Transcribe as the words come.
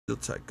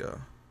Tech.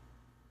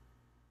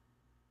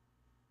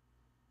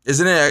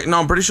 Isn't it? No,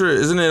 I'm pretty sure.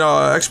 Isn't it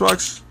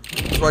Xbox?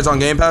 That's why it's on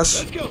Game Pass.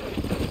 Let's go.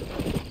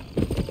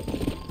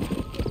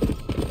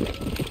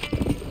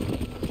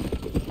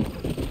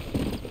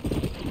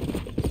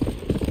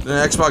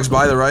 Didn't Xbox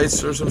buy the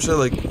rights or some shit?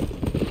 Like,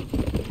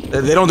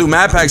 they don't do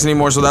map packs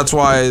anymore, so that's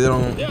why they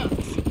don't. Yeah.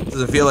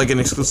 Doesn't feel like an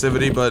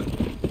exclusivity, but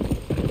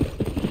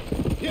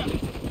Yeah.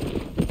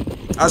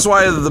 that's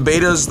why the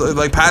betas,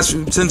 like, past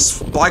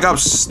since Black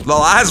Ops, the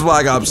last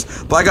Black Ops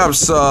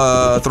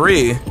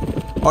 3.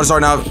 Oh,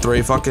 sorry, not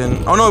 3.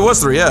 Fucking. Oh no, it was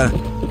 3. Yeah.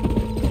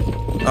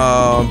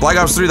 Black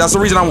Ops 3. That's the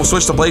reason I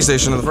switched to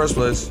PlayStation in the first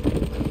place.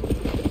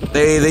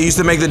 They used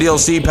to make the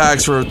DLC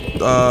packs for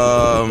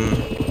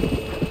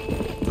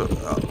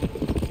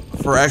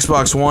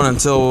Xbox One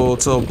until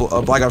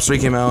Black Ops 3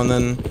 came out, and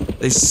then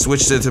they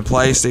switched it to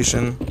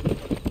PlayStation.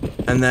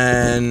 And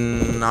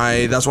then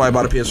that's why I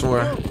bought a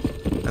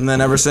PS4. And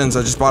then ever since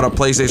I just bought a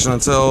PlayStation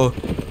until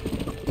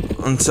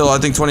I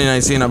think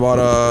 2019 I bought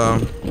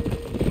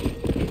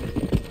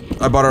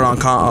it on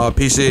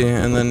PC,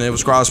 and then it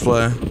was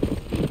crossplay.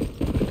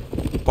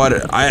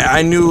 But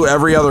I knew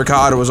every other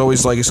COD was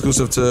always like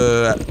exclusive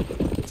to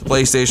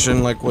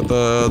PlayStation, like with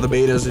the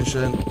betas and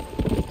shit.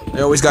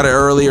 They always got it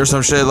early or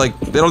some shit. Like,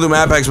 they don't do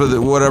map packs with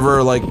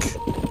whatever like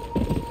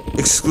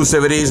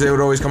exclusivities. They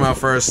would always come out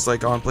first,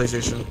 like on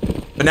PlayStation.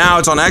 But now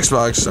it's on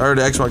Xbox. I heard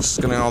Xbox is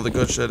getting all the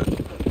good shit,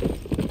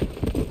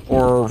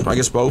 or I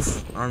guess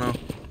both. I don't know.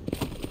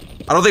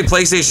 I don't think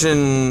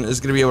PlayStation is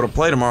gonna be able to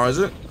play tomorrow, is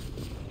it?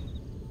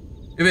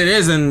 If it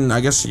is, then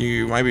I guess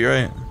you might be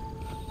right.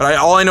 But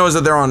all I know is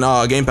that they're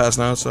on Game Pass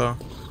now, so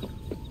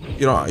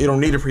you don't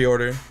need a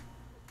pre-order.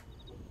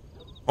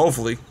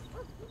 Hopefully.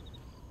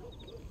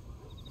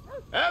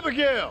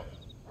 Abigail.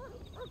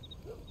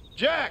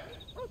 Jack.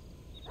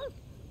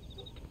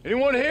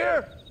 Anyone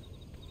here?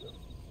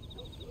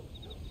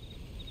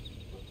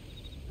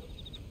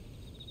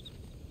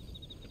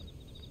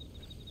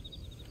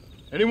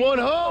 Anyone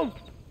home?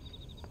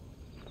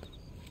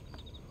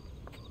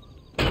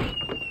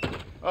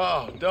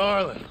 Oh,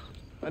 darling.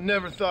 I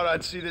never thought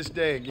I'd see this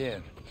day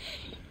again.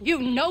 You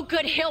no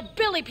good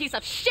hillbilly piece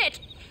of shit!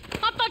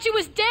 I thought you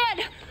was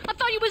dead! I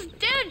thought you was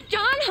dead,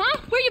 John,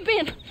 huh? Where you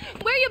been?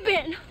 Where you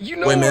been? You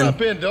know where I've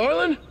been,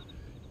 darling.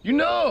 You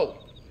know.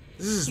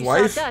 This is his You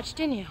wife? saw Dutch,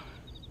 didn't you?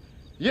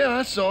 Yeah,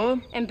 I saw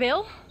him. And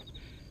Bill?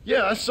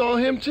 Yeah, I saw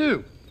him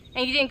too.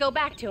 And you didn't go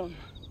back to him?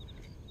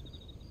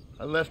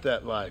 I left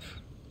that life.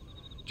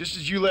 Just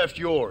as you left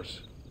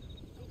yours.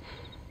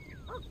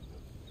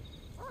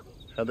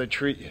 How'd they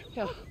treat you?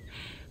 Oh,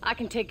 I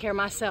can take care of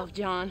myself,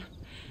 John.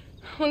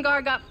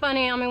 Wingard got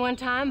funny on me one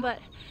time, but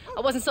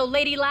I wasn't so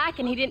ladylike,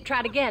 and he didn't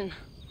try it again.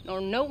 Nor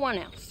no one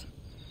else.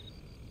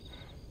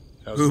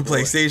 Ooh,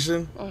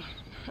 PlayStation? Oh,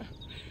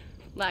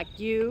 like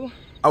you.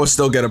 I would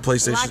still get a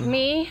PlayStation. Like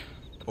me.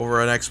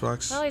 Over an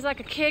Xbox. Well, he's like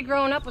a kid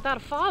growing up without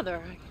a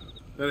father.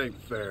 That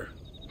ain't fair.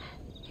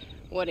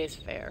 What is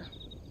fair?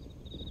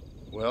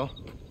 Well,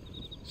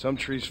 some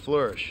trees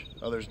flourish,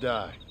 others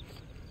die.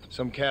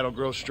 Some cattle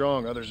grow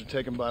strong, others are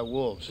taken by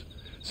wolves.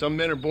 Some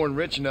men are born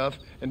rich enough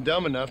and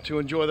dumb enough to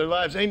enjoy their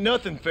lives. Ain't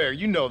nothing fair,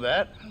 you know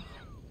that.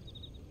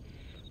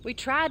 We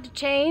tried to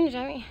change.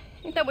 I mean,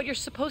 ain't that what you're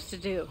supposed to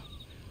do?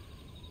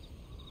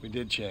 We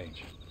did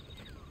change.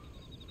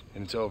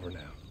 And it's over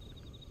now.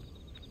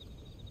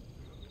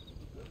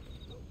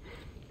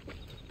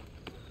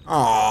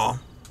 Aww.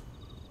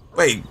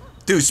 Wait,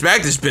 dude,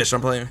 smack this bitch.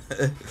 I'm playing.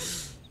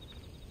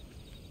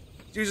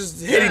 You're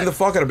just hitting the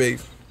fuck out of me.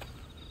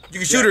 You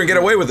can shoot her and get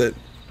away with it.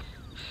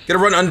 Get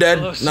her run undead.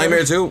 Hello,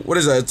 Nightmare 2. What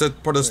is that? Is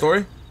that part of the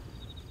story?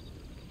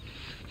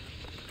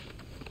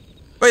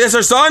 Wait, that's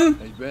her son?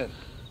 How you been?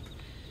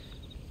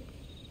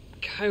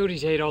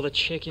 Coyotes ate all the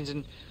chickens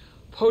and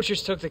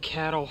poachers took the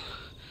cattle.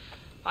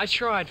 I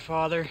tried,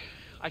 Father.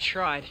 I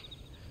tried.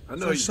 I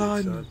know you did,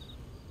 son.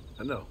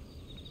 I know.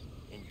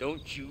 And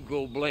don't you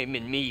go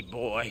blaming me,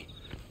 boy.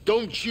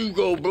 Don't you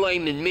go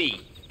blaming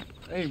me.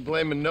 I ain't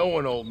blaming no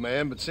one, old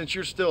man, but since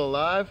you're still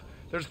alive,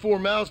 there's 4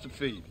 mouths to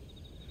feed.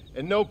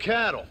 And no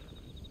cattle.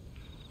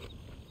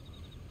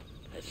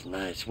 That's a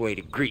nice way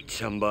to greet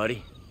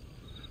somebody.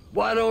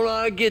 Why don't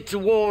I get the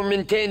warm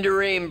and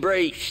tender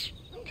embrace?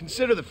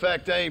 Consider the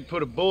fact I ain't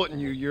put a bullet in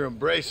your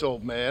embrace,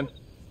 old man.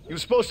 You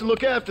was supposed to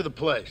look after the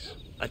place.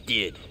 I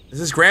did. Is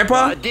this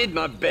Grandpa? I did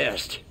my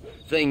best.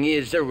 Thing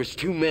is, there was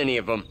too many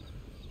of them.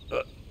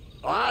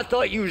 I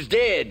thought you was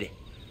dead.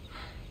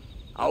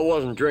 I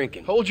wasn't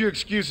drinking. Hold your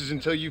excuses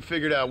until you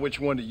figured out which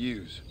one to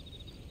use.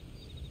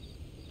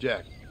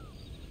 Jack,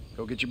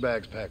 go get your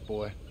bags packed,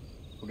 boy.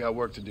 We got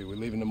work to do. We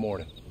leave in the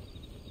morning.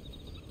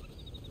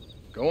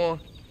 Go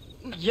on.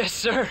 Yes,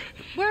 sir.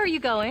 Where are you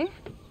going?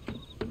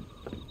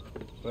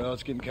 Well,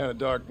 it's getting kind of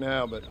dark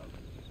now, but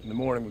in the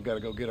morning we've got to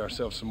go get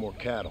ourselves some more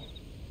cattle.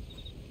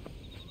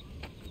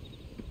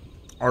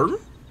 Arden?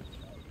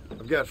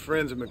 I've got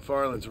friends at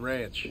McFarland's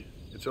ranch.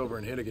 It's over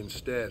in Hinnigan's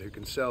Stead who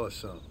can sell us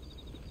some.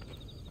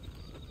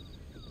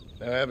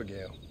 Now,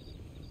 Abigail,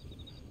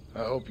 I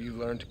hope you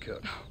learn to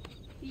cook.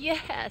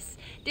 Yes,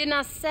 didn't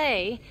I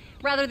say?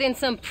 Rather than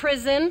some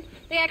prison,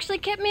 they actually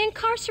kept me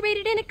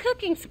incarcerated in a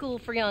cooking school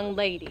for young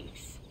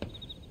ladies.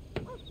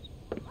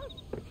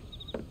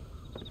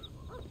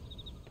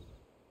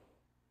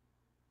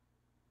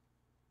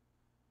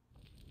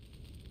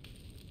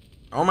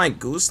 Oh my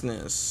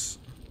gooseness.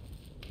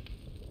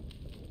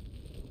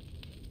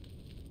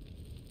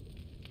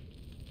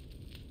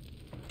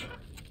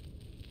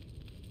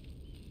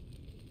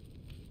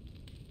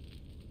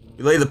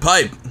 You lay the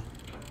pipe.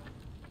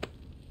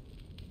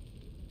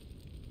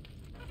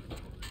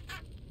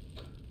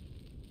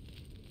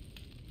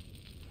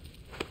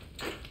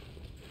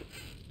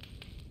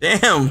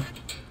 Damn.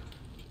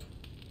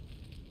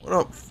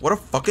 What a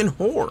fucking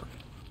whore.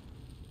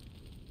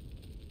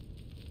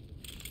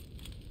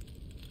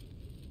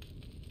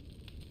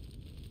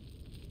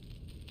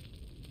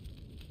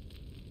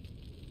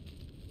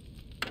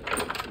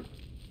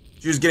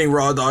 She was getting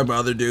raw dog by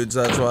other dudes,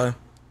 that's why.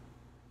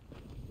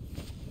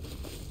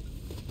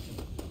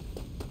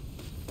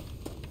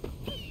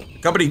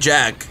 Company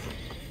Jack.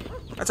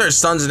 That's her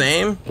son's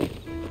name?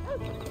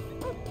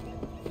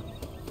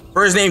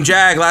 First name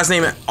Jack, last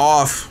name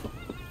off.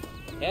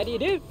 How do you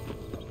do?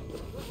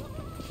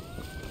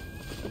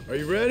 Are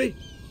you ready?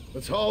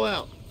 Let's haul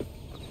out.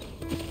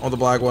 Oh, the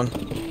black one.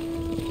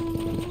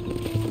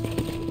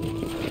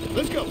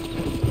 Let's go.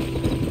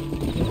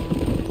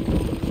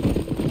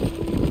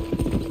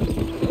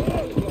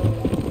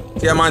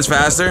 See how mine's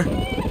faster?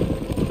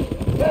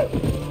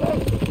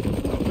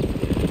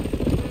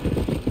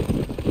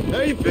 How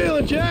you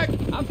feeling, Jack?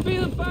 I'm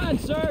feeling fine,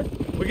 sir.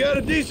 We got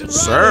a decent ride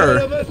Sir.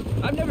 ahead of us.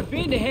 I've never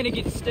been to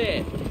Hennigan's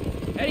Stead.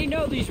 How do you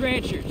know these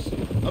ranchers?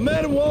 I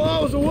met him while I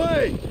was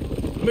away.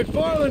 The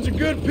McFarlands are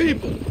good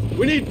people.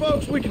 We need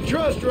folks we can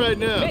trust right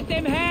now. Met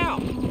them how?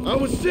 I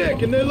was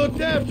sick and they looked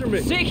after me.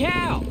 Sick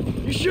how?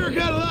 You sure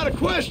got a lot of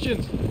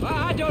questions.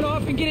 I don't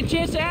often get a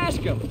chance to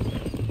ask them.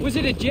 Was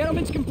it a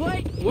gentleman's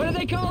complaint? What do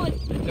they call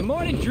it? The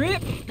morning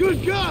drip?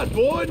 Good God,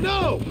 boy,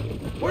 no!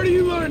 Where do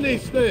you learn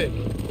these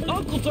things?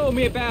 Uncle told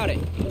me about it.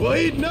 Well,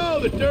 he'd know,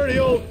 the dirty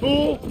old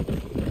fool.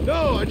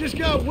 No, I just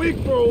got weak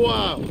for a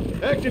while.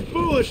 Acted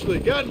foolishly,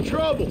 got in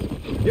trouble.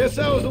 Guess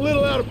I was a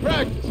little out of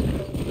practice.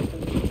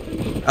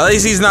 At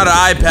least he's not an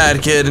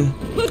iPad kid.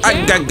 Look out!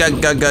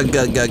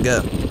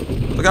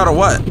 Look out of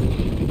what?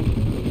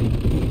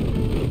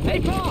 Hey,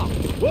 Paul.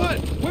 What?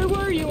 Where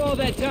were you all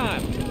that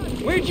time?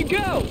 Where'd you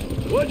go?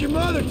 What'd your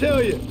mother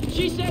tell you?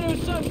 She said it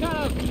was some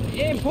kind of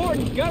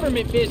important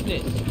government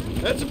business.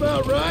 That's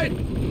about right.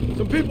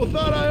 Some people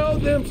thought I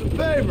owed them some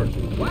favor.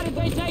 Why did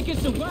they take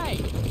us away?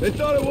 They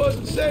thought it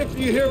wasn't safe for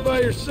you here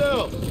by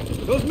yourself.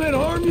 Those men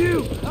harm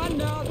you? Oh,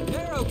 no,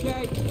 they're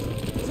okay.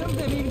 Some of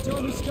them even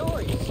told me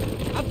stories.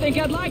 I think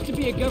I'd like to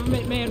be a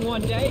government man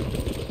one day.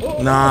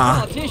 Or Nah. a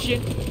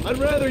politician. I'd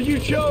rather you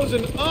chose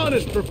an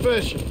honest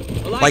profession.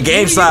 Like you,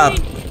 you GameStop.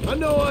 mean? I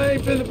know I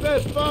ain't been the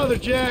best father,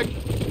 Jack.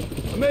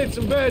 I made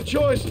some bad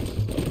choices.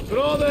 But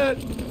all that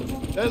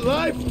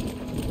life,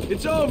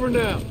 it's over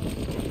now.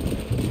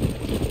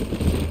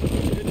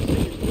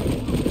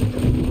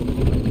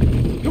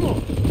 Come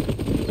on.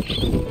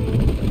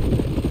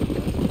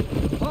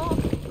 Paul,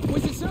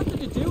 was it something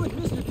to do with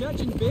Mr.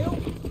 Dutch and Bill?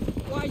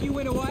 Why you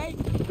went away?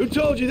 Who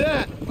told you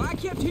that? I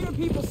kept hearing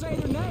people say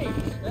their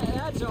names.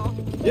 That's all.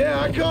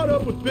 Yeah, I caught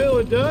up with Bill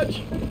and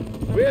Dutch.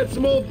 We had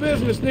some old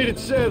business needed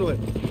settling.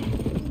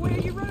 Where are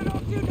you running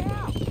off to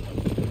now?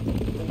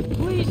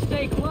 Please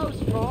stay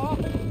close, Paul.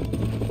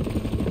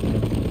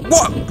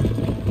 What?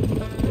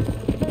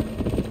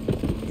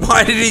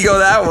 Why did he go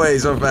that way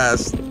so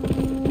fast?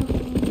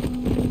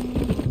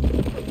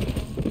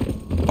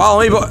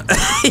 Follow me, boy.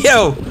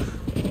 Yo,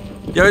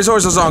 his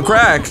horse is on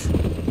crack.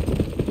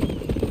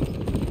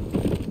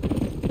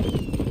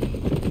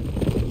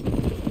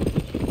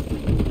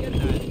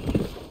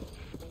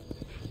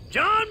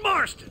 John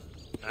Marston.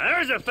 Now,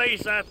 there's a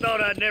face I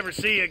thought I'd never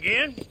see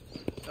again.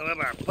 Some of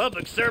our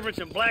public servants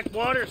in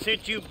Blackwater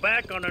sent you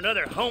back on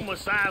another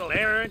homicidal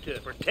errand to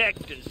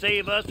protect and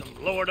save us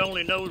from Lord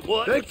only knows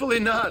what. Thankfully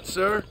not,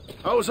 sir.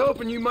 I was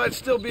hoping you might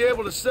still be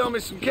able to sell me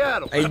some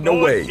cattle. Ain't no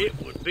Boy, way.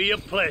 It would be a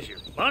pleasure.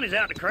 Bonnie's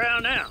out in the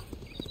crowd now.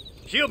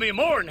 She'll be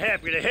more than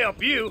happy to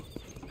help you.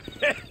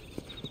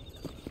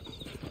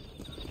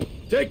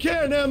 Take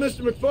care now,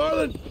 Mr.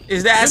 McFarland.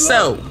 Is that Good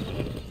so? luck.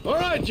 All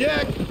right,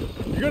 Jack.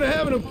 You're gonna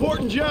have an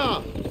important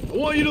job. I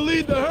want you to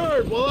lead the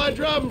herd while I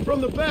drive them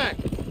from the back.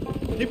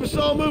 Keep us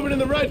all moving in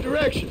the right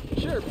direction.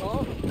 Sure,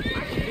 Paul. I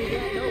can do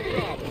that, no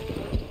problem.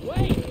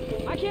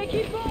 Wait, I can't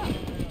keep up.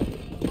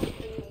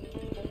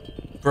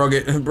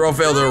 Bro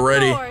failed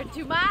already. Lord,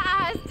 do my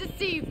eyes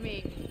deceive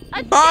me?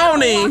 A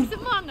Bonnie! devil walks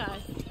among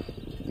us.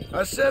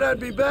 I said I'd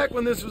be back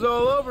when this was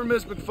all over,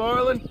 Miss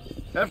McFarland.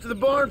 After the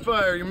barn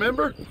fire, you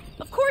remember?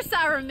 Of course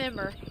I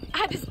remember.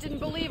 I just didn't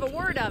believe a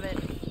word of it.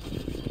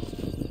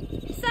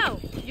 So,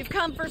 you've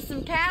come for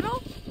some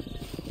cattle?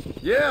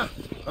 Yeah,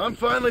 I'm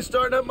finally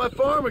starting up my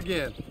farm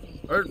again.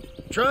 Or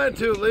trying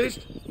to, at least.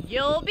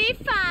 You'll be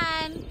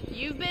fine.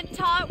 You've been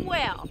taught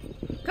well.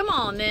 Come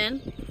on,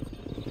 then.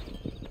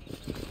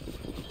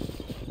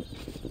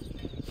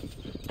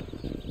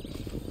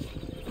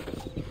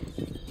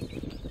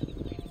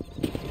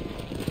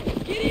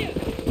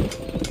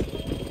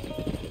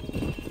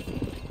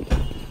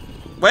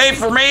 Wait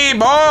for me,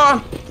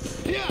 boy!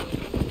 Yeah.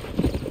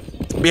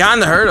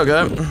 Behind the herd,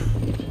 okay.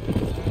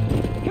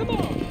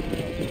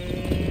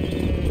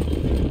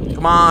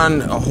 Come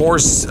on, a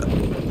horse.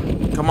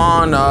 Come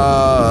on,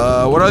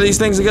 what are these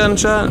things again,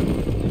 chat?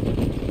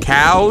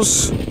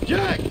 Cows?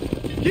 Jack,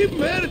 keep them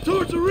headed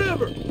towards the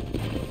river.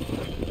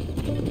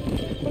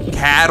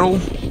 Cattle?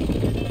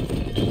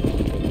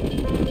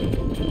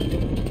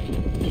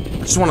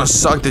 I just want to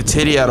suck the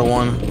titty out of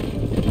one.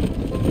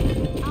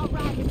 I'll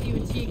ride with you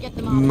until you get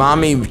them all.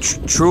 Mommy,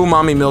 true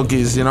mommy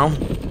milkies, you know?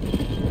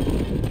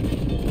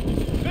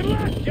 Good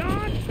luck,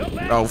 John. Come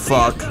back Oh, and see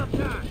us fuck.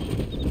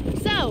 sometime.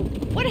 So,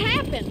 what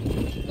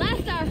happened?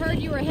 Last I heard,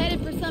 you were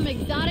headed for some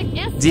exotic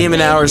escapade.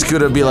 Demon hours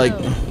could have be like,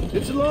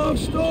 It's a long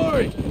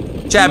story.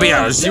 Chappy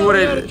hours. You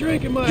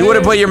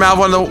wouldn't put your mouth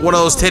on one of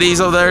those titties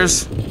over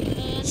theirs.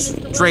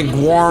 Drink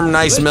warm,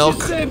 nice milk.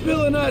 Let's just say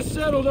Bill and I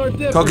settled our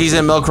differences. Cookies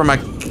and milk from a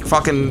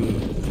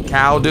fucking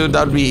cow, dude.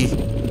 That'd be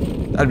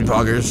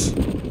poggers.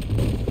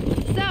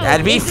 So,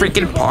 That'd be is this your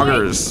freaking boy?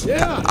 poggers.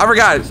 Yeah. I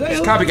forgot. Say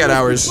It's hello to copycat Mr.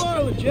 hours.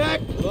 Farland, Jack.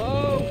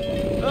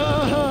 Hello.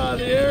 Ah,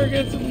 the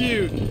arrogance of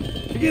youth.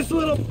 He gets a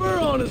little fur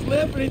on his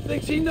lip and he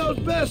thinks he knows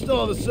best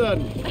all of a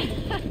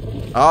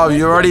sudden. Oh,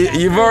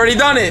 you've already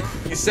done it.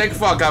 You sick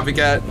fuck,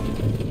 copycat.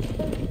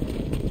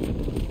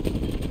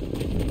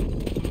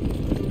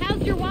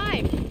 How's your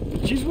wife?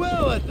 She's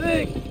well, I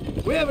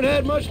think. We haven't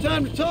had much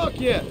time to talk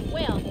yet.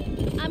 Well,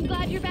 I'm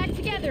glad you're back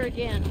together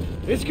again.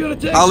 It's gonna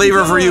take I'll some leave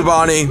her for you, time.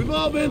 Bonnie. We've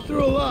all been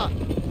through a lot.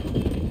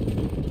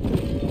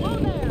 Whoa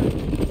there.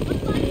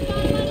 Looks like you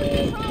got him under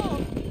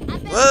control. I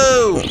bet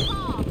Whoa. you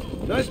call.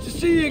 Nice to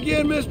see you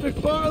again, Miss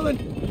McFarland.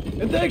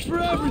 And thanks for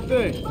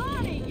everything.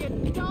 Bonnie,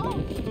 you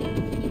don't.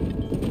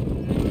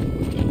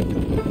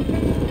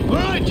 All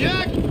right,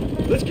 Jack.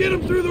 Let's get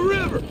him through the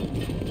river.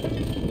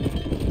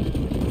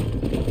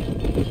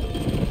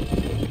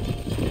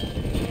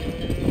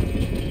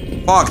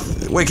 Fuck.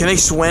 Wait, can they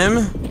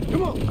swim?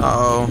 Come on.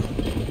 Uh-oh.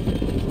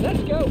 Let's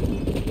go.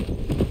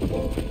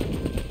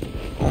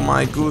 Oh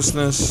my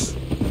gooseness.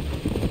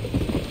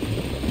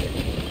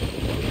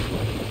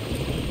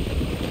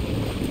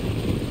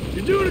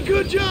 You're doing a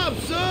good job,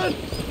 son.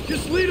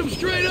 Just lead him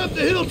straight up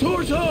the hill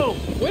towards home.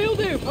 Will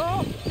do,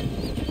 Pa.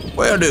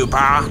 Will do,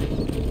 pa.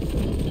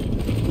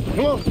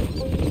 Come on.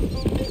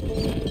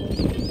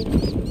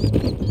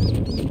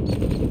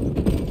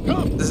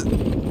 Come.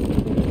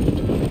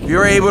 If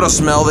you're able to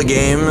smell the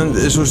game,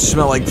 this would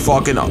smell like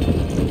fucking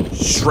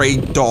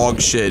straight dog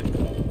shit.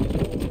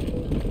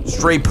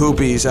 Straight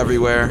poopies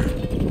everywhere.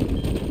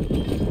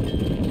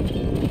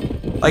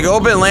 Like,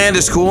 open land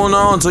is cool and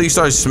all until you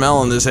start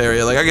smelling this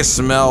area. Like, I can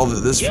smell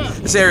this. Yeah.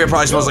 This area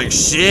probably smells like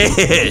shit.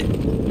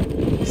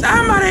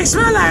 Somebody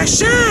smell like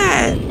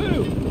shit.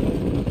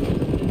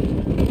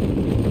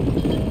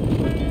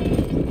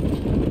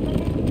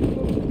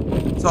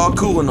 It's all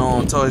cool and all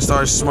until it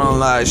starts smelling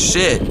like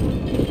shit.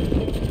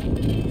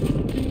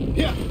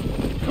 Yeah.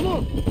 Come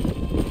on.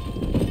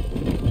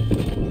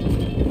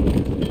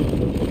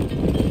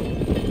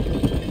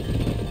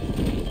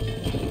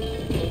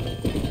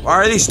 Why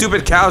are these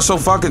stupid cows so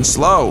fucking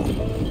slow?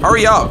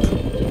 Hurry up.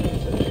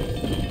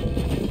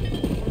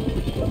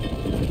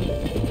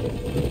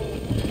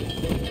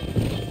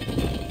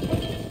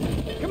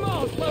 Come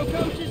on, slow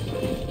coaches.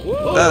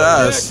 Whoa, That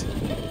Jack. ass.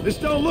 This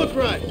don't look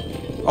right.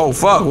 Oh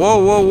fuck.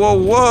 Whoa, whoa, whoa,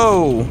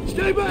 whoa.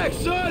 Stay back,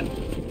 son.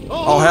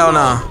 Oh hell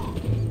nah.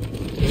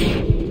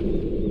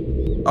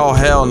 Oh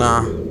hell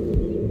nah.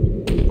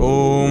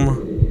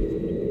 Boom.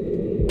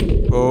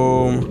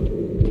 Boom.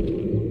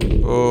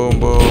 Boom,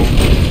 boom.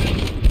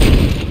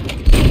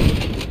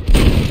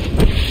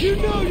 You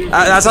know you're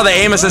That's how the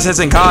aim assist hits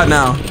in COD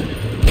now.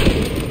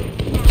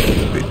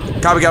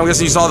 Copycat, I'm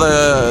guessing you saw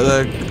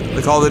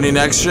the Call of Duty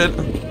Next shit.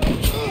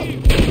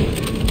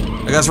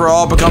 I guess we're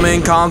all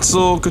becoming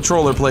console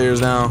controller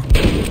players now.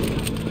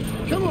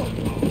 Come on.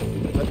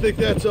 I think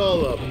that's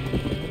all of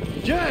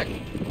them. Jack,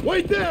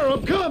 wait there.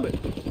 I'm coming.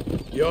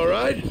 You all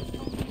right?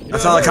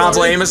 That's how the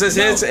console aim assist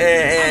hits.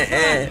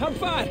 I'm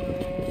fine.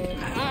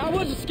 I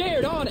wasn't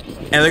scared, honest.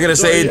 And they're gonna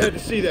Sorry say you had to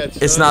see that,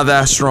 son. it's not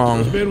that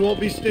strong. Men won't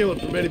be stealing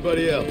from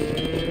anybody else.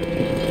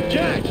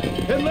 Jack,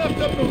 head left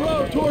up the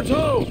road towards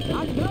home.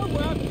 I know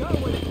where I'm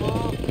going,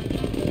 Pa.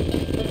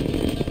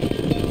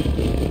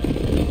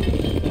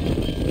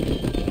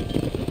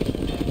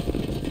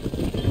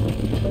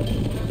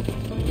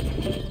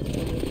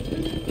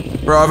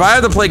 Bro, if I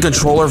had to play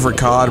controller for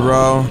COD,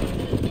 bro,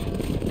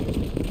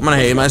 I'm gonna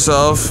hate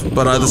myself,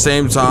 but at the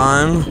same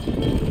time,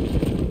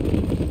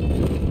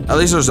 at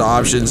least there's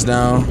options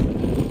now.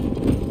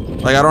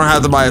 Like, I don't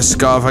have to buy a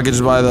scuff, I could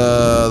just buy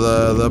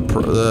the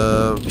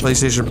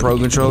PlayStation Pro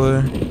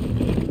controller.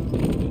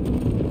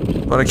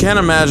 But I can't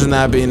imagine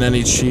that being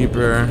any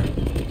cheaper.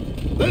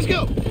 Let's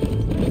go.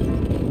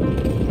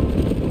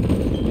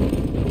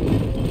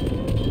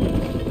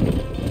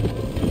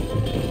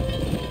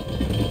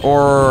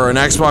 Or an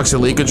Xbox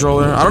Elite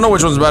controller. I don't know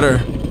which one's better.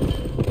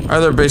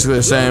 They're basically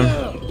the same.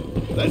 Yeah.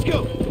 Let's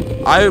go.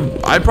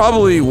 I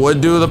probably would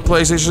do the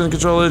PlayStation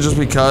controller just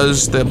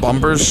because the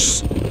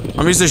bumpers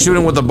I'm used to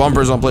shooting with the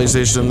bumpers on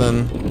PlayStation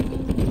then.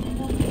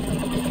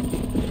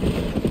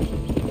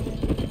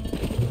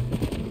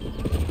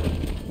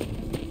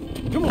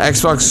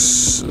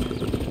 Xbox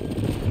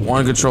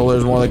One controller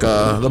is more like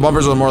the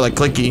bumpers are more like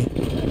clicky.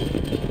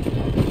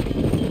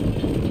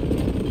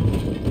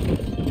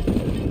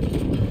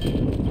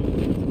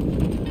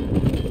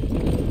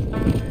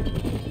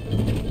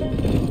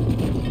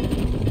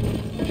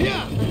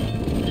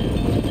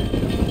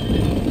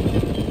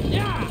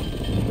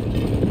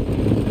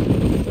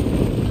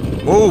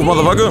 Whoa,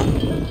 motherfucker.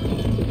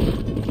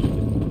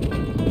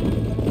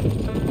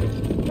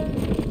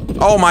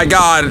 Oh my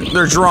god,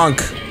 they're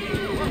drunk.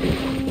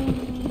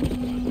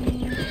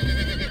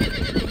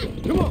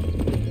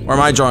 Or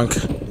am I drunk?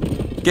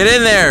 Get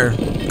in there!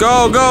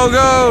 Go, go,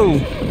 go!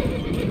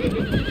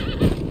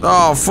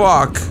 Oh,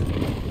 fuck.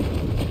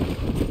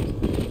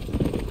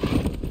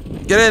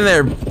 Get in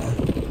there.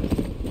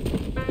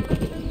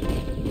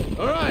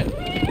 Alright,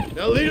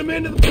 now lead him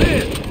into the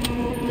pit.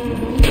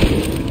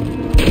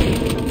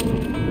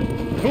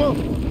 Come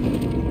on.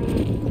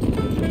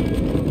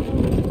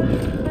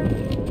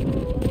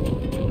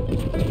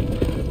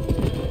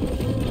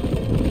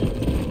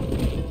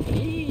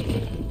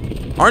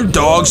 Aren't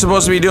dogs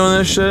supposed to be doing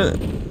this shit?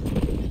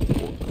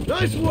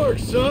 Nice work,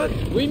 son.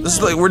 This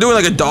is like, we're doing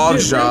like a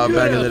dog's job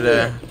back in the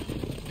day.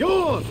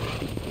 Go on.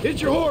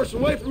 Hit your horse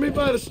and wait for me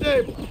by the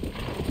stable.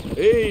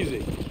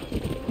 Easy.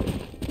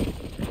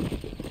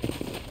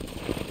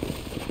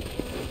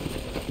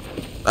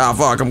 Ah,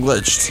 fuck, I'm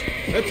glitched.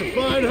 That's a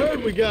fine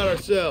herd we got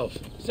ourselves.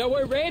 So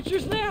we're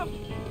ranchers now?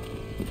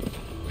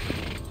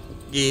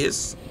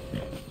 Yes.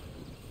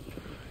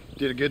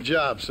 Did a good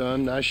job,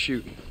 son. Nice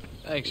shooting.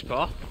 Thanks,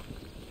 Pa.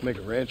 Make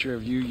a rancher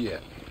of you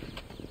yet.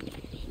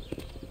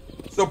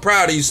 So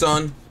proud of you,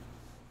 son.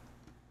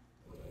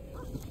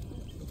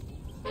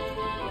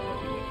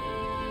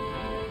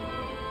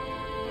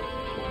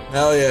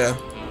 Hell yeah.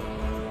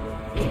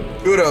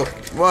 Kudo,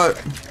 what?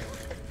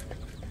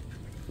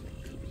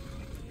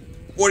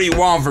 What do you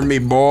want from me,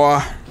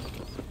 boy?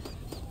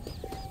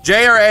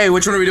 J or A,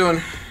 which one are we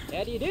doing?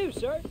 How do you do,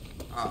 sir?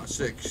 Ah,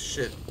 sick.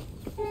 Shit.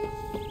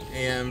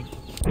 And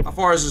how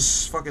far is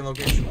this fucking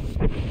location?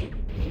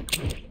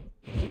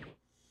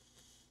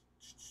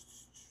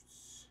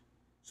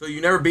 So you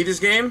never beat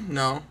this game?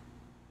 No.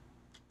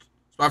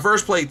 It's my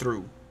first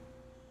playthrough.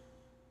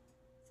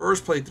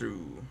 First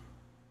playthrough.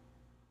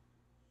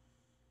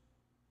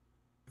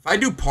 If I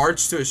do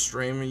parts to a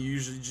stream, you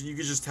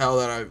can just tell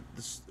that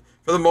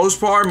for the most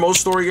part,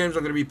 most story games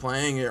I'm gonna be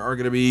playing are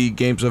gonna be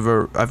games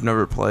I've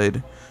never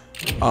played.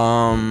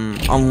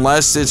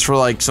 Unless it's for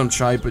like some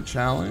type of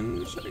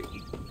challenge.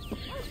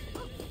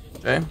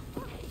 Okay.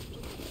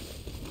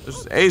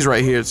 There's A's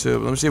right here too.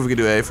 But let me see if we can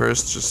do A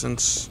first, just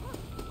since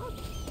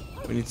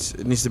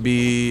it needs to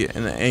be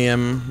an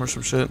AM or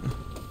some shit.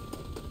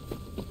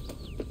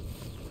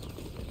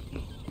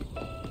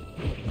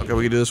 Okay,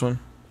 we can do this one.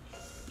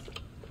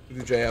 We can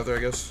do J after, I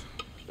guess.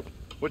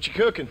 What you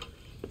cooking?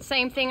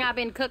 Same thing I've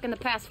been cooking the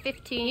past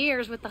 15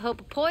 years with the hope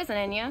of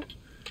poisoning you. Ain't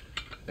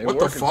What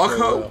the working fuck,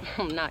 so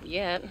ho? Not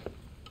yet.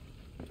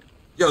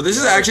 Yo, this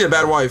is actually a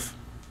bad wife.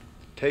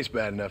 Tastes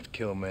bad enough to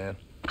kill a man.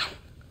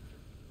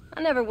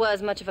 I never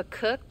was much of a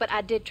cook, but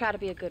I did try to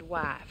be a good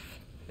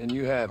wife. And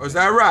you have. Oh, is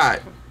that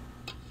right?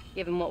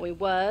 Given what we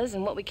was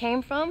and what we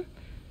came from,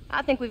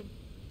 I think we've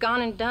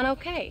gone and done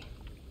okay.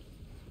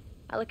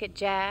 I look at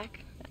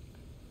Jack.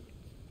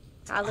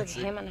 I look at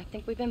him and I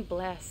think we've been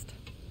blessed.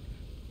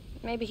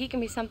 Maybe he can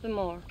be something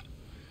more.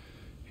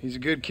 He's a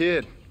good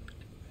kid.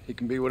 He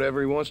can be whatever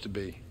he wants to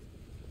be.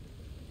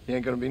 He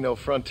ain't gonna be no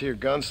frontier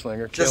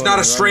gunslinger. Just not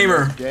a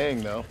streamer.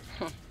 Gang, though.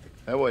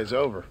 That way's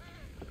over.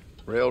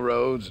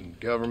 Railroads and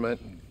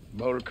government and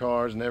motor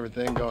cars and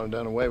everything gone and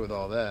done away with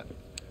all that.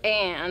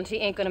 And he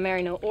ain't gonna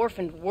marry no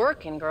orphaned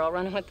working girl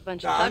running with a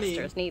bunch of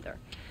hucksters, neither.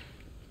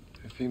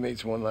 If he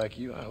meets one like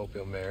you, I hope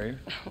he'll marry her.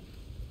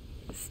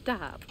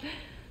 Stop.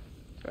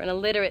 For an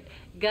illiterate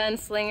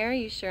gunslinger,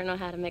 you sure know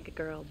how to make a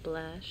girl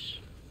blush.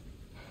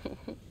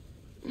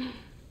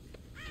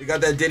 We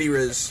got that Diddy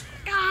Riz.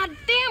 God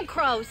damn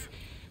crows!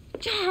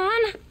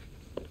 John!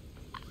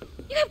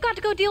 You have got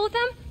to go deal with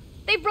them.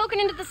 They've broken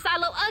into the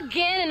silo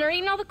again and are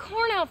eating all the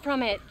corn out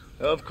from it.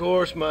 Of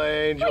course, my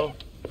angel.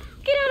 Wait,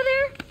 get out of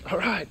there. All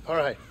right, all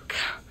right.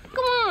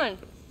 Come on.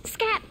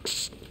 Scat.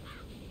 Shh.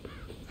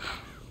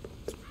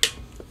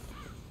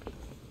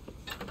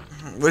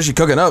 What is she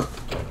cooking up?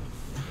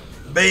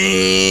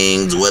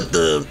 Bangs, what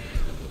the?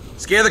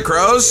 Scare the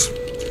crows?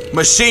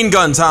 Machine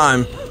gun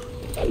time.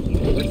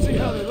 Let's see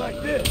how they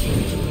like this.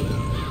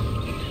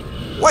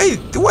 Wait.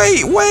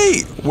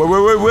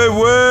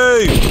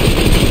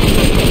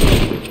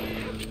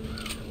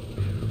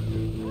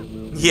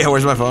 Yeah,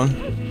 where's my phone?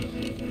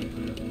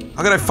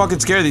 How can I fucking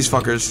scare these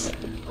fuckers?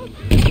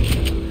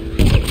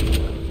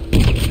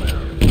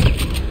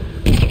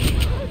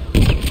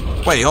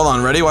 Wait, hold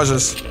on, ready? Watch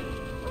this.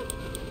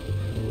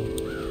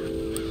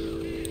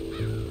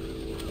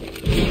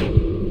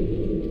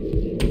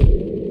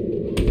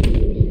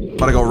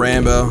 About to go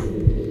Rambo.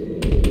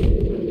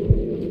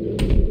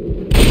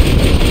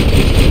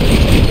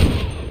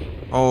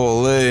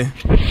 Holy.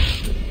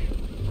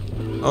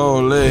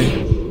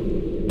 Holy.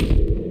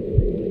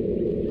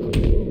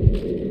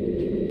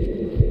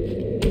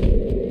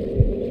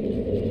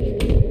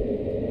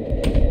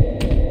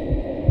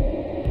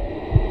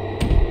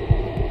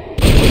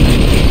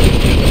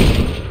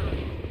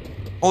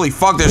 Holy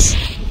fuck, there's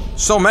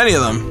so many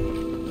of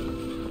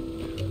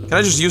them. Can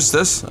I just use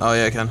this? Oh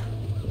yeah, I can.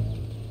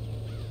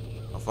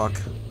 Oh fuck.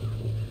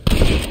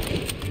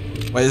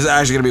 Wait, this is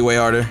actually gonna be way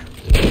harder.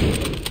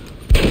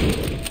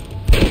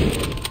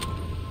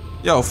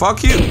 Yo,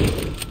 fuck you.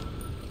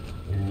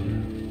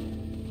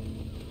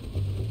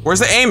 Where's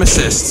the aim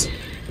assist?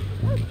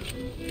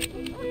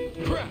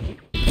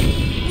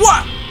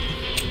 What?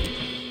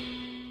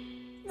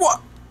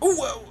 What?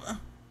 Whoa.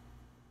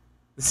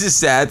 This is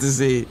sad to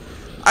see.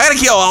 I gotta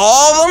kill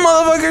all them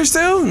motherfuckers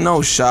too?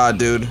 No shot,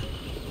 dude.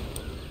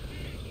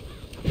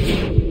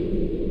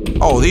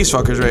 Oh, these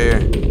fuckers right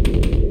here.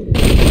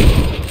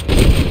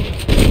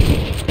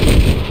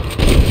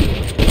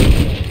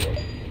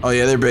 Oh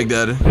yeah, they're big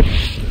dead.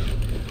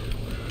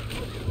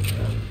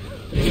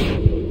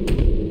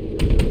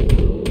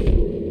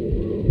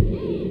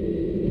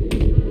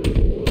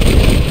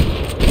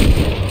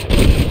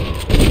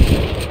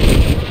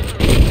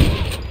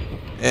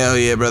 Hell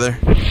yeah, brother.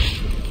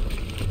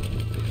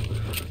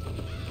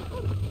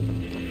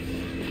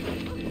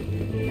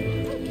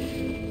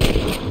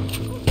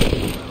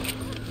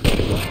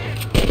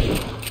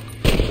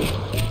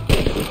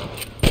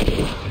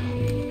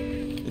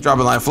 You're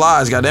dropping like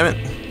flies,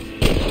 goddammit.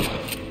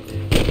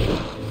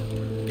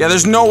 Yeah,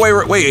 there's no way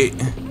we're- wait.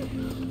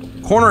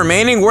 Corner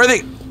remaining? Where are they?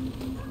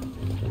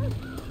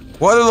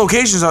 What other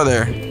locations are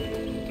there?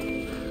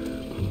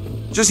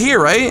 Just here,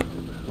 right?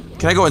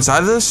 Can I go inside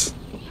of this?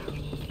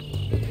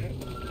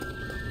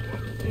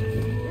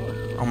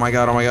 Oh my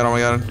god, oh my god, oh my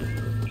god.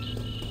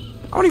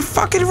 How many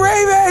fucking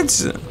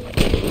ravens?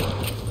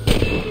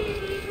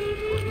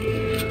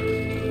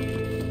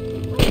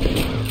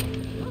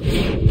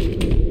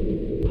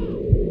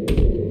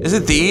 Is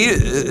it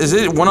these? Is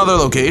it one other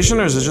location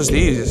or is it just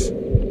these?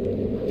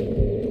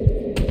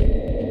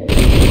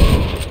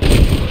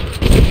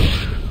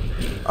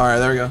 Alright,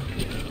 there we go.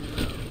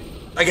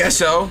 I guess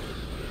so.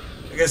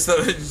 I guess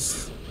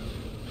those.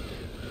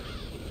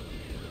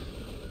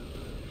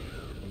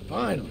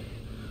 Finally.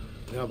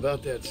 Now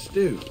about that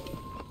stew.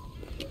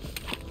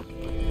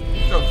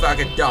 So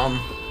fucking dumb.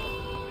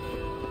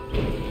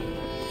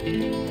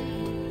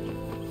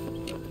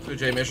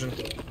 2J mission.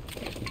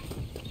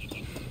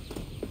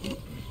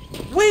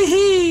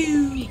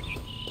 Wee-hee!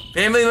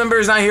 Family member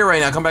is not here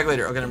right now. Come back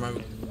later. Okay, never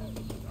mind.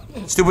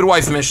 Stupid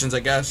wife missions, I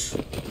guess.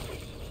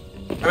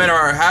 I mean,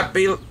 our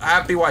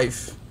happy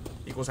wife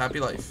equals happy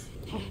life.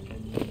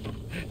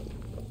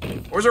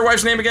 What was her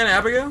wife's name again?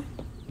 Abigail?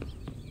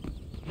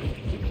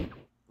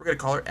 We're gonna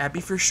call her Abby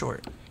for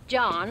short.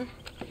 John,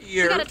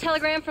 you got a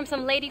telegram from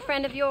some lady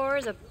friend of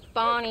yours, a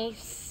Bonnie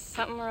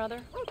something or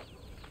other?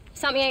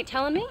 Something you ain't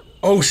telling me?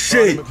 Oh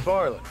shit! Bonnie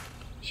McFarlane.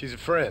 She's a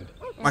friend.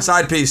 My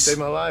side piece. Saved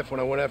my life when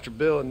I went after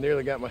Bill and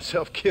nearly got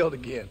myself killed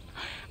again.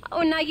 Oh,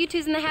 and now you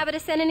two's in the habit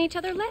of sending each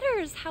other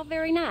letters. How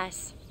very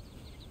nice.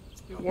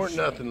 It weren't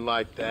nothing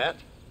like that.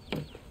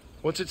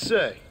 What's it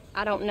say?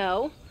 I don't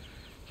know.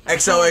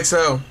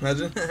 XOXO.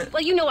 Imagine.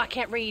 Well, you know I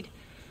can't read.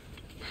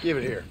 Give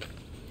it here.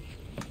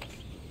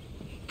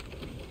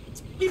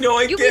 You know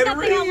I You can't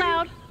read that thing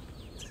out loud.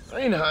 I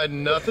ain't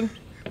hiding nothing.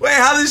 Wait,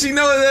 how does she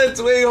know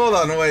that? Wait, hold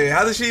on, wait.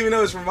 How does she even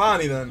know it's from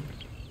Bonnie then?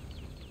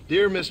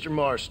 Dear Mr.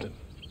 Marston,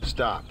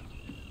 stop.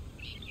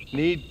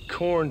 Need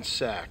corn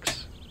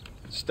sacks.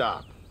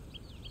 Stop.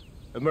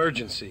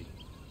 Emergency.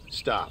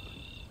 Stop.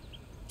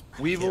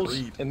 Weevils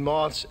and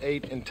moths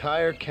ate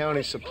entire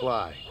county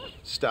supply.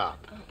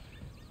 Stop.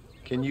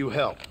 Can you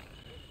help?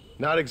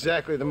 Not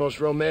exactly the most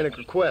romantic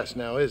request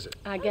now, is it?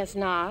 I guess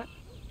not.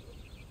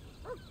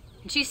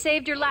 And she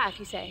saved your life,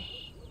 you say?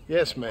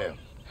 Yes, ma'am.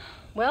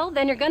 Well,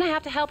 then you're gonna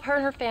have to help her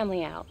and her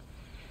family out.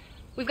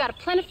 We've got a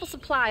plentiful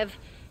supply of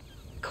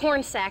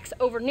corn sacks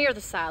over near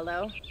the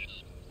silo.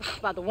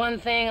 About the one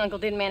thing Uncle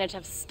didn't manage to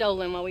have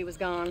stolen while we was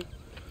gone.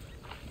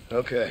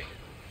 Okay.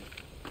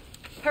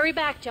 Hurry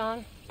back,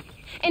 John.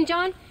 And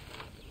John,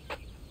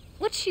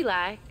 what's she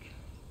like?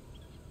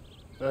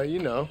 You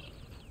know.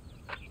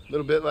 A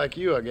little bit like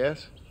you, I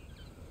guess.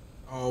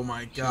 Oh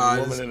my She's god.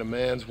 a woman in a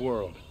man's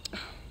world.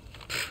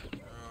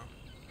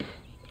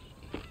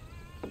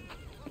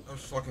 That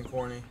was fucking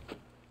corny.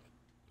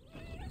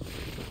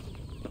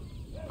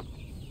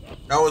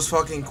 That was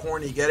fucking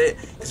corny, get it?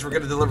 Because we're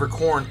gonna deliver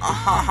corn.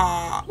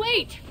 Ahaha.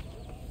 Wait!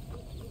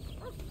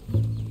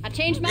 I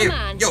changed my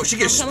mind. Yo, she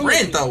can I'm coming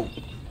sprint with though.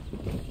 you.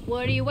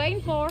 What are you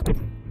waiting for?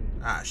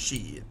 Ah,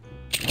 shit.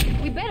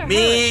 We better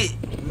hurry.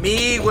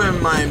 Me,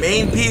 when my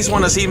main piece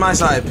want to see my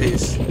side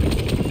piece.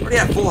 I already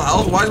have full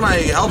health. Why is my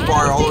health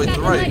bar all the way to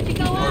the right?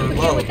 Or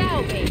low?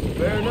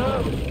 Fair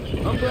enough.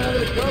 I'm glad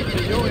of the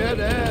company. You only had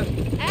to ask.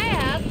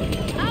 Ask?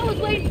 I was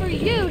waiting for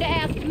you to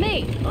ask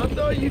me. I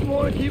thought you'd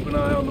want to keep an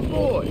eye on the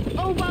boy.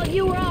 Oh, while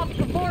you were off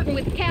cavorting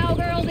with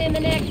cowgirls in the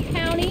next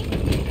county?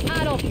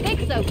 I don't don't think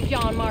so,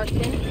 John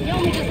Marston. You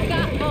only just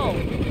got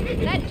home.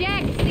 That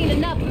Jack's seen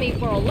enough of me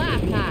for a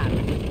lifetime.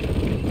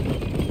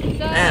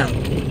 So,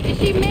 is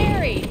she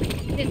married?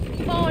 This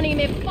phony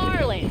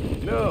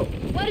McFarlane? No.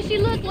 What does she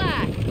look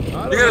like? You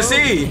gotta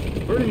see.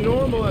 Pretty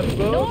normal, I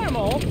suppose.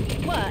 Normal?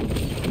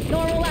 What?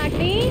 Normal like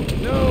me?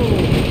 No.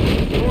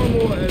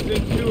 Normal as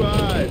in 2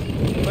 eyes,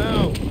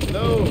 mouth,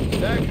 nose,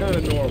 that kind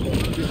of normal.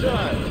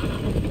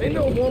 Besides, ain't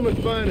no woman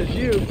fine as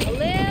you. A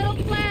little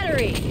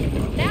flattery.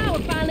 Now we're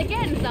finally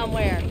getting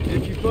somewhere.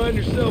 If you find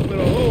yourself in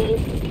a hole,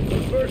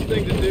 the first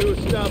thing to do is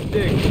stop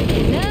digging.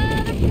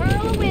 Another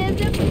pearl of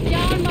wisdom from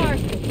John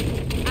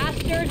Marston. I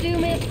sure do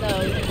miss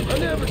those. I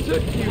never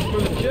took you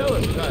for the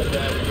jealous type,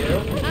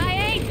 Abigail. I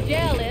ain't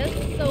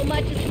jealous so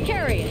much as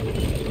curious.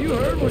 You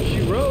heard what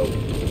she wrote.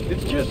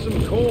 It's just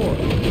some corn.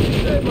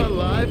 She saved my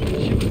life,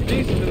 and she was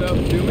decent enough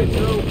to me,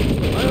 so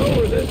I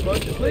owe her this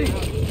much at least.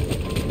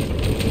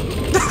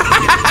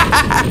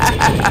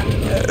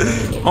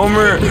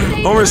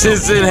 Homer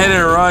Simpson hit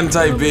and run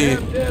type beat.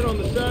 Half dead on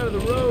the side of the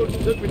road.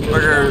 Took me to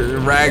Like a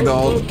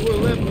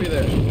ragdoll. left me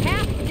there.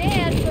 Half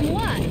dead from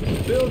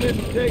what? Bill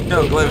didn't take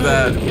No, clip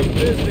that.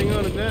 visiting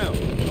unannounced.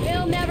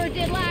 Bill never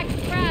did like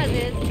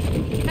surprises.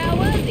 How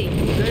was he?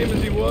 Same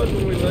as he was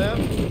when we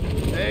left.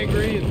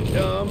 Angry and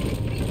dumb.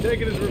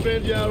 Taking his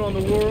revenge out on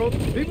the world.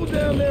 People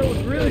down there was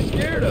really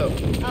scared of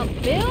him. Of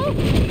Bill?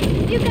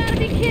 You gotta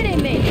be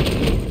kidding me.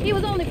 He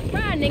was only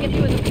frightening if he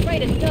was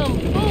afraid of dumb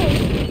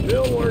fools.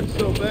 Bill weren't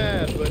so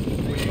bad, but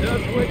when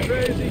Dutch went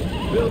crazy,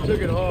 Bill took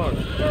it hard.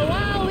 For a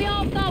while, we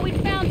all thought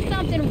we'd found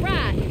something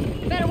right.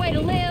 A better way to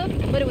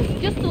live, but it was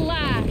just a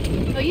lie.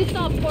 So you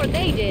saw before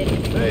they did.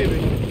 Maybe.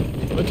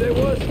 But they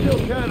was still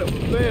kind of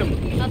a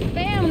family. A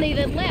family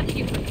that left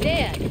you for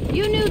dead.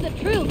 You knew the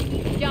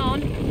truth,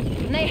 John,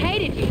 and they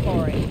hated you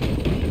for it.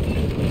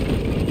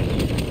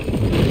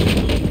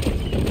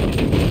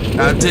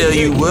 I tell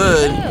you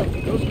what. Oh,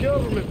 Those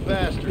government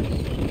bastards.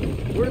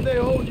 Where did they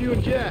hold you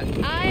and Jack?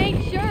 I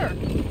ain't sure.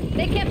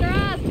 They kept their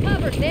eyes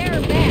covered there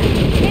and back.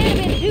 Can't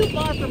have been too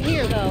far from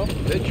here, though.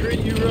 They treat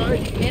you right?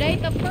 It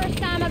ain't the first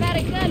time I've had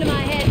a gun to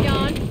my head,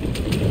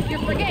 John. You're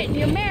forgetting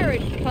your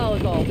marriage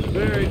proposal.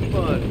 Very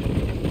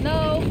fun.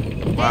 No,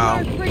 Wow.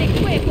 they learned pretty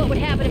quick what would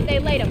happen if they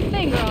laid a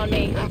finger on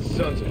me.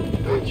 Sons of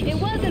bitches. It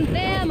wasn't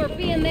them or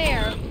being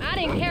there. I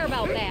didn't care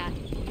about that.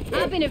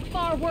 I've been in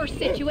far worse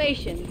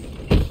situations.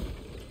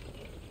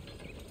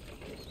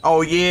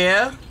 Oh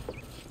yeah?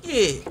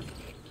 Yeah.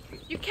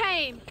 You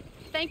came.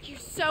 Thank you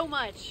so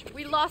much.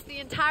 We lost the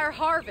entire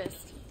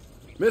harvest.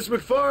 Miss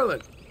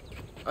McFarlane,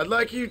 I'd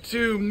like you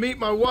to meet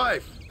my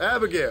wife,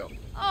 Abigail.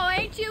 Oh,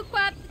 ain't you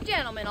quite the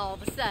gentleman all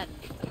of a sudden?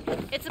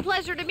 It's a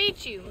pleasure to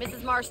meet you,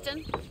 Mrs.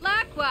 Marston.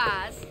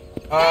 Likewise.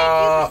 Thank you for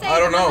I don't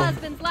saving know. my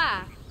husband's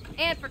life.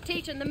 And for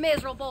teaching the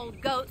miserable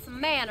old goat some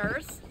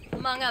manners,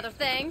 among other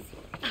things.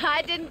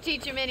 I didn't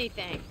teach him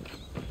anything.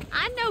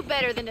 I know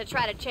better than to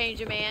try to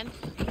change a man.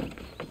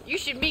 You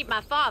should meet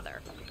my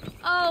father.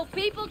 Oh,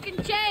 people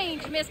can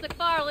change, Miss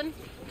McFarlane.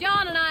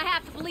 John and I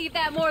have to believe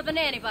that more than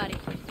anybody.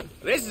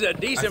 This is a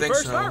decent think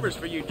first so. harvest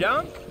for you,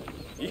 John.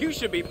 You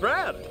should be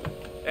proud.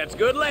 That's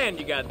good land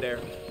you got there.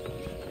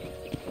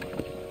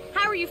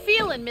 How are you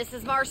feeling,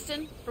 Mrs.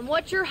 Marston? From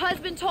what your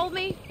husband told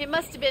me, it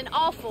must have been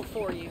awful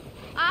for you.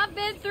 I've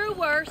been through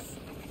worse,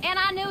 and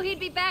I knew he'd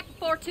be back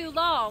before too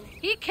long.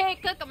 He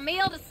can't cook a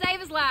meal to save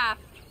his life.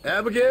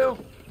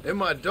 Abigail, in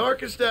my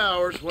darkest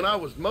hours, when I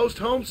was most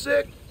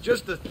homesick,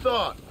 just the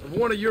thought of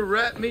one of your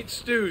rat meat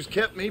stews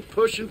kept me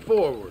pushing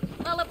forward.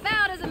 Well,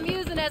 about as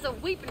amusing as a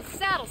weeping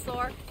saddle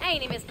sore,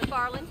 ain't he, Miss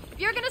McFarlane? If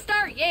you're gonna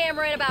start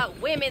yammering about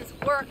women's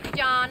work,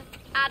 John,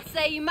 I'd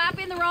say you might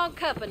be in the wrong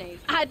company.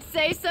 I'd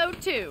say so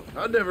too.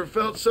 I never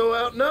felt so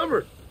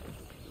outnumbered.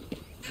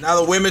 Now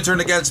the women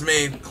turned against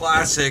me.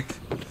 Classic.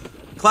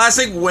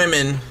 Classic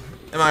women.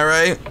 Am I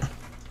right?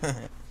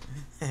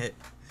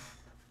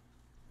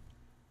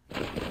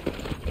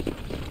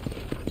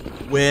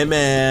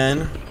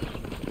 Women.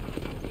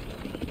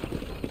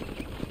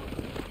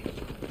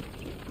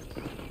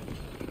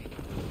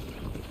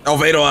 Oh,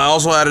 Vado, I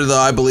also added the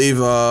I believe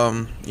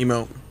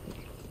emote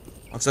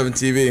on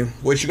 7TV.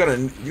 Which you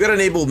gotta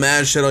enable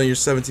mad shit on your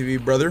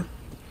 7TV, brother.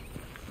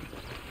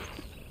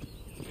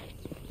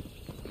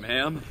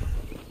 Ma'am?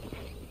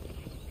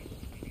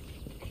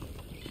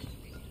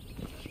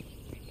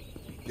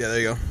 Yeah, there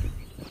you go.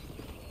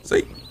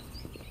 See?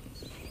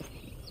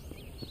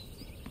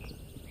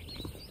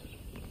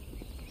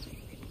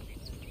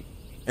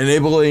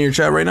 Enable it in your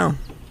chat right now.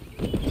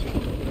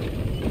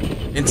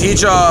 And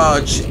teach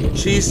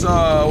Cheese,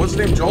 what's his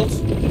name, Jolt?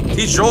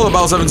 Teach Jolt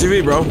about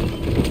 7TV, bro.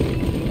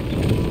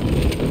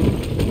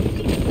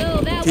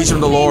 So that Teach was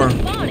him the lore.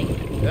 Bonnie.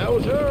 That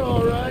was her,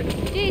 all right.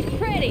 She's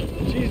pretty.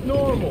 She's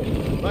normal,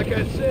 like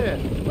I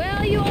said.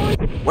 Well, you always...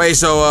 Wait,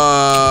 so,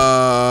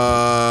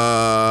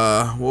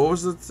 what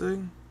was the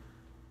thing?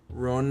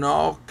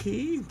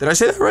 Ronalki? Did I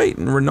say that right?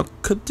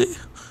 Ronalki?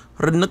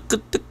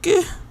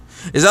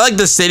 Is that like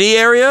the city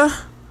area?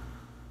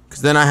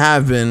 Because then I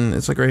have been.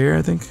 It's like right here,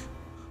 I think.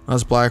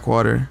 That's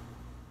Blackwater.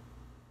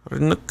 I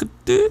have no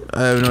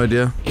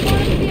idea.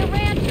 wanted to be a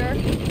rancher.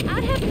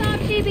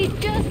 be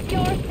just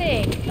your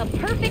thing. The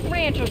perfect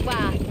rancher's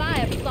wife, if I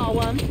ever saw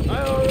one.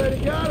 I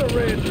already got a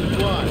rancher's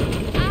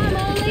wife. I'm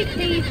only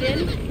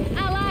teasing.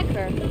 I like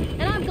her,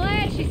 and I'm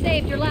glad she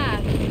saved your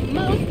life.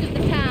 Most of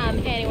the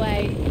time,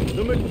 anyway.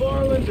 The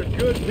McFarlands are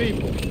good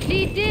people.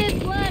 She did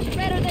blush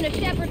redder than a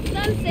shepherd's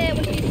sunset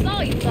when she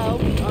saw you, though.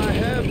 I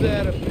have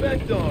that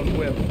effect on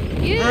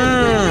women. You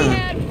really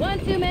had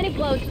one too many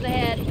blows to the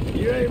head.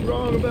 You ain't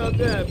wrong about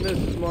that,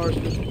 Mrs.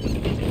 Marston.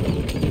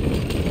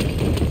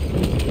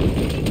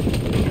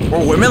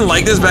 Were women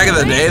like this back in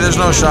the day? There's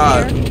no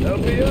shot. They'll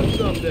be up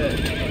someday.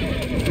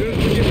 As soon as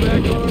we get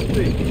back on our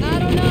feet. I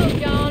don't know,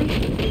 John.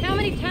 How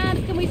many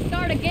times can we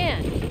start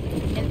again?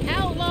 An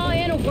outlaw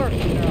and a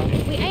working girl.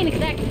 We ain't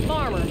exactly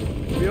farmers.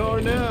 We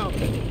are now.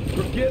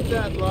 Forget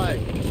that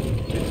life.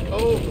 It's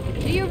over.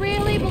 Do you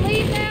really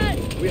believe that?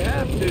 We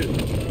have to.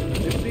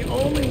 It's the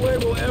only way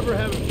we'll ever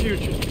have a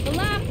future. The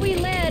life we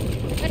led,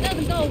 that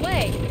doesn't go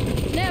away.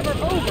 It's never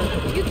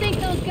over. You think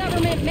those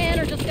government men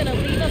are just gonna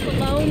leave us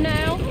alone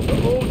now? The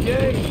whole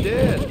gang's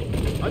dead.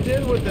 I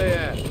did what they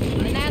asked.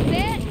 And that's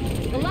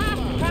it? The life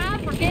of crime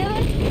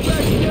forgiven? We're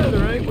back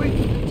together, ain't we?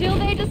 Till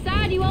they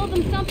decide you owe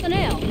them something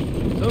else.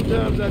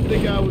 Sometimes I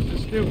think I was the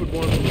stupid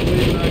one for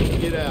believing I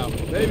could get out.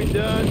 Maybe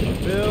Dutch,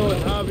 Bill,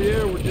 and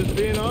Javier were just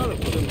being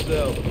honest with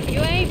themselves.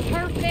 You ain't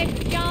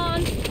perfect,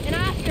 John, and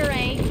I sure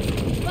ain't.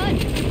 But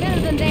you're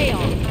better than they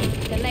are,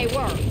 than they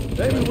were.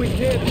 Maybe we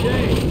can't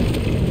change.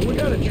 But we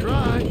gotta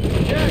try,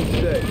 for Jack's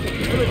sake. I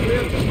think we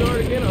have to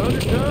start again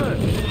 100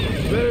 times.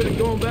 It's better than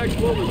going back to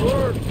what we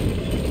were.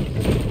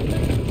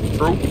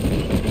 True.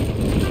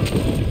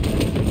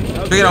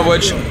 Speaking of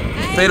which,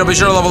 Fatal, be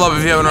sure to level up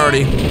if you haven't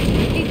already.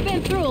 He's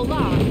been through a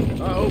lot.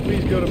 I hope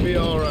he's gonna be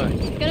alright.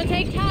 It's gonna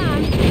take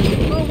time.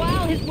 For a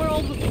while, his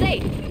world was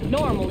safe.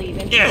 Normal,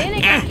 even. Then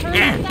it got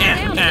turned upside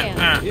down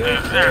again. He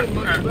ain't saying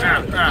much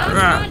about it. I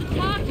tried to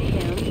talk to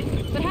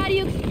him, but how do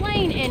you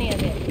explain any of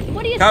this?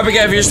 What do you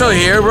Copycat, if you're still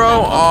here,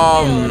 bro,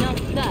 are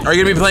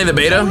you gonna be playing the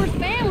beta?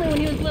 Family when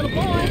he was a little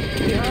boy.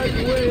 He hides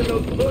away in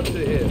those books of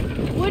his.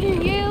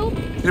 Wouldn't you?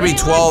 It's gonna be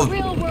 12.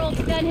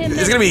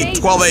 It's gonna be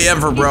 12 a.m.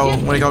 for bro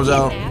when it comes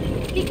out.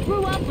 He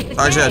grew up with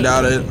the Actually, I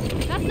doubt it.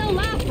 That's no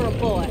life for a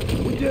boy.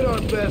 We did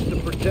our best to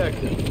protect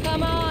him.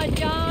 Come on,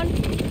 John.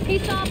 He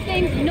saw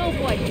things no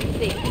boy could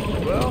see.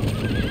 Well,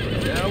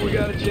 now we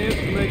got a chance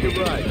to make it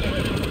right.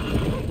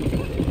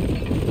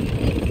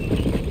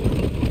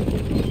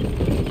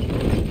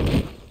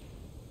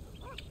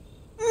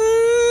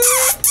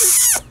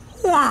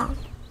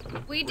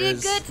 We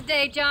did good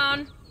today,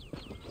 John.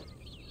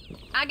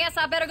 I guess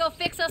I better go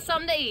fix us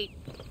something to eat.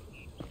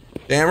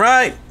 Damn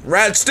right.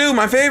 Rat stew,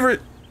 my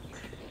favorite.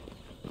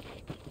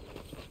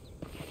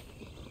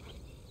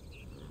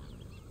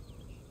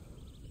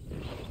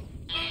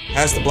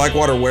 Past the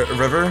Blackwater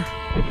River.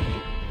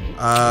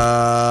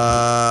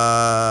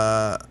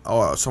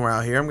 Oh, somewhere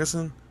out here, I'm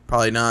guessing?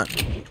 Probably not.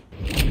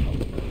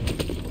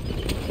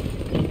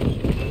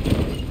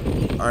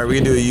 Alright, we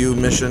can do a U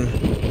mission.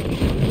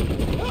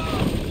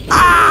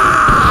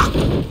 Ah!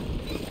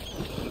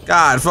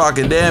 God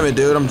fucking damn it,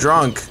 dude. I'm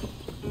drunk.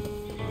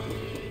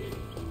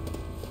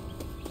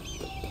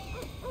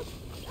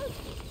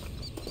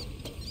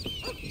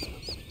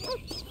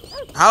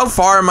 How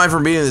far am I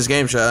from beating this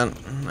game, chat?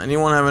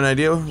 Anyone have an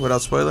idea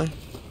without spoiling?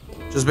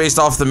 Just based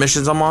off the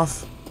missions I'm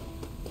off?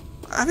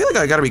 I feel like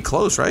I gotta be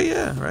close, right?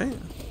 Yeah, right?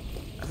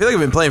 I feel like I've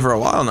been playing for a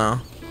while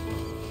now.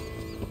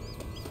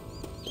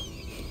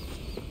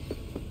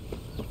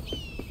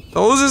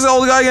 So who's this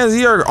old guy again? Is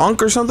he our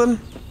uncle or something?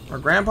 Our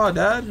grandpa,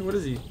 dad? What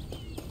is he?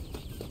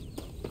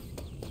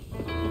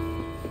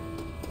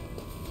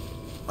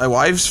 My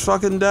wife's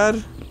fucking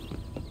dad?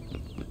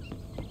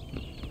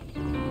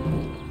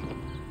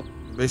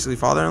 Basically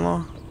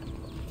father-in-law?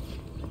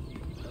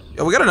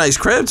 Yo, we got a nice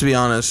crib, to be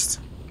honest.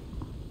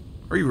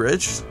 Are you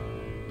rich?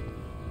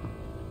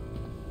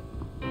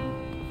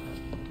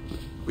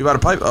 We bought a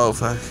pipe? Oh,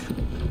 fuck.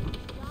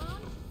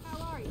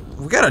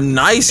 We got a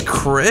nice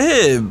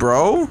crib,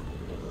 bro.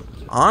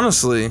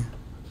 Honestly.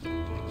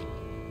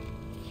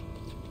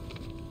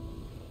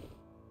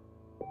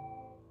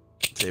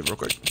 Save real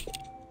quick.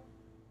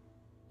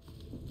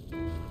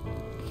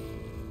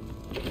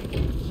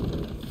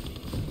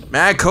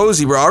 Mad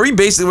cozy, bro. We're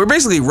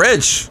basically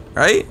rich,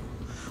 right?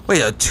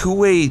 Wait, a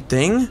two-way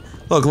thing?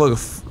 Look,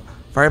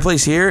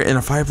 fireplace here and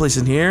a fireplace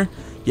in here.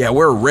 Yeah,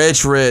 we're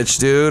rich,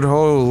 dude.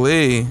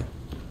 Holy.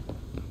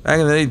 Back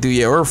in the day, dude,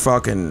 yeah, we're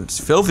fucking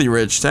filthy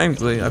rich,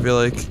 technically, I feel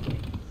like.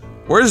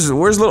 Where's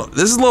little,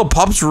 this is little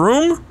pup's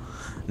room?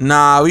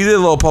 Nah, we did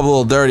little pup a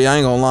little dirty, I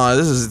ain't gonna lie.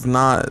 This is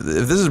not,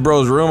 if this is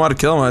bro's room, I'd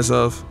kill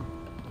myself.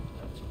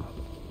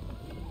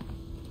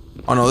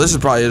 Oh no, this is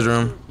probably his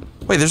room.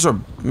 Wait, there's a,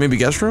 maybe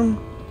guest room?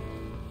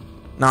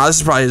 Nah, this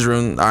is probably his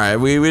room. Alright,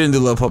 we didn't do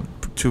little pup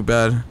too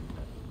bad.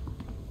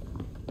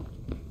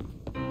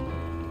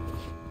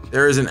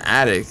 There is an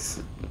attic.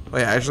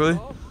 Wait, actually?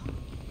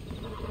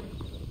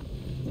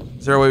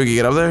 Is there a way we can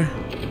get up there?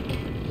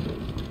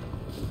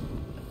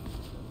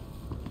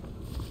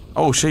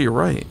 Oh shit, you're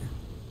right.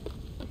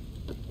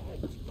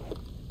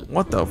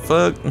 What the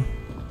fuck?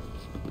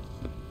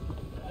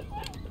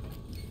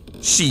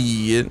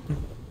 Shit.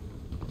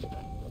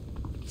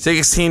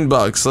 16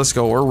 bucks. Let's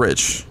go. We're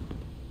rich.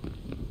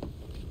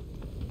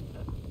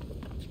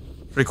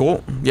 Pretty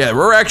cool. Yeah,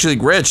 we're actually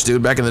rich,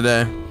 dude, back in the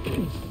day.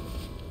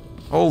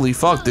 Holy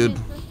fuck, dude.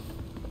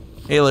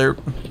 Hey, Larry.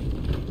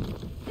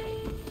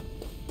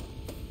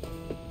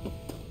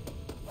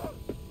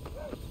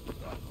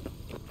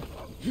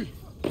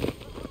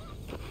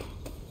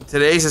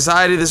 Today's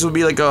society, this would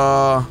be like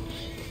a...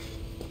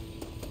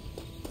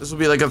 This would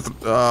be like a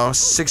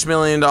 $6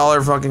 million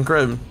fucking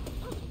crib.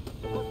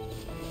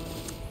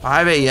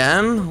 5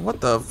 a.m.? What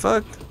the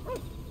fuck?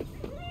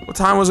 What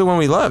time was it when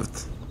we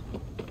left?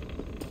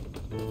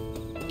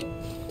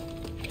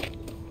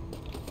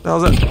 What the hell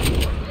was that?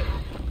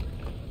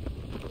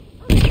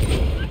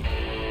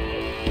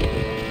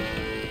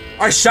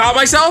 I shot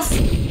myself?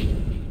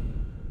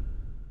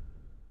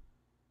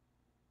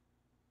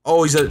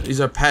 Oh, he's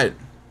a pet.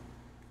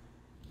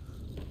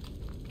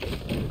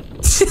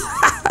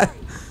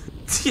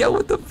 Yeah,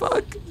 what the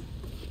fuck?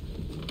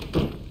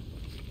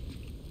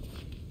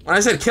 When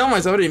I said kill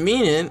myself, I didn't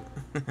mean it.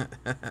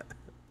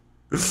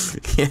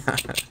 Yeah.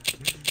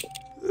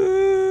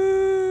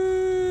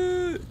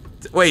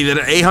 Wait,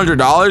 that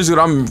 $800? Dude,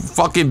 I'm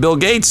fucking Bill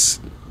Gates.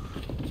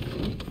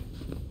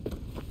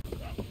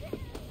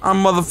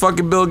 I'm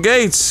motherfucking Bill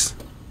Gates.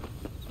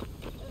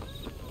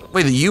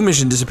 Wait, the U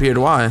mission disappeared.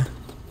 Why?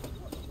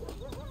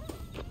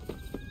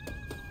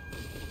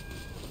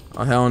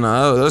 Oh, hell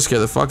no. That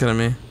scared the fuck out of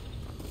me.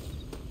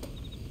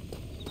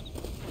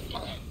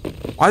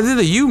 Why did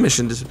the U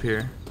mission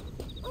disappear?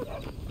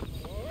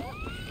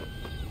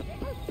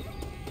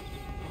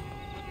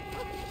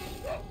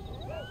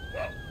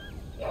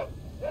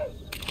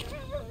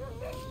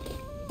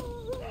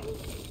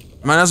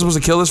 Am I not supposed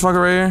to kill this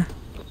fucker right here?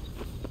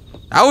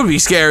 That would be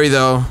scary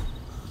though.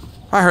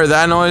 If I heard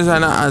that noise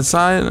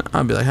outside,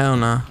 I'd be like, hell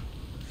nah.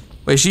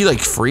 Wait, is she like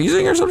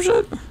freezing or some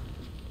shit?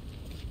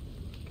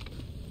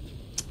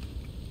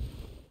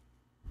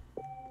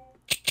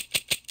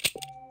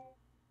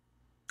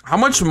 How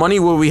much money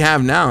would we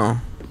have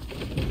now?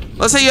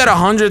 Let's say you had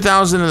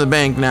 100,000 in the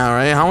bank now,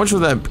 right? How much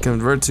would that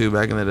convert to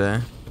back in the day?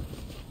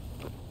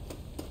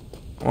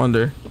 I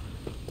wonder.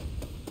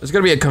 There's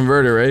gotta be a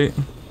converter, right?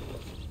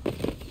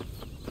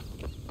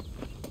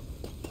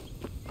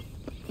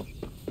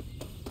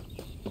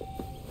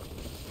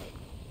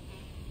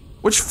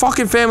 Which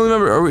fucking family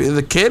member are we?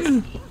 The kid?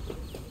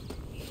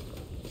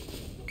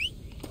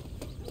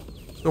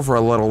 Let's go for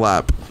a little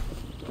lap.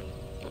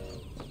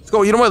 Let's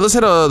go. You know what? Let's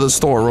hit the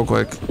store real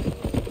quick.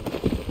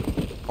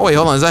 Oh wait,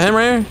 hold on. Is that him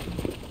right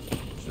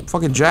here?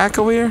 Fucking Jack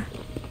over here?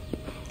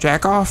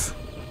 Jack off?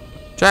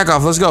 Jack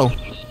off. Let's go.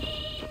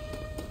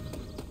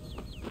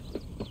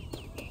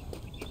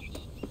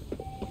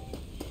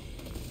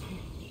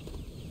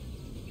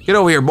 Get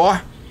over here, boy.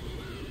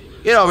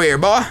 Get over here,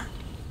 boy.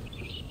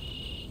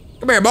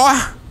 Come here, boy.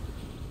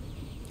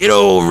 Get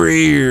over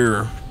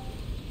here.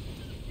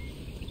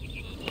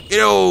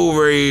 Get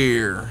over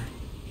here.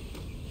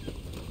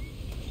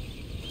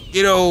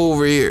 Get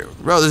over here.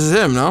 Bro, this is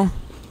him, no?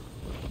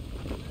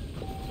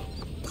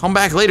 Come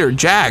back later,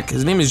 Jack.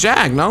 His name is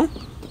Jack, no?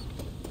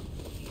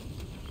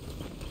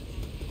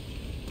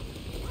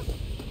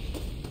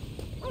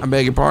 I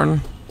beg your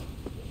pardon?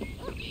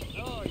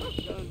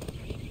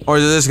 Or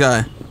is it this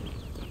guy?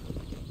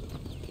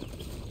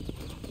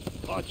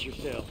 Watch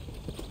yourself.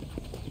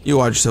 You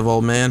watch yourself,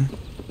 old man.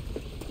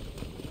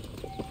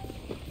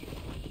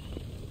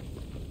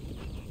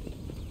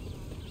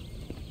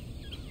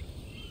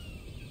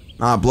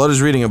 Ah, Blood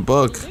is reading a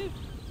book.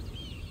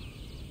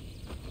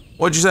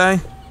 What'd you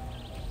say?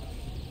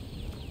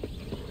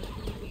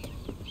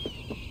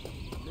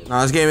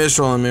 Nah, this game is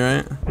trolling me,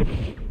 right?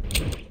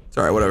 It's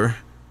alright, whatever.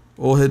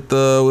 We'll hit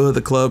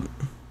the club.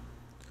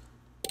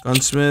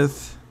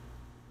 Gunsmith.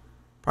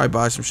 Probably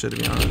buy some shit, to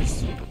be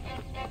honest.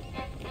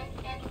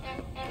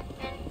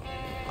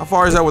 How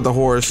far is that with the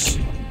horse?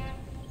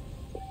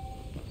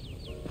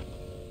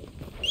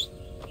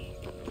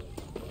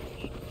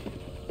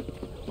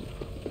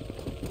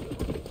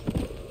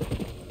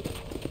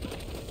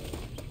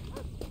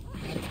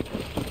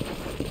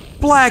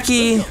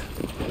 Blackie!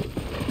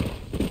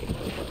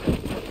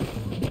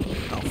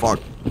 Oh, fuck.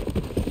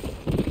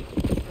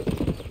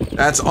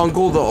 That's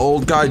Uncle, the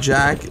old guy,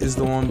 Jack, is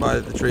the one by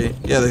the tree.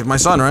 Yeah, my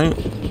son, right?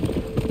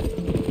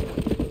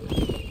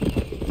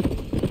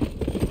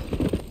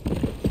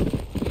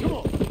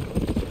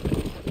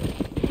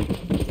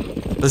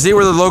 Let's see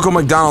where the local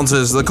McDonald's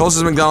is. The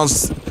closest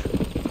McDonald's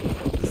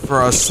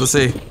for us. Let's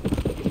see.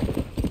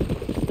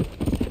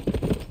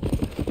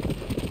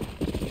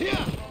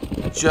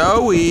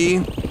 Joey.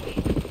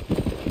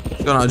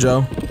 What's going on,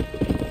 Joe?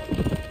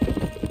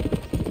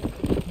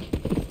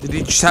 Did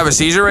he just have a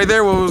seizure right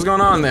there? What was going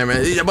on there,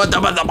 man?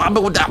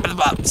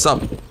 What's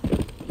up?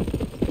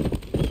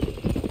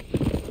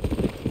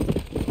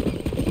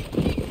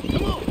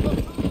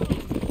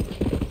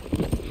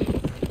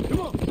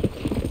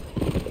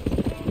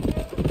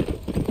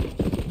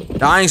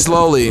 Dying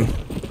slowly.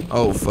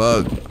 Oh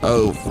fuck.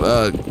 Oh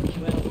fuck.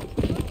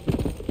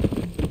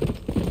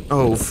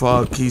 Oh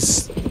fuck.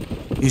 He's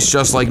He's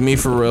just like me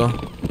for real.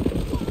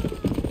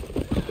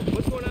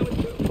 What's going on with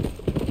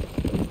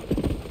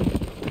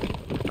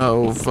you?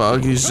 Oh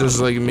fuck, he's just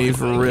like me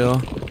for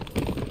real.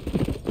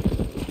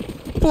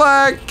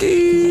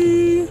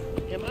 Blackie!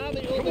 Am I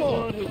the only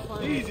one who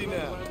finds Easy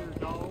now.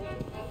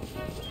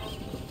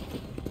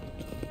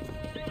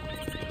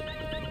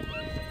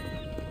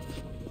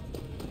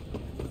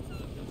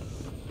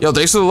 Yo,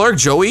 thanks for the lurk,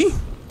 Joey.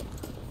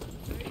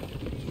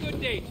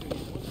 Good day to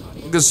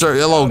you. Good sir.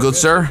 Hello, good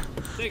sir.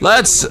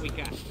 Let's.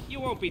 You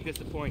won't be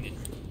disappointed.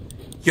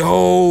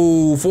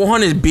 Yo,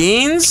 400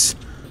 beans?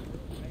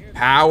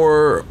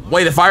 Power.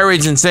 Wait, the fire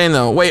rate's insane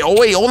though. Wait, oh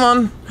wait, hold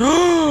on.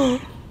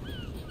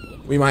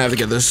 We might have to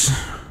get this.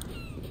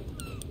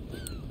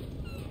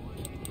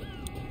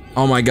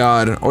 Oh my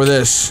god. Or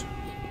this.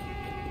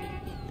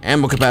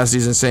 Ammo capacity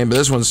is insane, but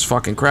this one's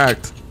fucking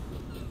cracked.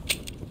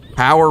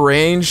 Power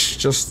range,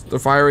 just the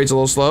fire rate's a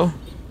little slow.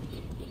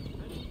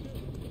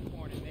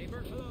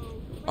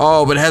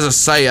 Oh, but it has a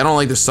sight. I don't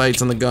like the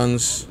sights on the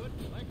guns.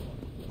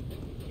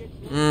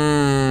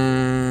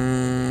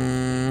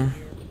 Can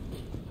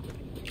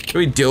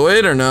we do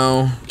it or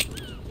no?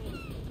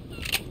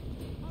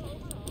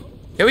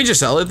 Can we just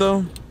sell it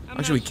though?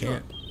 Actually, we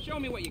can't. Show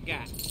me what you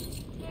got.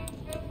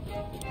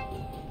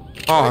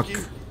 Fuck.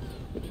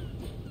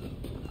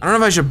 I don't know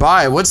if I should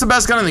buy it. What's the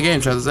best gun in the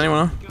game, Chad? Does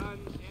anyone know?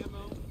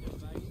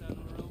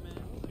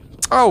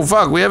 Oh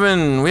fuck, we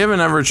haven't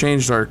ever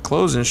changed our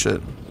clothes and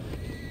shit.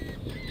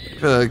 I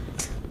feel like,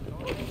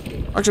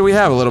 actually, we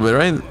have a little bit,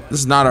 right?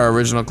 This is not our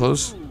original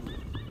clothes.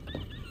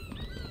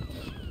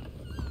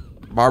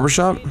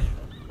 Barbershop?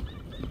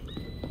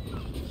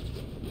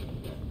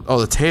 Oh,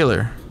 the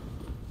tailor.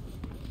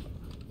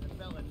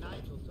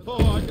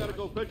 Oh, I gotta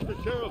go fetch the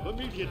sheriff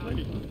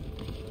immediately.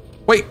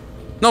 Wait,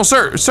 no,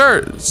 sir.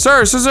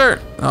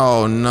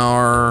 Oh,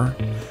 nar,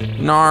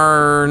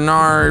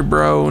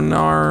 bro,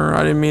 nar.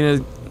 I didn't mean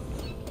to.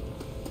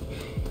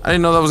 I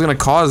didn't know that was gonna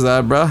cause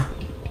that, bruh.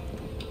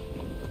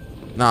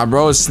 Nah,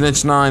 bro, it's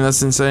snitch 9.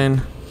 That's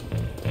insane.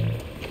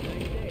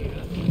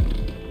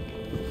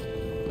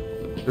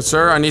 Good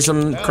sir, I need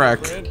some crack.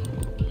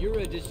 You're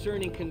a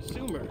discerning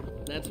consumer.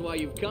 That's why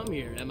you've come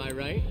here, am I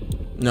right?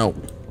 No.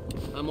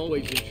 I'm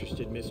always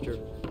interested, mister.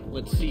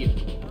 Let's see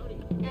it.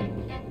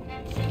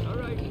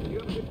 Alright, you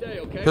have a good day,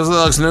 okay? Because it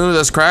looks new,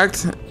 that's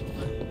cracked. Sheriff,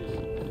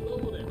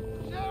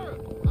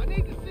 I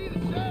need to see the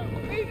sheriff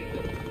immediately.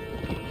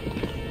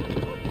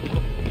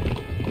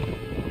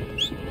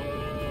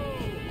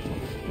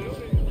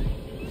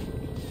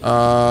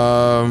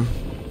 How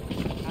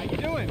you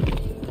doing?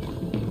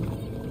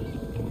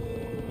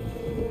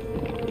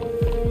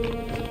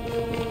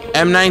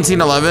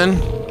 M1911.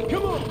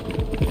 Come on.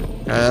 Okay,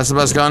 that's the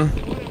best gun.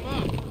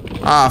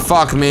 Ah,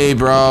 fuck me,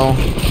 bro.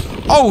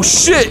 Oh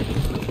shit!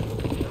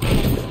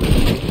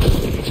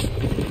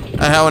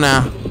 The hell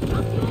now.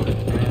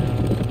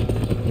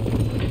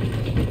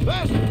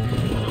 Faster.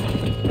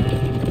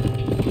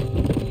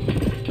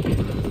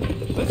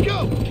 Let's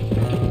go.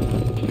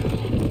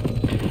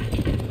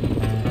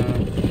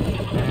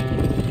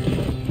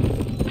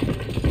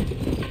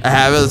 I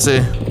have it, let's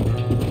see.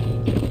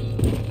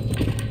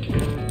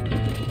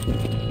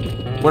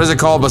 What is it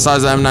called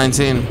besides the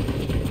M19?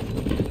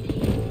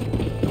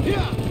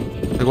 Yeah.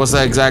 Like, what's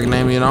the exact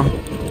name, you know?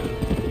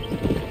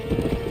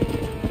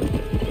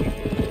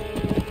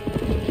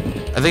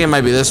 I think it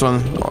might be this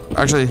one. Oh,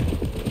 actually,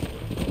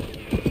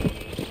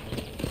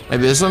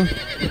 maybe this one?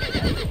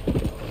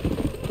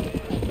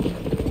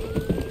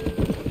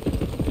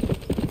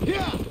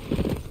 Yeah.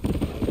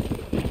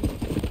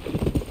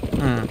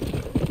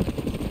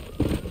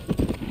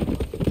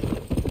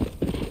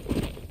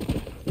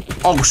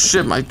 Oh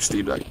shit, my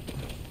Steve Deck.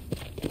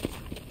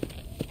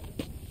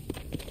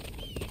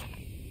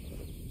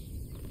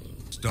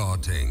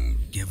 Starting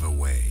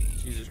giveaway.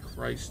 Jesus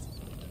Christ.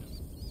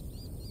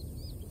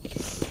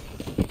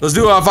 Let's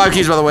do 5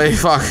 keys, by the way.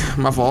 Fuck,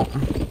 my fault.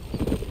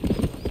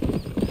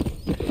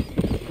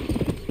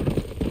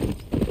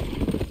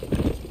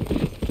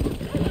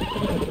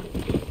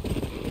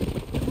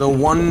 The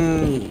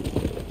 €1?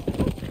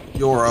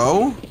 The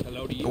 €1?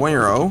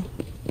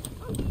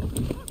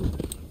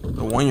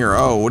 The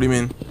 €1? What do you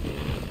mean?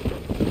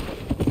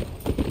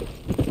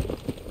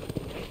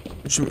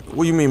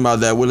 What do you mean by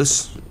that,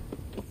 Willis?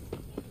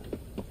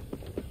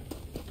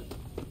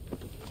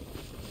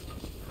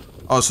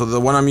 Oh, so the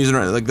one I'm using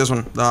right, like this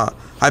one, the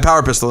high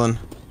power pistol then.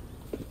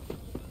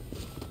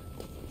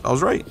 I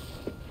was right.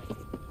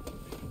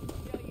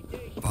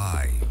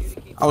 5.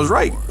 I was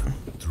right. 4,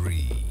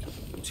 3,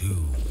 2,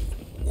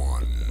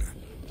 1.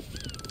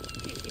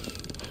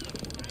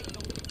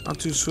 I'm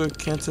too swift,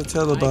 can't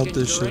tell about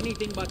this shit.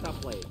 Anything but the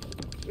plague.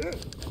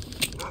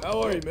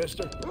 How are you,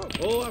 mister?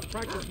 Oh, I've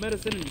practiced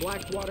medicine in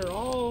Blackwater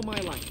all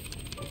my life.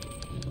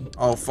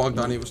 Oh fuck,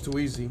 Donnie, it was too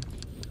easy.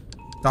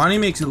 Donnie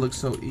makes it look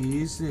so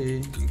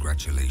easy.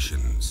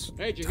 Congratulations.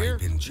 Hey, did you hear?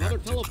 Type in chat Another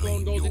to telephone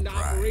claim goes your into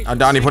prize. operation.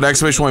 Donnie, put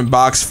exclamation point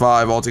box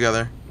 5 all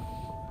together.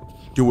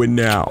 Do it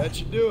now. That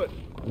should do it.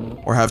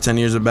 Or have 10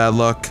 years of bad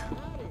luck.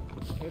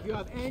 If you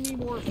have any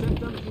more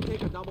symptoms, you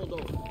take a double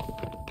dose.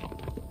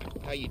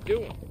 How you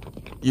doing?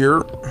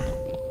 You're.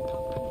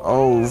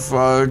 Oh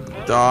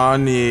fuck,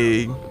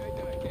 Donnie.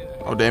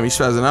 Oh damn, he's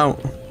spazzing out.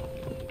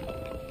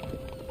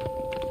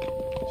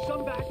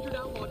 Some bastard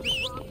outlaw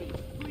just robbed me.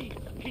 Please,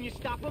 can you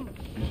stop him?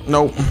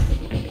 Nope.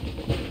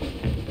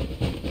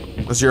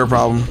 That's your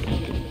problem,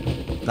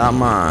 not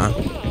mine.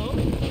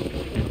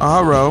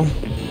 Hello.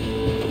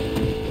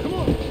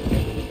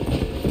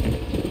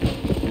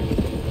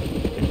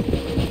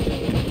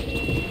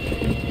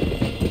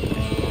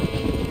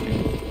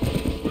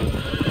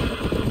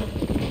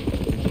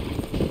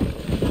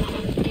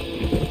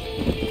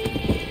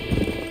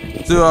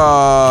 Do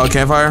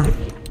campfire.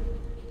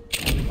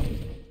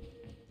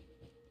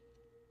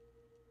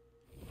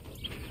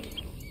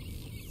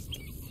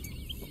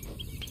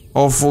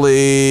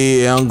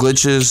 Hopefully,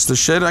 glitches the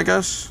shit, I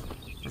guess,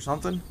 or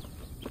something.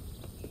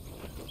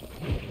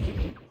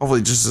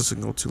 Hopefully, it just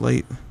doesn't go too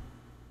late.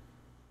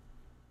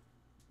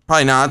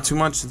 Probably not too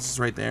much since it's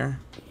right there.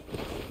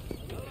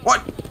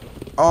 What?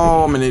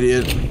 Oh, I'm an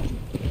idiot.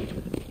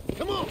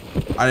 Come on.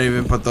 I didn't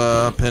even put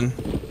the pin.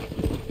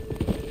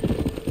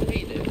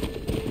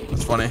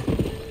 That's funny.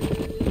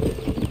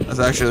 That's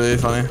actually really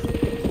funny.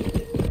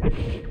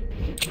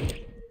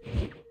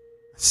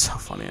 It's so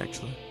funny,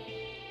 actually.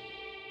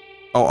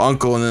 Oh,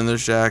 Uncle, and then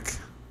there's Jack.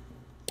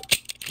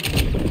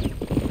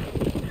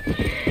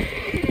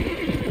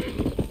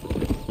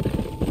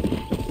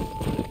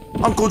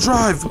 Uncle,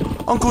 drive!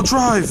 Uncle,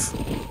 drive!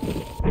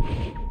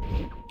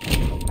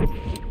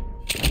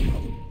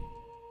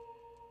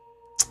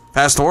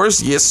 Fast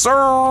horse? Yes,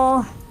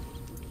 sir!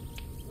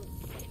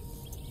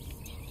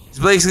 It's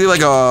basically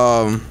like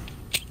a...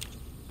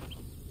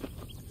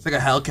 It's like a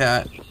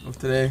Hellcat of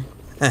today.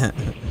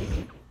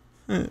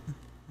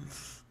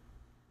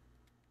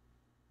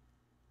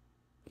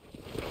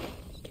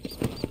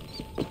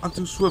 I'm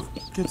too swift.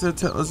 Get to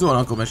the let's do an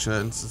Uncle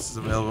mission since it's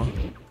available.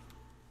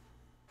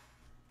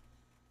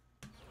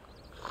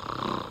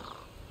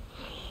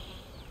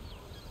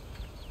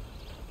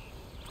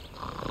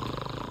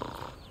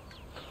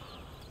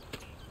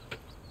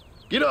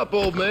 Get up,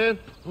 old man.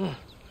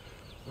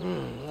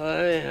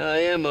 I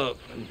am up.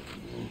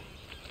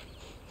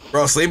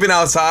 Bro, sleeping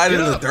outside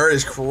in the dirt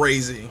is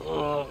crazy.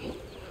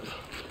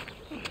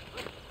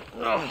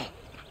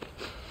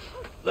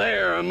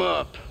 There, I'm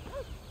up.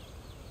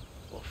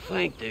 Well,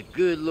 thank the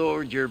good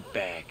Lord you're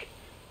back.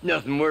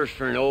 Nothing worse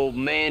for an old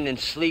man than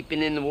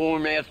sleeping in the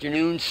warm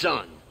afternoon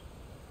sun.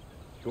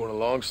 You want a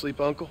long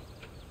sleep, Uncle?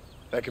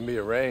 That can be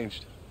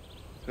arranged.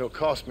 It'll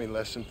cost me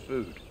less than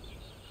food.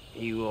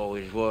 You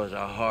always was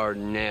a hard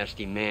and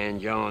nasty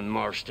man, John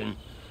Marston.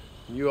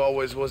 You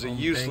always was a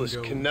useless,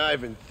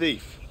 conniving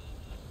thief.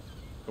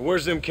 And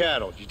where's them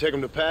cattle? Did you take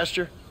them to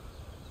pasture?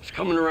 It's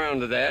coming around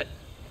to that.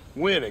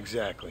 When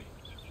exactly?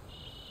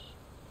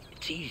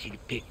 It's easy to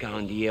pick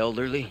on the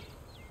elderly.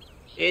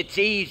 It's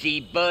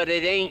easy, but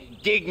it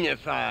ain't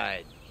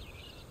dignified.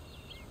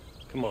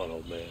 Come on,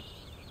 old man.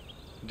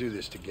 We'll do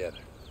this together.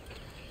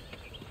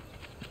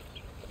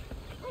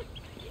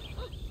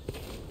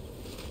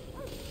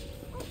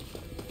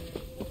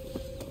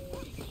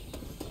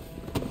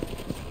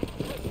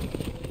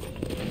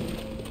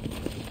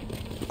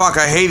 Fuck,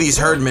 I hate these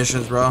herd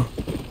missions, bro.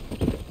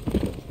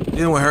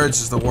 Dealing with herds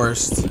is the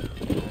worst.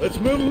 Let's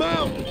move them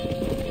out.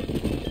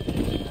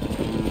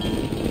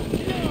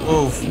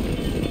 Move.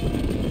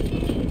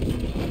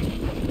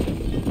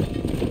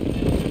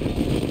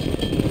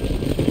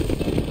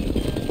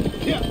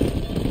 Yeah.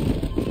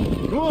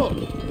 Come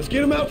on. Let's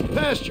get them out to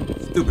pasture.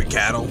 Stupid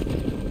cattle.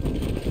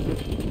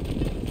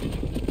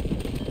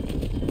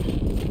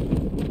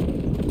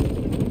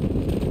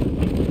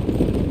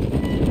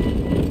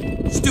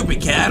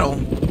 Stupid cattle.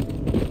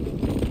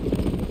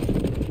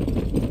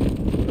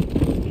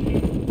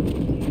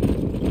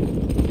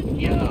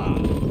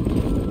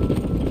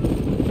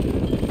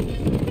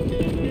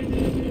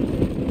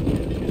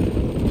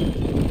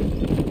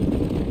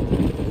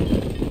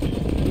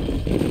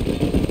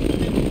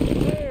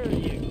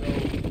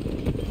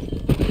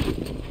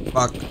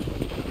 Fuck.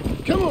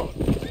 Come on.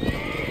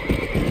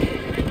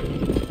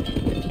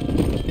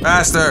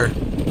 Faster.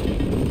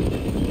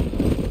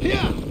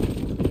 Yeah.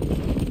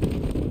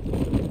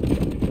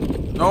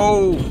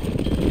 No.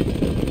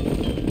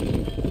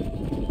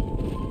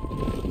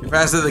 You're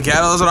faster than the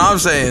cattle? That's what I'm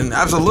saying.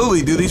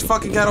 Absolutely, dude. These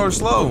fucking cattle are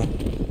slow.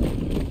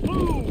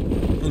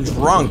 And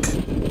drunk.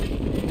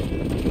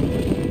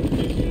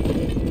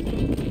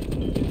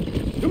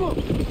 Come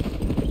on.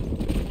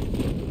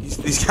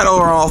 These cattle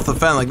are off the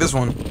fence like this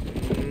one.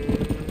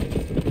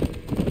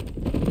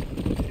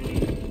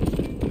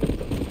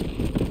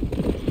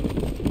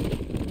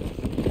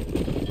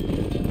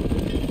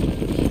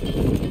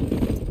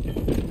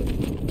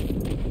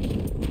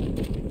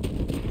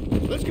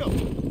 Let's go.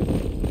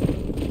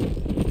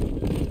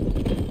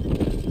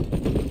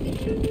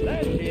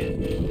 That's it.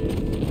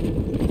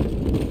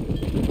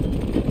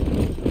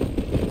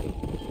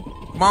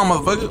 Come on,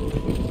 motherfucker.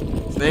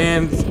 Stay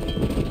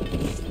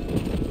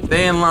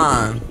in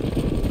line.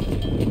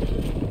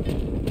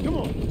 Come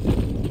on.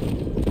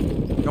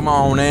 Come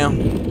on now.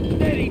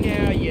 Steady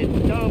now, you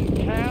dumb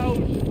cows.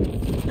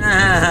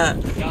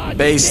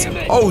 Based.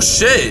 Oh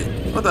shit!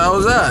 What the hell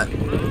was that?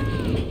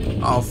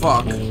 Oh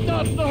fuck.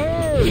 Stop the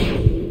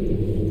herd!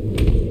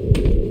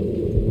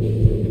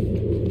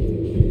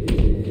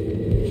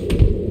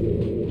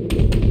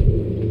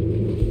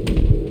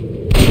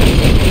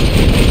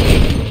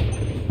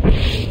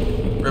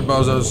 Rip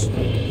bozos.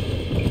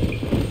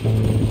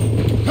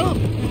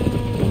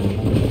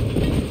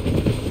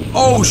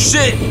 Oh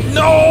shit!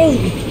 No!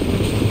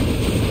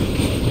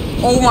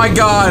 Oh my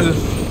god!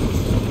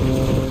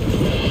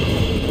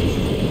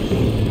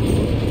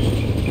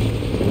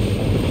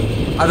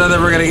 I thought they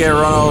were gonna get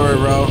run over,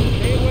 bro.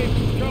 Stay away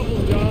from trouble,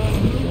 John.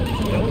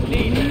 Don't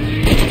need it.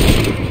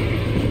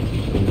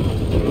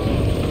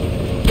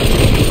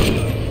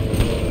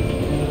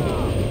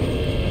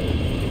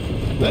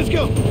 Let's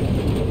go.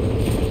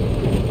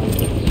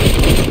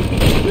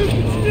 You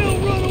can still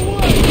run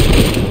away.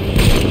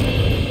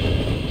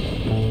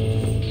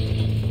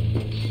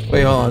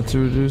 Wait, hold on. To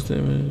reduce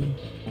damage.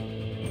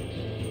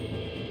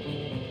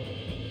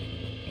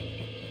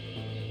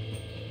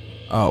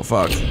 Oh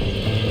fuck.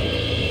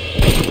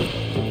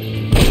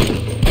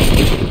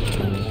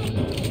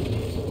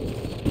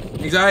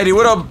 Anxiety,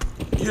 what up?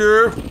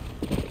 Yeah.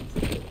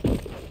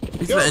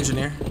 He's the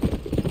engineer.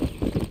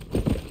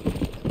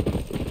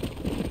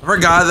 I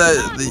forgot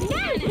that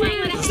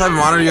this type of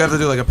monitor you have to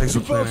do like a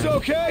pixel Folks, cleaning.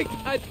 okay?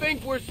 I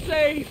think we're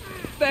safe.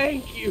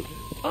 Thank you.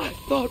 I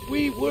thought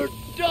we were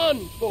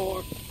done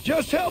for.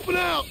 Just helping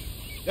out.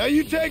 Now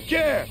you take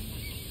care.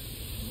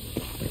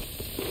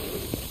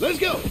 Let's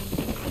go.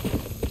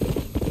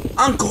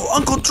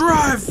 Uncle,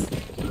 drive.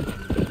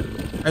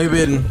 How you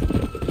been?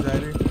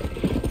 Anxiety?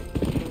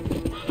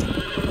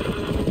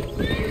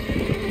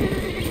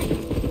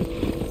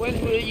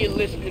 When will you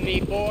listen to me,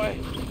 boy?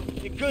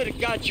 You could have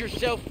got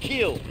yourself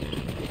killed.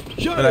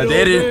 Shut But it, I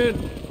did old it.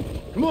 man.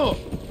 Come on.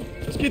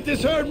 Let's get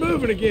this herd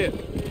moving again.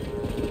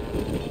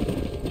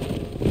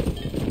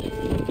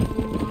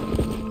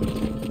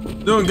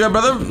 Doing good,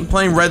 brother. I'm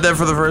playing Red Dead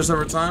for the first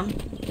ever time.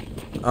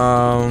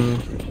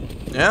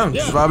 Yeah,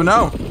 just vibing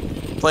out.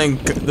 Playing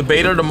the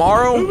beta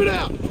tomorrow. Move it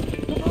out.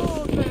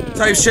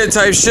 Type shit.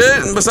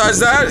 And besides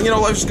that, you know,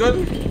 life's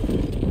good.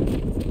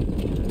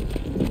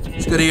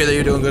 It's good to hear that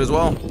you're doing good as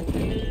well.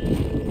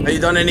 Have you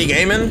done any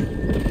gaming?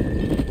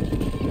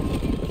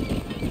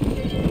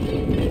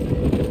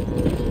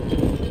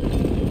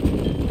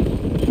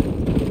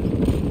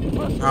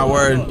 Ah,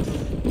 word.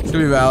 It's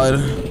gonna be valid.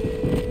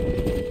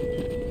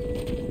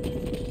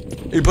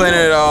 You playing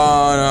it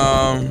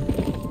on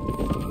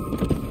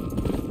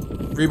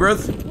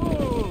Rebirth?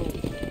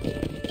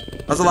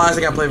 That's the last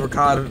thing I played for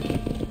COD.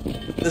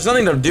 There's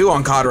nothing to do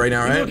on COD right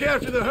now, right? Look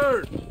after the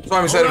herd. That's why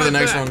I'm excited for the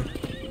next one.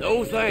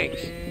 No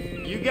thanks.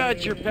 You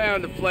got your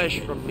pound of flesh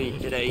from me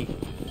today.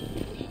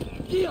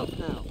 Deal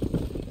now.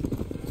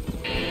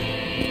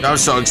 I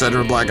was so excited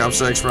for Black Ops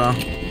 6, bro.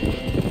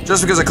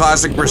 Just because of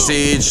classic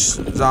Prestige,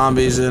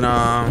 zombies, and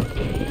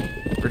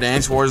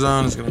Verdansk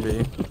Warzone is gonna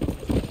be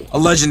a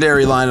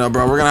legendary lineup,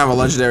 bro. We're gonna have a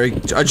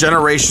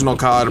generational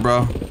COD,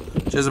 bro.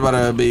 Shit's about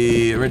to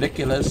be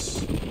ridiculous.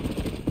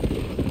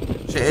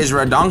 Shit is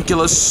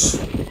redonkulous.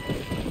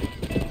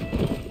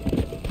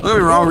 Don't get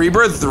me wrong,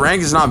 Rebirth, the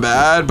rank is not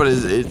bad, but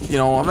it you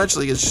know,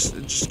 eventually it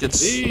just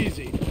gets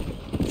easy.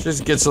 It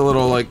just gets a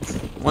little like,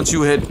 once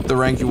you hit the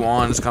rank you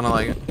want, it's kind of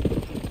like.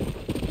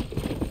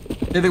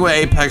 Anything with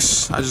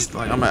Apex, I just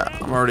like I'm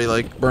already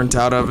like burnt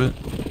out of it.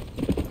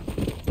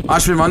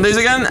 Watch me Mondays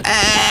again?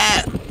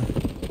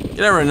 You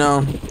never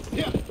know.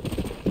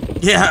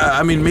 Yeah,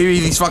 I mean maybe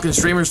these fucking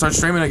streamers start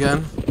streaming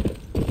again.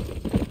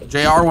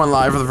 JR went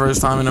live for the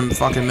first time in a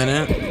fucking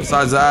minute.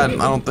 Besides that, I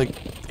don't think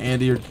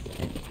Andy or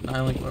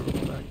Nylink will ever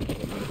come back.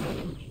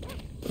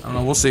 I don't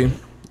know, we'll see.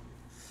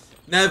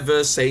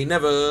 Never say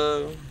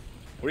never.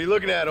 What are you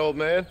looking at, old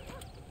man?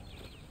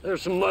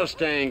 There's some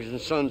Mustangs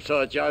and some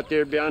such out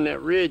there behind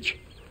that ridge.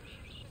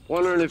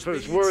 Wondering if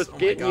it's worth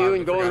getting you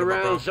and going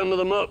around some of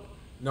them up.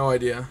 No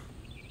idea.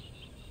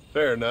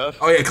 Fair enough.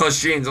 Oh yeah, Clutch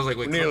Jeans. I was like,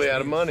 wait, we're nearly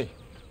out of money.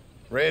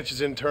 Ranch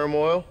is in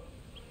turmoil.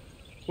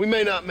 We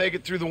may not make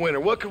it through the winter.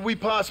 What could we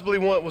possibly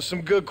want with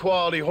some good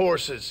quality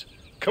horses?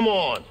 Come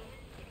on.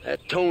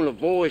 That tone of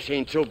voice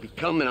ain't so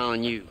becoming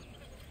on you.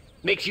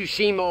 Makes you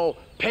seem all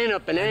pent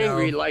up and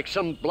angry like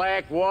some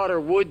Blackwater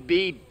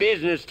would-be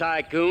business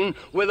tycoon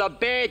with a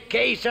bad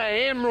case of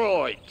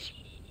hemorrhoids.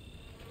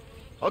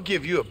 I'll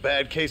give you a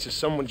bad case of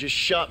someone just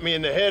shot me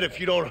in the head if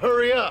you don't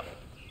hurry up.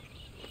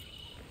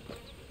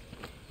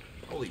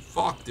 Holy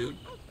fuck, dude.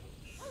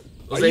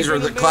 Those days were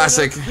the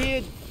classic.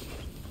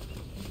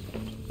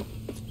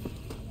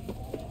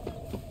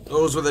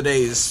 Those were the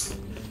days.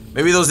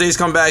 Maybe those days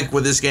come back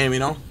with this game, you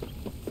know?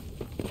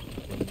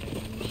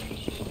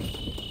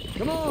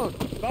 Come on,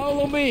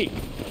 follow me.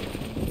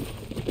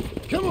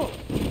 Come on.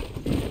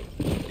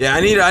 Yeah,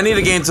 I need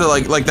a game to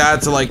like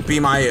that to like be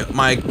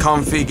my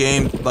comfy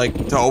game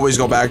like to always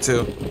go back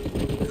to.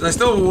 'Cause I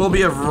still will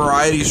be a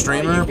variety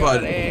streamer,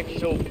 but act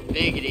so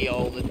biggity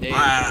all the day.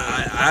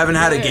 I haven't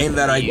had a game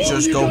that I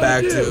just go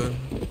back to.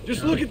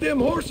 Just look at them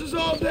horses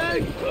all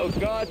day? Well,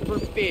 God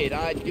forbid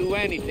I'd do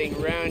anything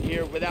around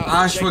here without...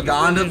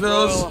 Ashwagandha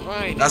pills?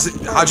 That's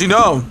it. How'd you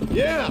know?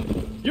 Yeah,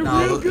 you're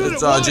real good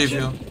it's, at watching. G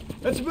Fuel.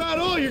 That's about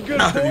all you're good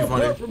for,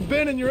 apart from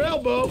bending your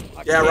elbow.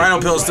 Yeah,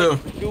 rhino pills too.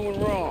 Doing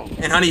wrong.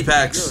 And honey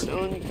packs. You're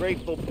an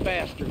ungrateful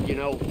bastard, you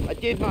know. I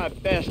did my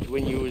best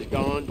when you was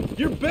gone.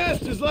 Your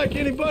best is like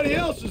anybody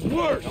else's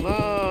worst. Come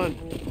on,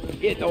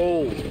 getting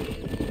old.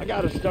 I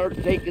gotta start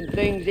taking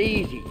things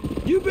easy.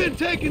 You've been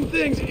taking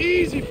things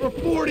easy for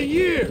 40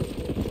 years.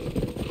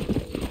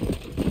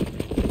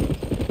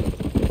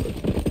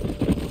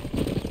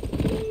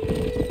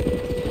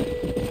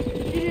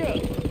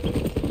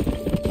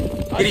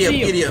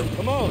 Giddy up.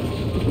 Come on.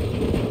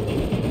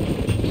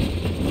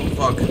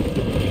 Fuck.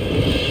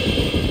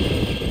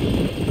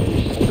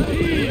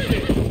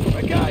 Easy.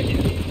 I got you.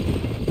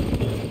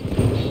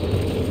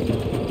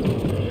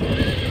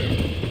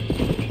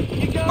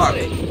 You got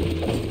it.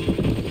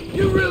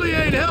 You really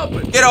ain't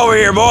helping. Get over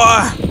here,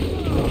 boy.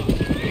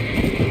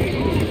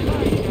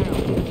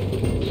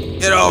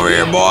 Get over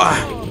here, boy.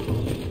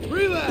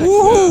 Relax.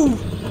 Woohoo.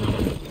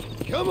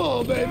 Come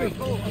on, baby.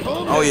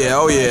 Oh yeah,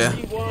 oh yeah.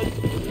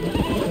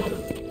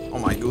 Oh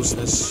my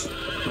gooseness.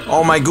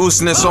 Oh my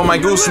gooseness, oh my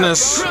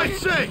gooseness. For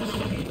Christ's sakes.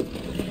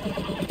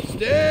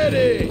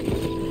 Steady.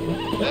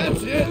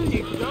 That's it.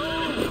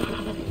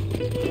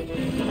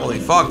 Holy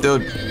fuck,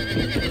 dude.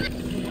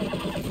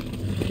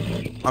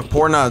 My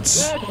poor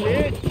nuts. That's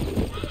it.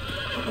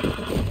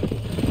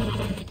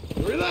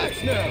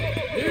 Relax now.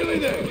 Nearly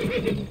there.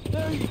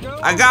 There you go.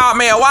 I got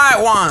me a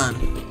white one.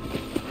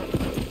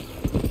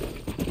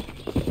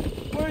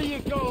 Where you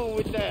going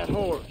with that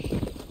horse?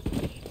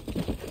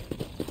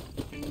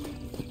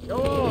 Go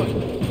on.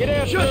 Get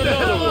after Shut the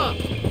another hell one. up.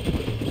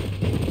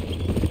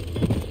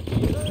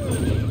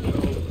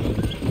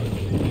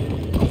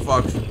 Oh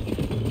fuck.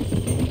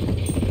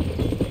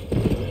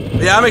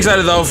 Yeah, I'm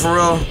excited though, for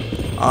real.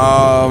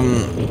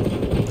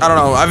 I don't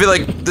know. I feel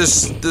like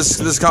this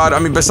COD. I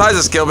mean, besides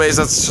the skill base,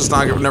 that's just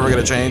never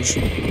gonna change.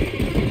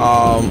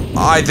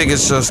 I think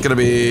it's just gonna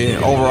be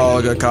overall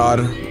a good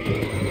COD.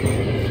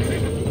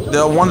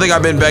 The one thing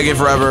I've been begging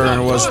forever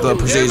was the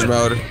prestige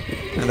mode,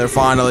 and they're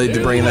finally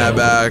bringing that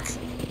back.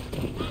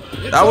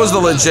 That was the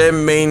legit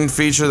main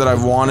feature that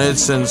I've wanted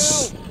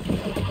since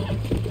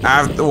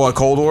after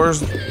Cold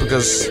Wars,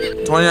 because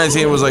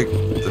 2019 was like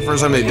the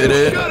first time they did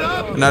it,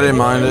 and I didn't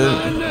mind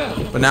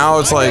it. But now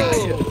it's like,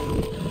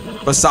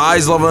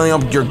 besides leveling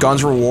up your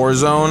guns for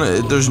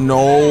Warzone, there's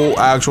no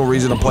actual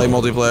reason to play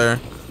multiplayer.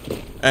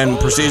 And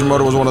Prestige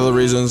mode was one of the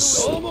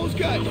reasons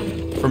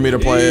for me to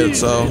play it,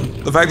 so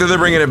the fact that they're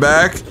bringing it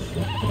back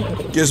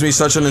gives me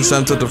such an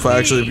incentive to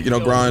actually, you know,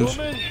 grind.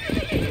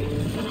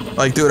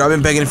 Like, dude, I've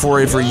been begging for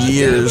it for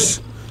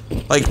years.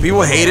 Like,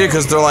 people hate it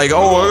because they're like,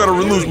 oh, I gotta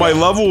lose my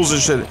levels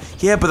and shit.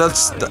 Yeah, but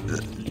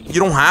you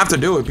don't have to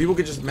do it. People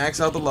can just max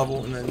out the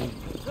level and then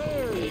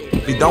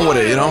be done with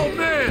it, you know?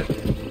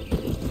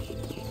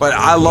 But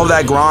I love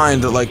that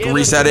grind, like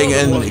resetting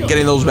and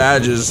getting those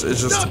badges.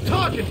 It's just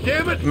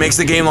makes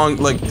the game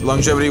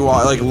longevity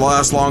wise, like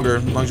last longer,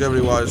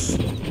 longevity wise.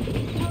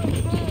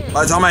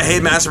 By the time I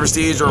hit Master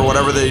Prestige or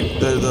whatever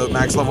the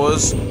max level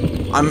is,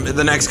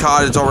 the next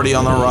COD, it's already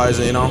on the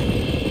horizon, you know.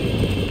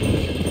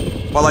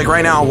 But like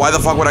right now, why the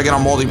fuck would I get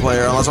on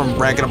multiplayer unless I'm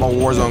ranking up a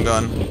Warzone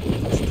gun?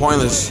 It's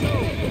pointless.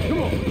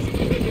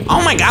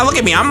 Oh my god, look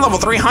at me! I'm level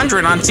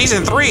 300 on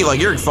season 3. Like,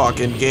 you're a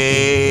fucking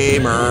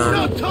gamer.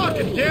 Stop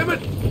talking, damn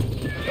it!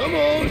 Come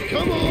on,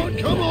 come on,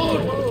 come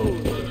on!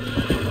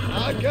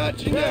 I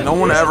got you now. No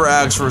one ever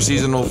asks for a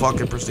seasonal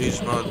fucking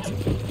prestige mode.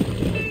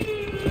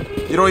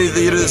 You don't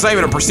even, it's not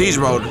even a prestige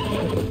mode.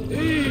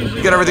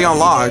 You get everything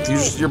unlocked.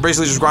 You're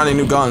basically just grinding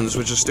new guns,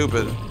 which is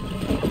stupid.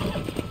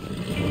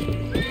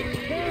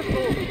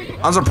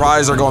 I'm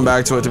surprised they're going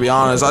back to it, to be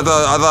honest. I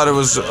thought it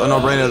was a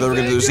no-brainer they were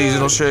gonna do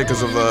seasonal shit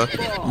because of the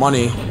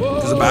money,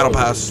 because of Battle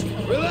Pass.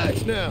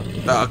 Relax now.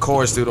 Of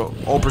course, dude.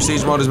 Old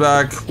prestige mode is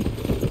back.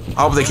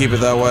 I hope they keep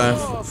it that way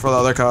for the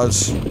other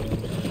CODs.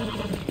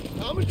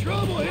 I'm in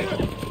trouble here.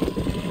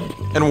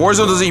 And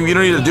Warzone you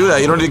don't need to do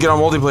that. You don't need to get on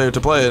multiplayer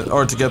to play it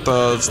or to get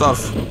the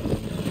stuff. You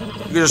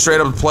can just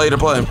straight up play to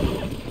play.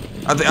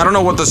 I don't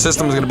know what the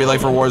system is gonna be like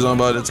for Warzone,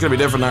 but it's gonna be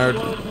different, I heard.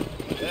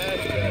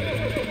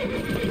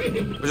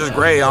 Which is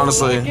great,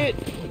 honestly.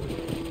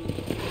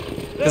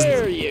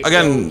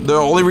 Again, the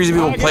only reason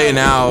people play it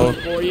now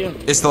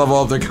is to level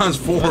up their guns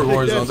for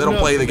Warzone. They don't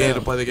play the game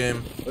to play the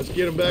game. Let's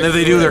get them back. And if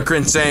they do, they're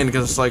insane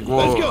because it's like,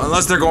 whoa.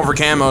 Unless they're going for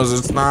camos,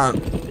 it's not.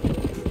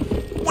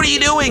 What are you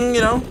doing?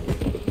 You know.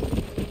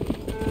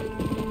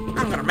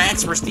 I'm gonna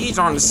max prestige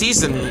on the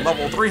season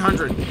level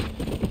 300.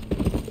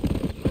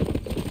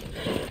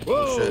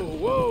 Whoa, shit.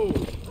 whoa.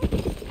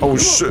 Oh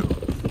shit.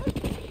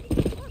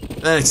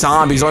 And then it's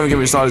zombies. Don't even get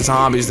me started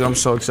zombies, dude. I'm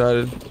so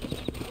excited.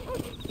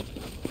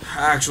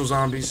 Actual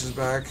zombies is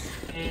back.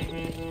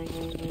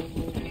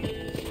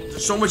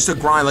 There's so much to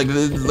grind. Like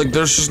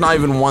there's just not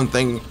even one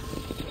thing.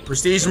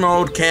 Prestige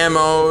mode,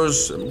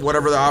 camos,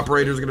 whatever the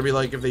operator is gonna be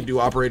like if they do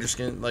operator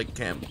skin like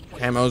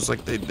camos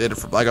like they did it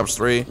for Black Ops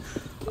 3.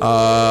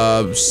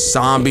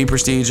 zombie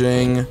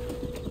prestiging,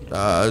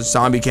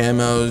 zombie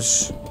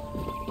camos,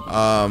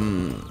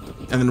 and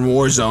then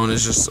Warzone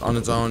is just on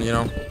its own, you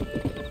know?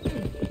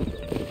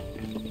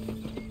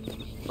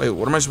 Wait,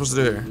 what am I supposed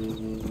to do here?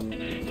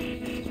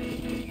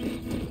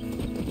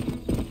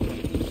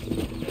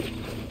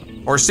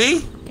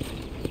 Horsey?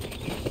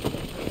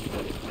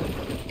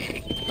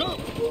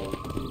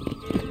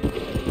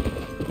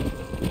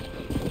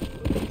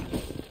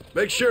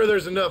 Make sure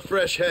there's enough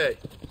fresh hay.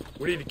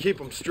 We need to keep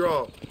them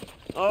strong.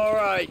 All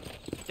right.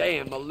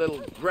 Damn, a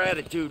little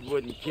gratitude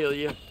wouldn't kill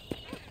you.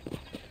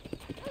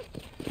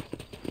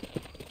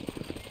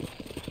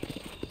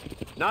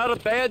 Not a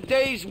bad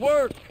day's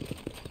work.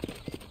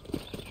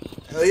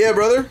 Hell yeah,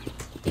 brother.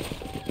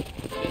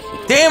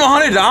 Damn,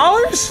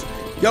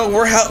 $100? Yo,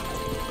 we're hella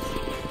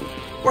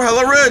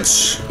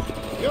rich.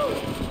 Go.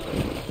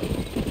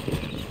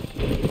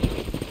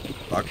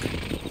 Fuck.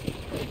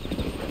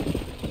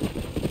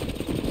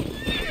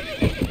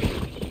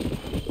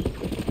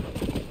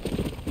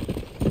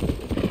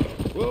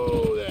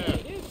 Whoa there.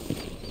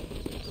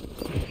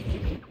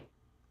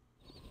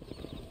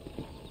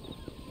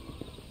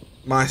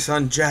 My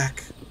son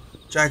Jack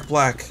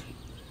Black.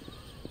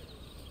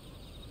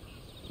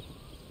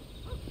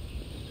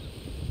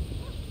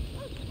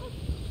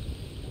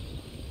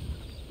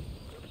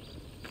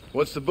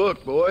 What's the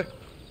book, boy?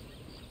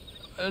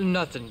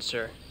 Nothing,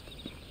 sir.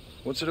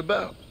 What's it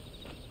about?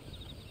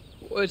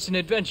 Well, it's an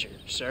adventure,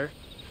 sir.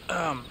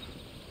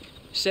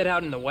 Set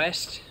out in the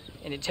West,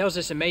 and it tells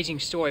this amazing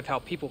story of how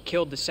people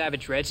killed the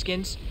savage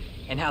Redskins,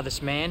 and how this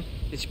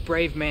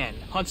brave man,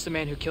 hunts the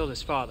man who killed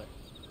his father.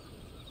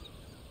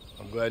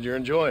 I'm glad you're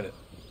enjoying it.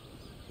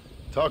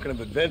 Talking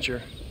of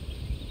adventure,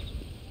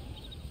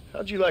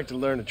 how'd you like to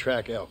learn to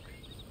track elk?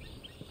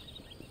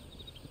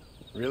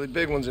 Really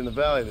big ones in the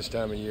valley this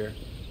time of year.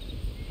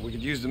 We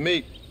could use the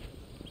meat.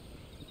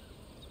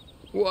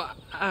 Well,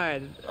 I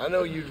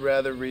know you'd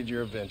rather read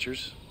your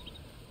adventures.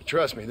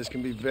 Trust me, this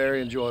can be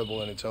very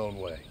enjoyable in its own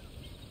way.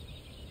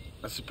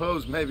 I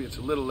suppose maybe it's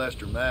a little less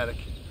dramatic.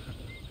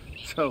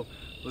 So,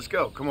 let's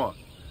go, come on.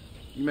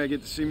 You may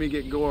get to see me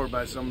get gored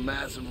by some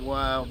massive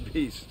wild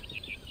beast.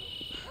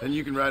 And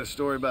you can write a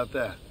story about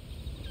that.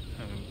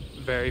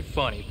 Very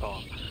funny,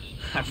 Paul.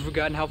 I've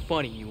forgotten how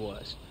funny you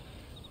was.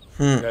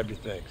 Grab your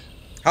things.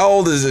 How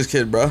old is this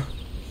kid, bro?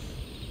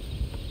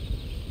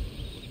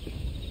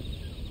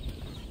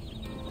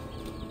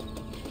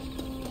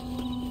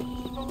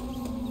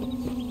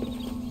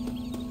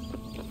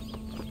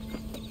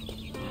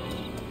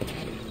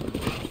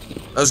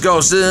 Let's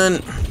go,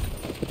 son.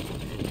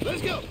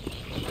 Let's go.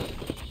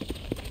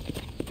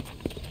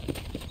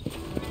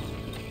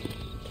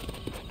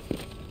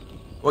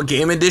 What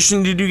game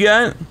edition did you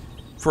get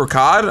for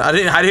COD? I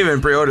didn't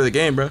even pre-order the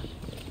game, bro. I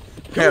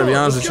gotta be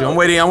honest with you. I'm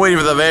waiting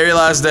for the very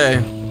last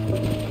day.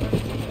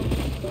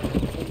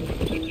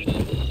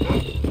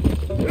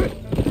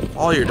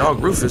 Follow your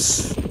dog,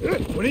 Rufus.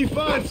 When he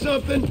finds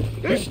something,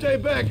 you stay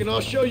back and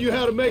I'll show you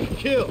how to make a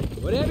kill.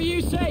 Whatever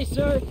you say,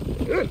 sir.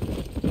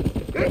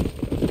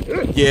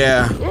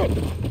 Yeah.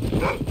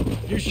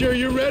 You sure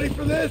you're ready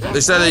for this?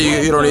 They said that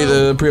you don't need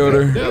the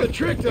pre-order. Now the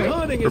trick to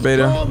hunting is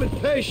calm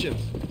and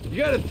patience. You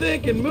gotta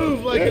think and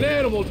move like an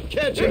animal to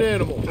catch an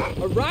animal.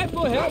 A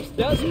rifle helps,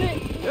 doesn't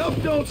it?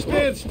 Elk don't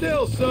stand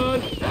still,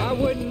 son. I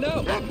wouldn't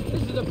know.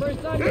 This is the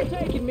first time you're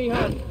taking me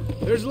hunting.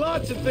 There's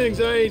lots of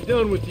things I ain't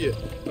done with you,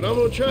 but I'm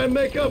gonna try and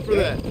make up for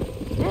that.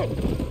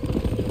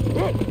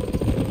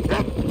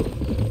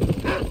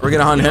 We're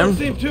gonna hunt him? You don't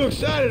seem too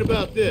excited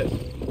about this.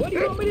 What do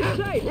you want me to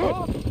say,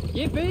 Paul?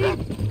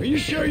 Yippee? Are you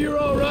sure you're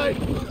all right?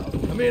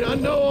 I mean, I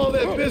know all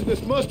that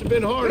business must have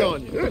been hard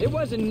on you. It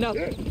wasn't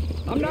nothing.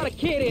 I'm not a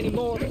kid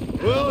anymore.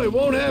 Well, it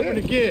won't happen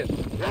again.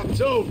 It's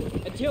over.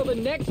 Until the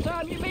next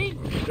time, you mean?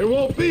 There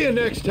won't be a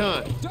next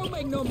time. Don't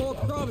make no more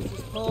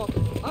promises, Paul.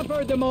 I've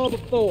heard them all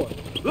before.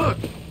 Look,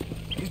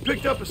 he's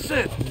picked up a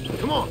scent.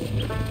 Come on.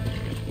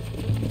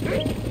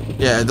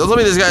 Yeah, don't tell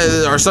me this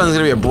guy, our son's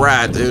gonna be a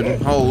brat,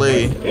 dude.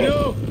 Holy. You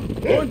know,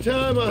 one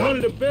time I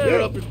hunted a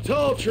bear up in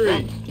tall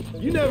trees.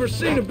 You never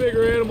seen a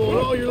bigger animal in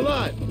all your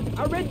life.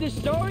 I read this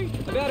story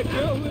about a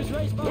girl who was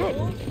raised by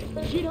wolves.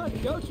 She'd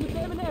hunt goats with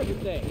them and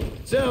everything.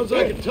 Sounds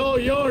like a tall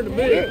yarn to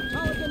me.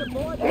 Taller than a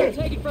boy that was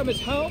taken from his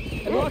home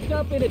and locked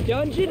up in a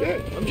dungeon.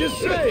 I'm just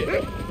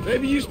saying,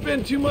 maybe you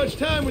spend too much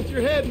time with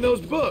your head in those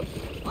books.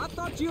 I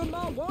thought you and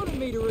Mom wanted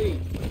me to read.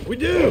 We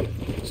do,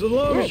 so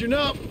long as you're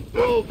not,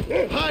 well,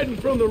 hiding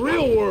from the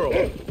real world.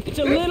 It's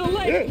a little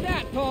late for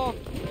that, Paul.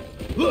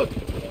 Look,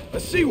 I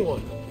see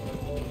one.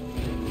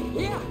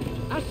 Yeah,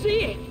 I see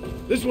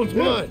it. This one's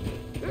mine.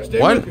 Stay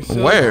What? with me,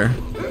 son. Where?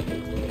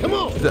 Come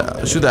on.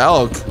 Shoot the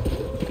elk.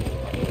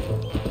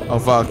 Oh,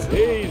 fuck.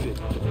 Easy.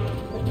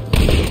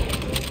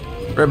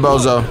 Red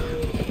Bozo.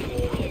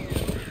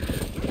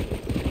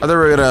 I thought we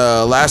were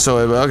gonna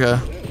lasso it, but okay.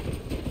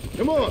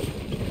 Come on.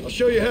 I'll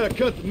show you how to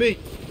cut the meat.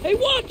 Hey,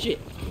 watch it.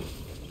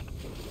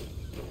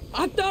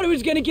 I thought it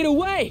was gonna get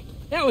away.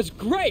 That was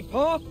great,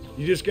 Paul.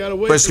 You just gotta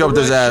wait Push for up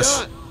the his right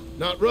ass. shot,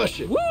 not rush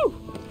it.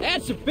 Woo!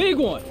 That's a big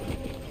one.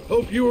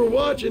 Hope you were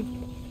watching.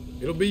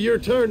 It'll be your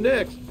turn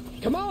next.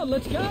 Come on,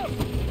 let's go.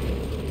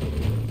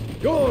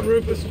 Go on,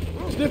 Rufus.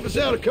 Sniff us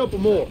out a couple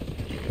more.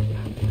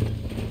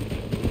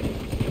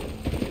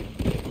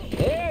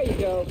 There you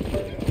go.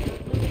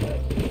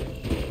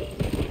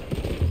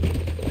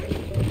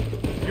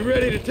 You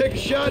ready to take a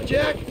shot,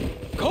 Jack?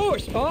 Of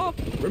course, Pa.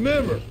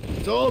 Remember,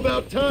 it's all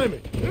about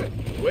timing.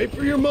 Wait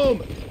for your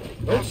moment.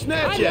 Don't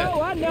snatch at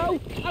it. I know.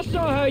 I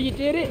saw how you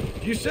did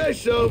it. You say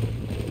so.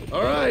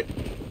 All right.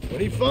 When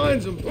he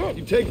finds them,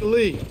 you take the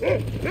lead.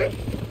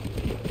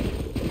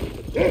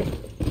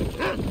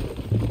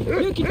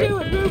 You can do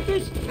it,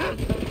 Rufus.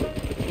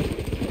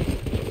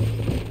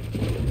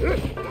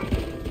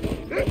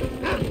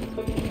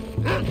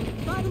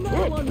 Find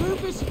another one,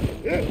 Rufus.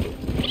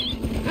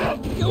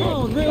 Go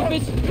on,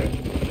 Rufus.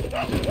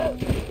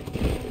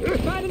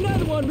 Find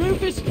another one,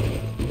 Rufus.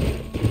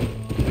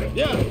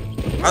 Yeah.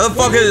 How the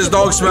fuck did this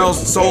dog smell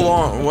so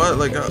long? What?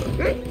 Like,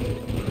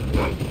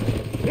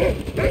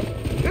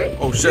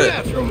 oh shit. Get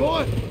after him,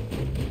 boy.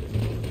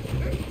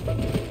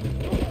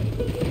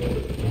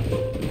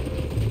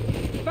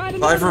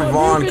 Apply for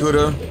Vaughn,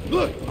 Cuda.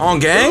 Look. On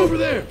gang? Over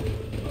there.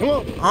 Come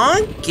on.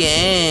 On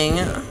gang.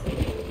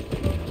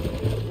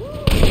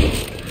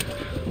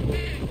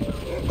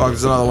 Fuck,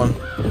 there's another one.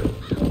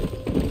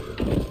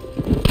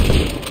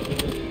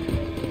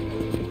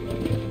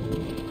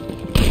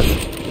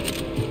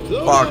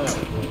 Fuck.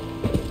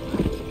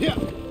 Yeah.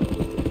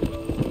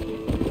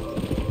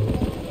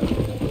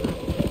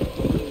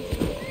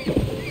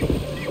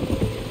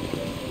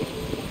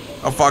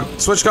 Oh fuck.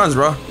 Switch guns,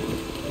 bro.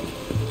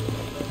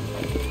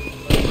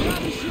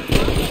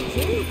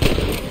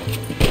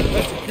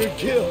 That's a good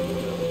kill.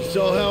 You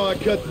saw how I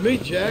cut the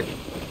meat, Jack.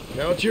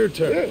 Now it's your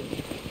turn.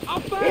 I'll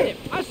find him.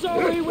 I saw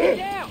where he went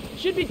down.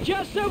 Should be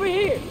just over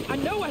here. I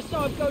know I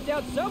saw him go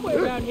down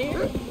somewhere around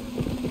here.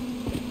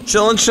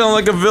 Chillin', chillin'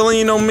 like a villain,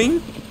 you know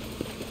me?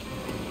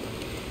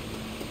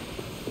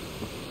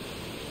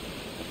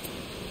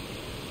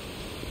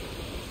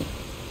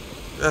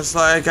 Just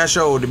like I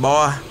showed you,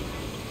 boy.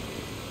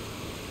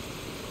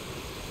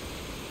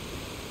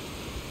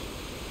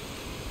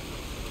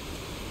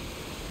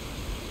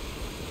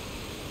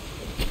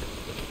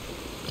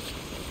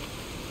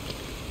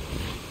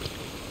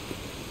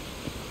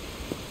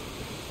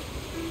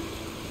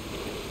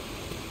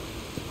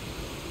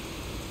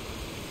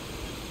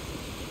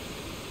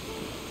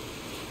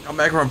 I'm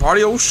back from a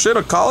party. Oh shit,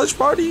 a college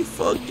party?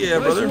 Fuck yeah,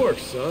 Nice brother. work,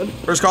 son.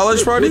 First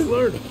college party? Quick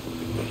learning.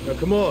 Now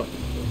come on.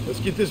 Let's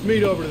get this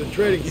meat over to the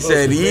trading He post.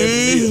 said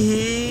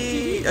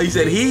hee. Oh, he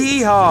said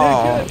hee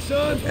haw. Good,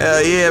 son.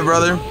 Hell yeah,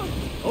 brother.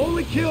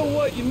 Only kill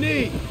what you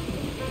need.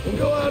 We'll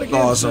go out again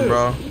Awesome, soon.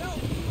 bro. You know,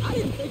 I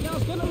didn't think I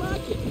was gonna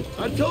like it.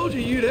 I told you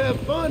you'd have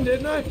fun,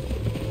 didn't I?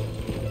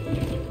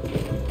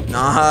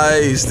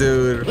 Nice,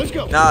 dude. Let's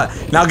go.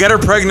 Now get her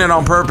pregnant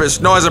on purpose.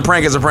 No, as a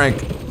prank, as a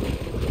prank.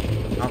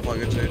 I'm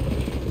fucking shit.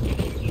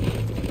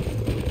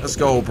 Let's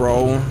go,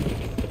 bro.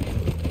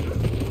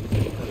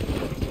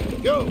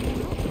 Go.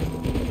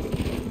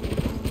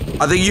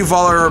 I think you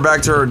follow her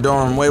back to her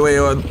dorm. Wait,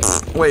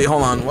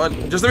 hold on. What?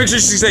 Just to make sure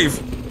she's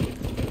safe.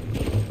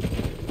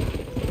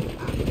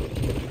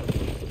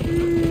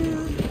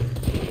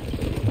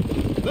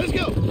 Let's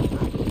go.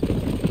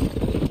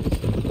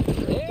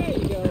 There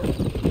you go.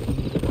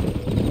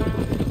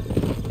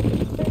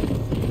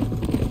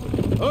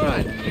 All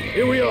right,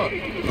 here we are.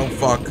 Oh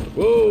fuck.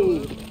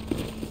 Whoa.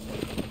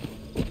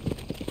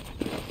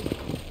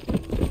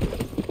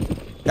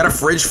 Got a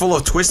fridge full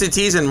of Twisted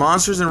Teas and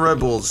Monsters and Red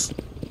Bulls.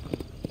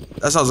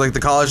 That sounds like the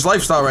college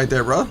lifestyle right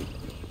there, bro.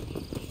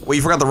 Well,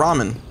 you forgot the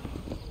ramen.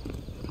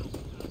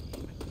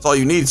 That's all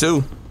you need,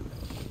 too.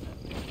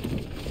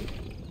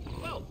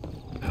 Well,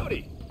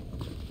 howdy.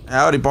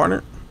 Howdy,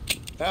 partner.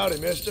 Howdy,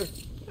 mister.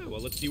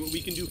 Well, let's see what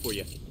we can do for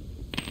you.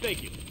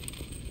 Thank you.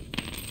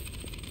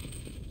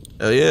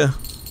 Hell yeah.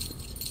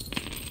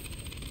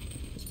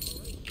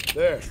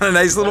 There. A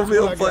nice little That's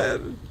what meal I got.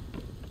 plan.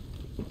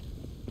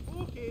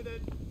 Okay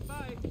then.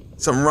 Bye.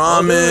 Some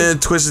ramen,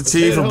 Twisted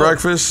Tea head for home.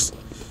 breakfast.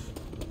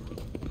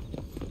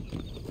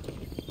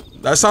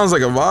 That sounds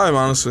like a vibe,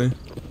 honestly.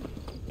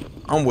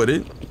 I'm with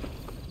it.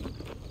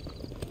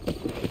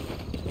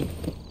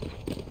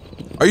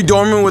 Are you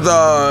dorming with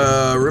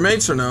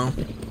roommates or no?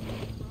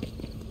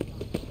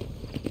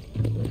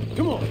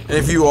 Come on. And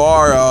if you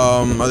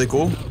are they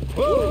cool?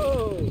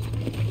 Whoa.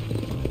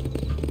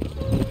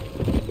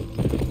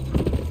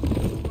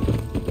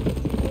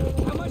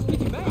 How much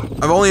did you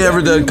make? I've only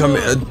ever done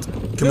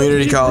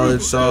community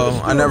college, so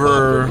I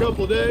never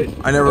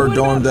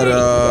dormed at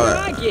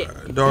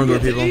dormed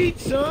with people. Eat,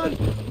 son.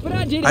 But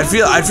I did. I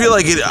feel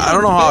like it. I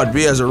don't know how it'd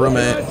be as a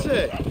roommate. What did I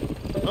say?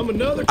 I'm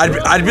another.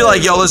 I'd be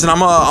like, yo, listen,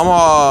 I'm a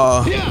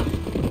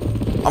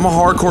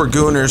hardcore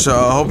gooner, so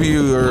I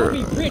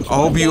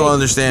hope you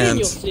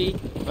understand.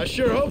 I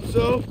sure hope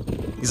so.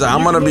 He's like,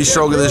 I'm gonna be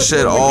stroking this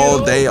shit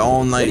all day,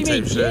 all night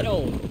type shit.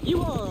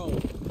 You are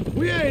old.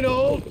 We ain't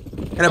old.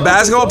 And a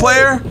basketball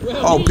player?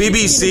 Oh,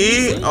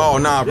 BBC? Oh,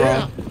 nah, bro.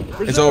 Yeah.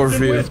 It's over Preserved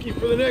for in you. whiskey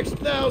for the next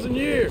 1,000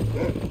 years.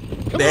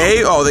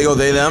 They? Oh, they go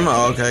they them?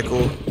 Oh, okay,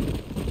 cool.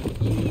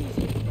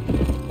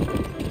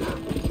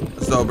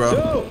 dope, bro.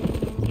 So,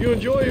 you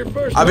enjoy your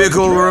first. I'd be a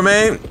cool trip?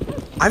 roommate.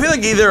 I feel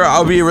like either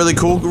I'll be a really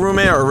cool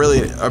roommate or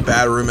really a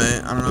bad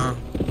roommate. I don't know.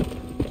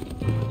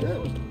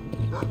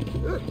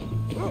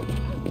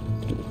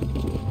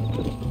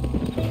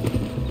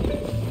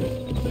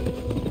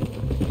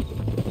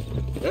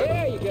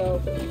 There you go.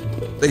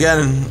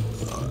 Again,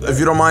 if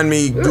you don't mind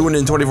me doing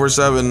it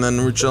 24/7,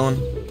 then we're chilling.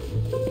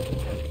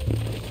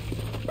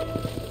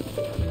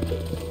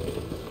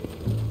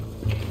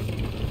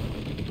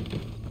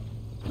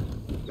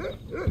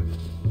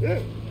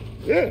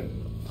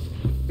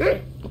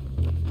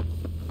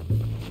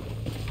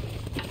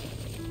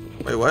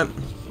 Wait, what?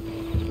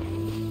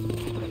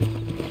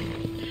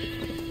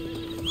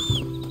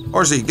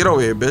 Horsey, get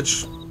over here,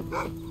 bitch.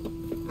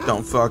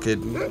 Don't fuck it.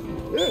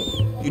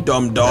 You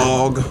dumb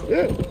dog.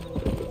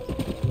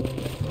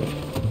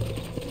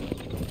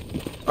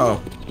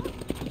 Oh.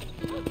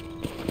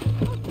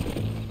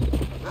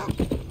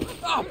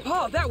 Oh,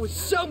 Paul, that was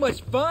so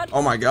much fun.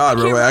 Oh my god,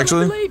 bro,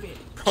 actually?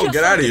 Oh, Just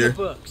get out of like in here. the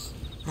books.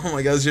 Oh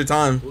my god, it's your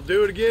time. We'll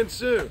do it again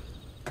soon.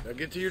 Now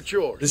get to your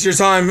chores. It's your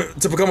time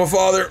to become a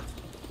father.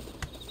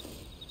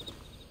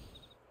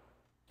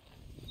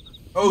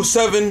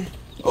 07.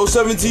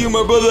 07 to you,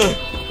 my brother.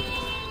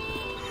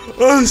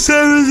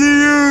 07 to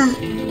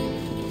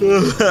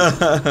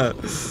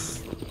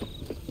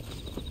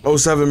you.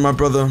 07, my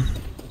brother.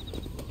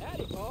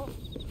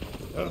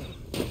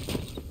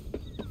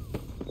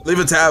 Leave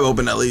a tab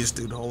open at least,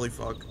 dude. Holy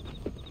fuck.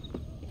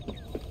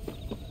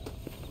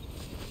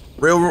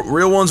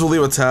 Real ones will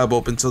leave a tab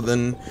open till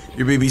then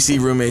your BBC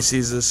roommate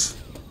sees this.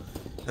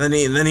 And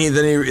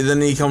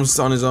then he comes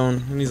on his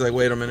own and he's like,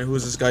 wait a minute,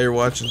 who's this guy you're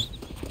watching?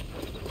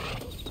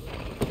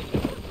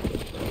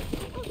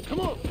 Come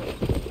on.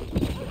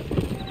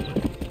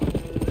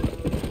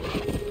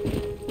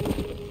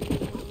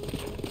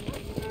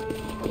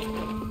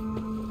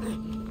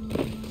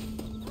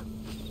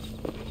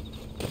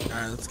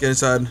 Alright, let's get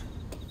inside.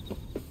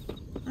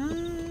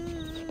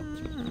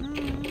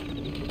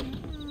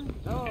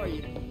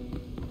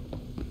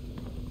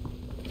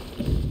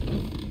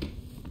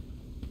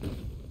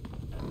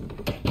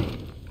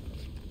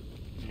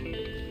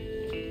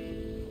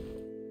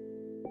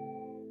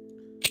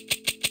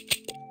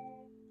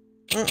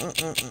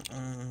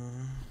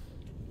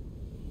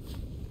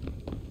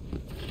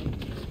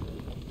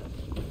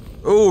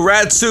 Ooh,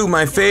 rat suit,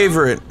 my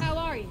favorite. How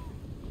are you?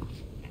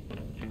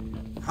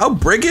 How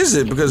brick is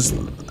it? Because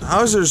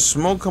how is there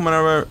smoke coming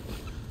out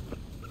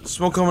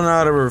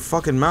of her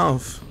fucking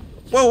mouth?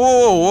 Whoa, whoa,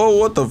 whoa, whoa!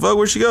 What the fuck?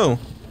 Where'd she go?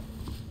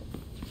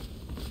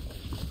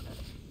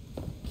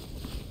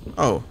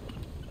 Oh,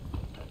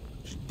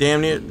 she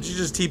damn near. She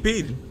just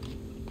TP'd.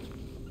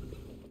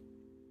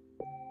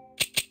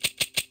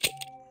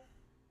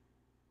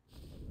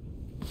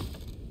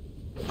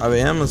 5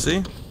 AM, let's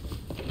see.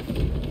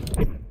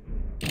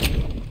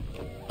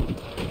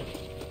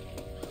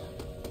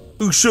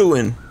 Who's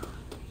shooting?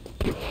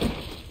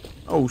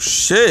 Oh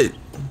shit.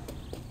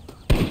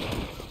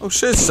 Oh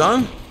shit,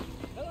 son.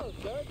 Hello,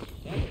 sir.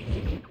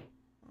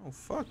 Oh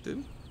fuck,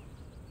 dude.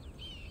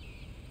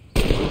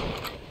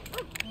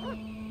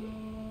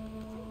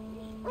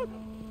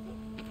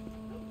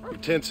 You're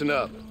tensing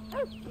up.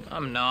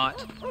 I'm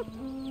not.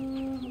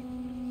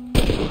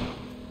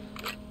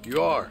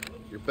 You are.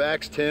 Your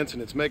back's tense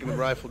and it's making the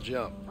rifle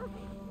jump.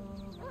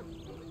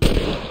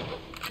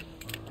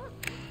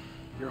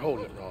 You're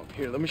holding it wrong.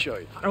 Here, let me show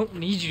you. I don't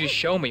need you to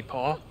show me,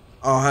 Paul.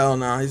 Oh hell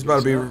no, he's about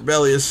to be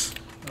rebellious.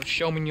 Don't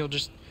show me and you'll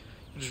just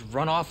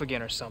run off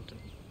again or something.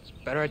 It's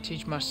better I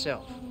teach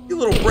myself. You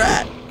little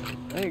brat.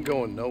 I ain't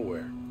going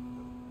nowhere.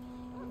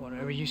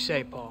 Whatever you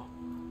say, Paul.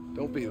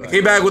 Don't be like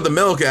Came back with the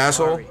milk,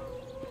 asshole. Sorry.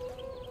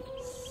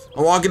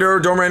 I'm walking to her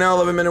dorm right now,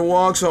 11-minute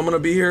walk, so I'm gonna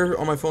be here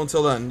on my phone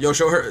till then. Yo,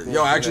 show her.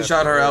 Yo, I actually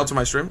shout her out to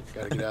my stream.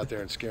 Gotta get out there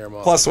and scare them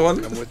off.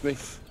 +1. Come with me.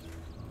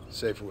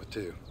 Safer with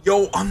 2.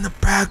 Yo, on the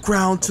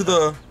background to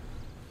the.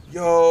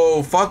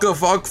 Yo, fuck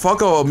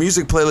a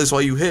music playlist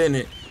while you hitting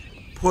it.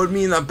 Put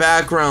me in the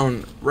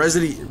background.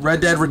 Red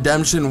Dead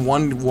Redemption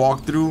 1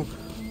 walkthrough.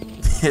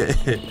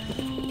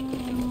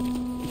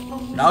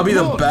 That'll be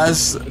the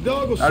best. The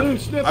dog will soon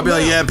sniff I'll be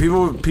like, them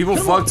yeah, people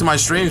fuck to my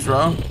streams,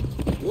 bro.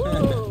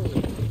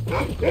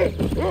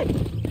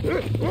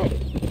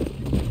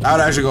 That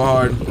would actually go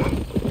hard.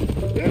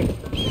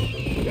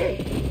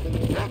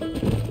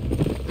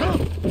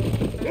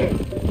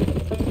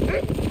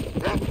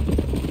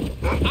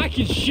 I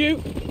can shoot.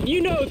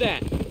 You know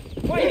that.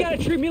 Why you gotta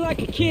treat me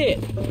like a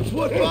kid? It's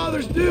what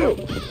fathers do.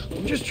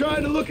 I'm just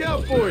trying to look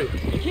out for you.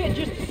 You can't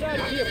just decide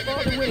to be a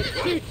father when it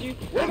suits you.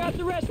 What about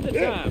the rest of the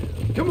time?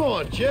 Come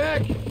on,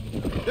 Jack.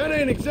 That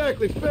ain't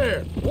exactly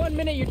fair. 1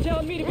 minute you're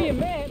telling me to be a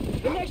man,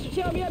 the next you're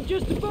telling me I'm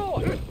just a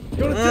boy. It's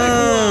gonna take a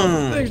while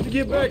for things to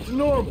get back to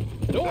normal.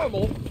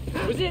 Normal?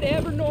 Was it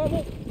ever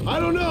normal? I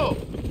don't know.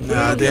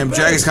 Nah, damn,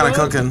 Jack is kind of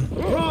cooking.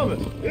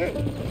 Promise.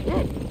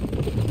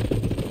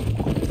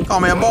 Call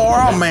me a boy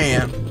or a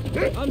man.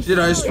 Did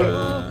I?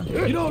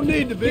 You don't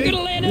need to be. You're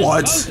gonna land us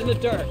What? both in the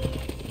dirt.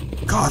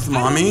 Goth I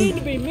don't mommy. need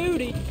to be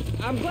moody.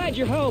 I'm glad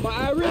you're home.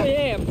 I really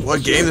am.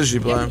 What game does she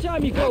play? Every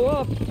time you go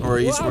up, Or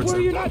esports? well,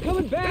 you're not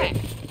coming back.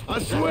 I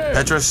swear,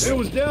 Tetris. if it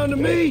was down to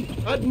me,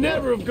 I'd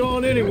never have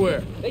gone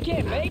anywhere. They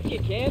can't make you,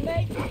 can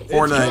they?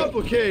 Fortnite. It's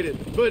complicated,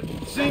 but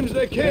it seems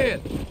they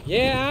can.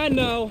 Yeah, I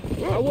know.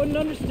 I wouldn't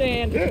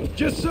understand.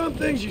 Just some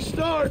things you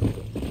start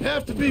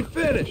have to be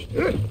finished.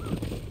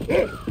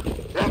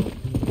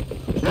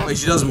 Wait,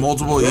 she does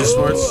multiple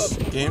esports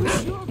games?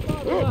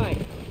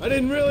 I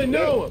didn't really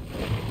know him.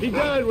 He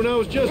died when I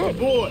was just a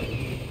boy.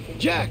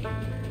 Jack,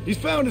 he's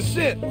found a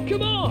scent.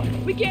 Come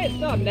on, we can't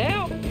stop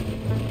now.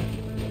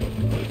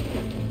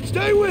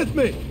 Stay with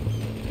me.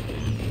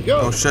 Go.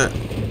 Oh shit.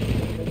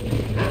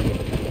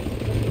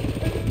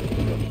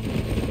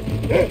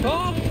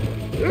 Paul,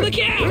 look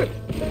out!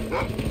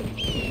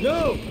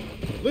 No,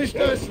 at least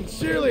I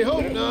sincerely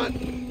hope not.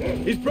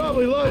 He's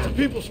probably lots of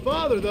people's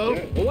father, though.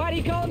 Well, why do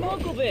you call him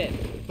Uncle then?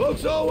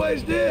 Folks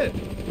always did.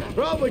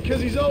 Probably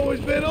because he's always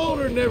been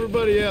older than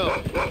everybody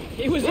else.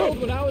 He was old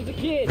when I was a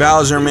kid.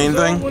 Val's your main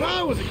thing? When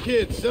I was a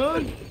kid,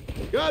 son.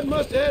 God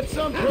must have had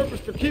some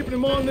purpose for keeping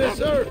him on this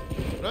earth.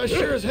 But I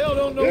sure as hell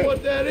don't know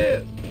what that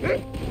is.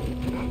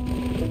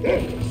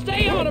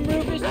 Stay on him,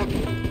 Rufus.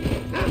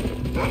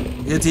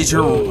 You teach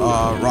her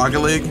Rocket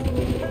League?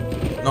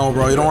 No,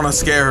 bro, you don't want to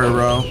scare her,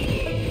 bro.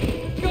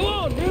 Go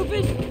on,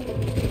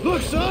 Rufus.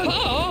 Look, son.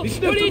 Uh-oh, He what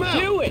sniffed are you him out.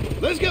 doing?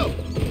 Let's go.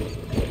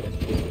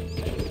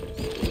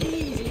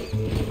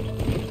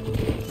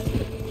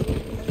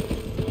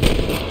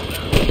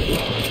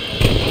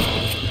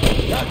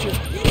 Gotcha.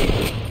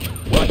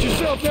 Watch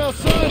yourself now,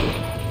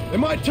 son. They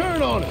might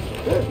turn on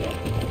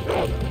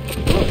us.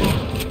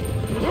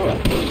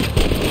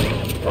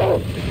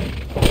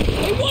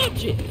 Hey,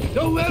 watch it.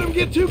 Don't let them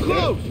get too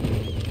close.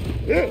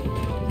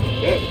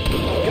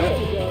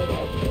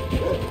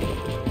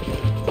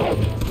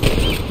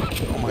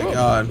 Oh my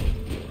god.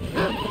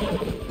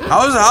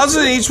 How's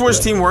an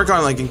esports team work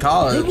on like in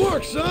college? Good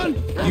work, son.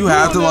 You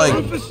have to Come on now,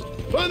 like. Rufus.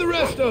 Find the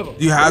rest of them.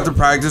 You have to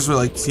practice with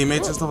like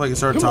teammates and stuff like a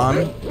certain time.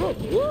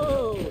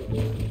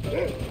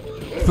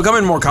 It's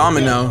becoming more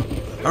common now.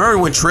 I remember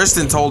when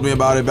Tristan told me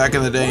about it back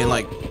in the day in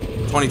like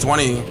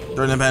 2020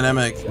 during the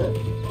pandemic.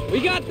 We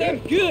got them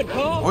good,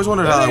 Paul. I always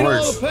wondered how that ain't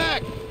works. all the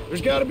pack.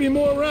 There's got to be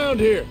more around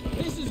here.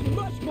 This is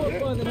much more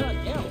fun than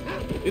hunting elk.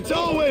 It's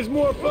always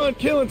more fun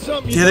killing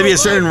something. You have to be a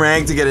certain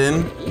rank to get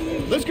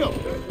in. Let's go.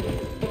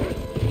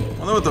 I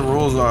wonder what the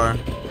rules are.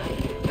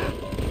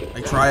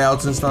 Like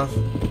tryouts and stuff.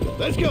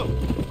 Let's go.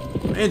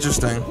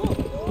 Interesting.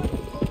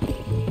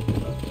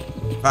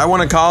 If I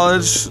went to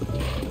college,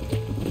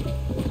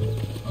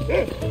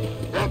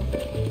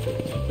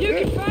 You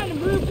can find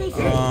him, Rufus.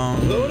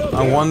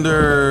 I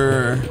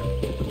wonder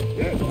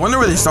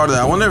where they started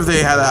that. I wonder if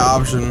they had that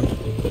option.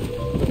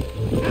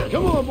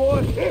 Come on, boy.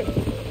 I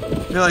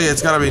feel like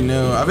it's gotta be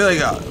new. I feel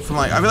like I feel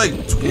like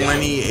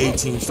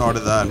 2018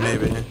 started that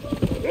maybe.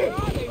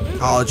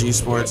 College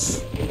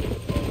esports.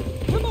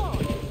 Come on.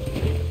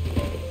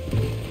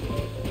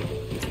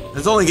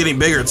 It's only getting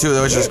bigger too,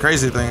 though. It's just a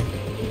crazy thing.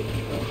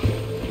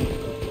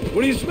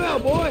 What do you smell,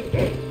 boy?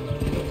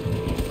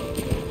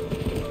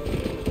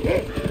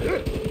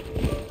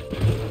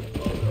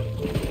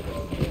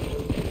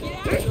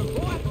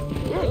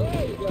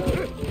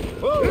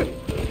 Whoa.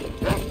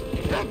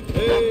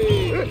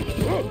 Hey.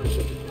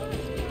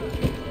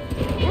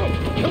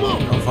 Come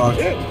on. Oh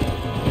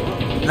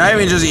fuck. Not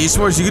even just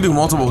esports, you can do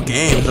multiple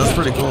games. That's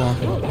pretty cool.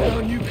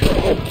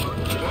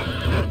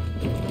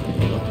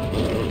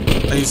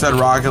 Like you said,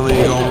 Rocket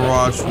League,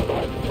 Overwatch,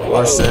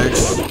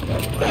 R6.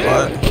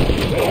 What?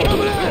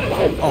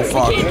 Oh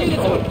fuck.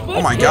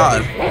 Oh my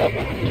god.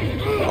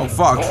 Oh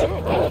fuck.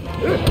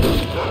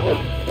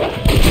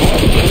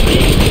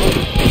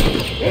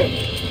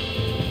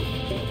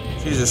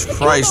 Jesus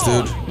Christ,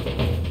 dude.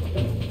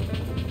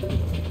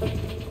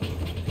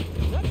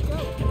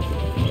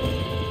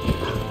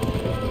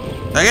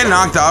 Did I get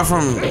knocked out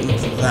from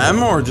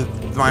them, or did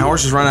my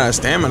horse just run out of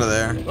stamina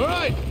there? All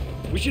right,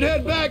 we should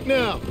head back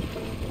now.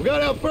 We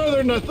got out further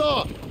than I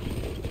thought.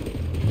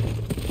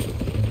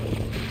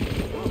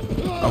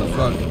 Oh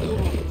fuck.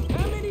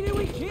 How many did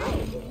we kill?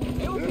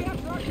 It will be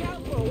after our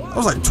count for a while. That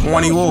was like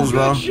 20 wolves,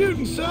 bro. Good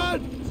shooting,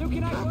 son. So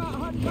can I go out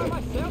hunting by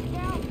myself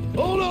now?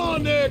 Hold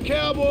on there,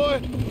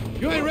 cowboy.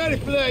 You ain't ready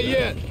for that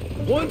yet.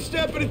 One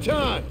step at a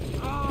time.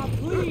 Ah,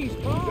 please,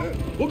 Paul.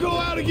 We'll go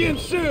out again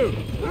soon.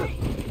 Wait,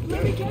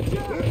 let me catch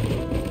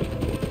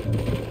up.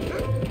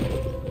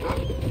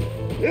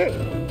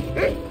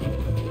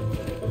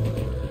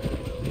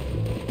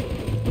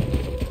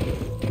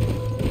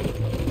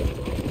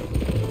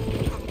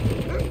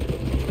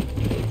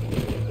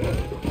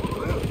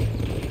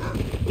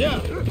 Yeah.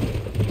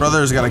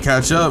 Brothers gotta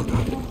catch up.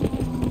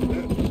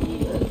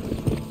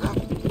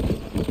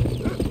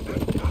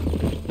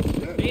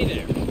 Hey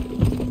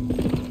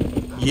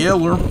there.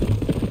 Yeller.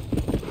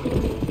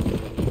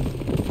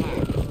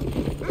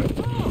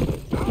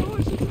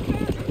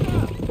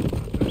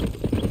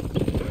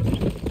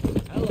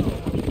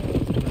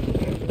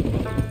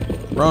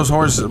 Bro's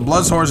horse,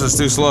 Blood's horse is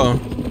too slow.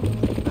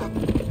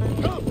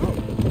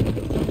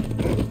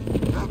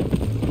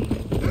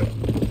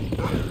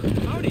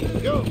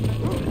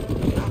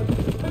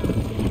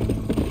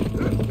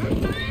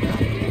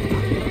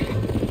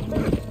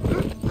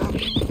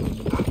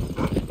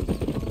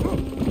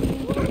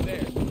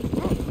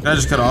 Can I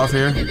just cut off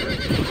here?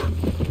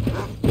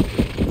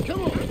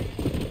 Come on.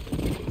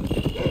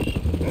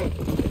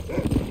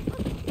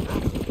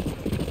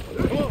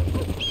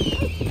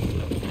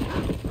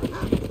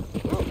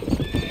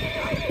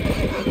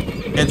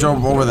 Can't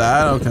jump over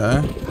that?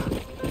 Okay.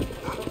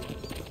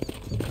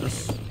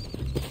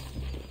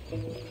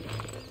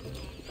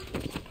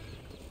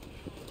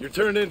 You're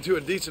turned into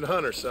a decent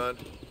hunter, son.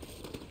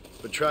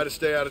 But try to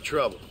stay out of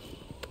trouble.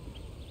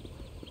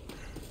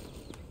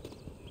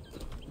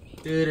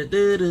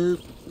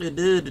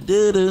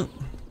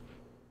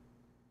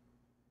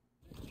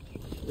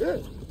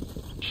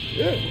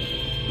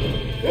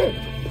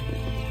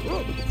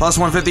 Plus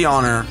 150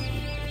 honor.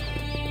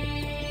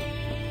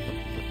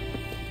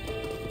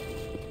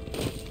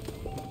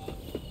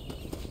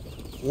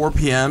 $4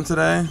 p.m.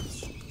 today?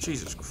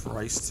 Jesus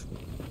Christ.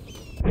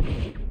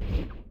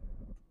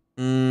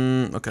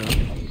 Okay.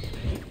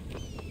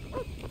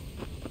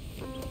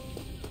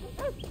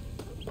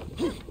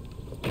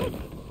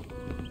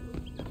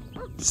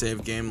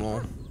 Save game,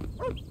 lol.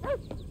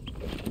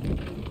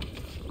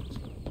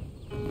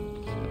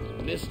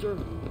 Mister?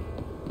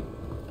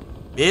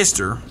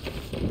 Mister?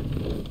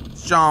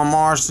 It's John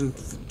Marston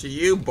to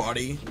you,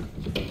 buddy.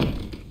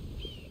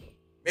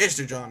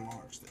 Mr. John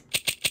Marston.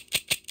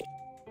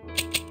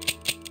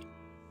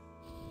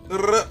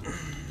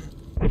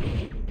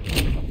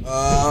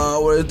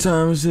 What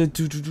time is it?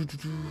 Oh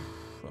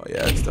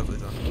yeah, it's definitely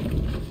time.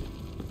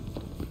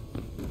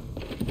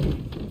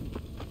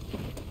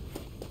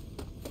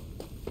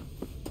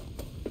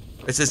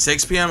 It's at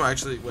 6 p.m.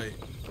 Actually, wait.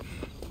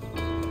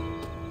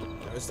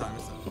 No, it's time.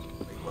 It's time.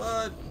 Wait,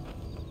 what?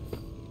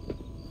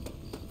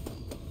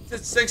 It's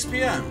at 6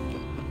 p.m.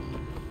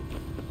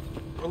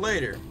 Or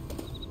later.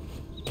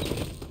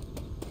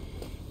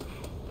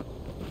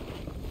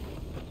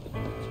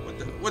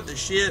 What the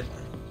shit?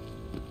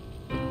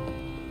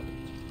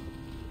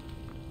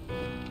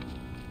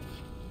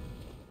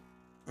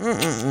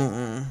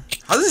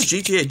 How does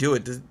GTA do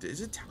it?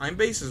 Is it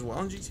time-based as well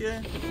in GTA?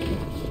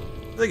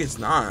 I think it's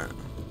not.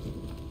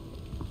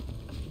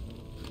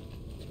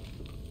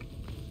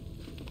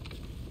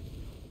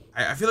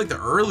 I feel like the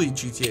early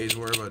GTAs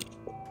were, but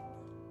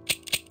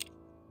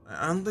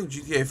I don't think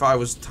GTA 5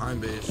 was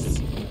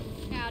time-based.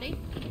 Howdy.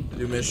 To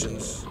do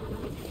missions.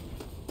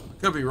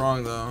 I could be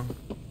wrong though.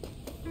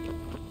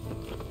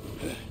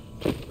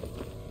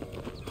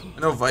 I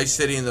know Vice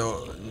City and the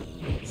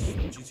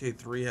GTA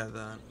 3 had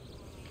that.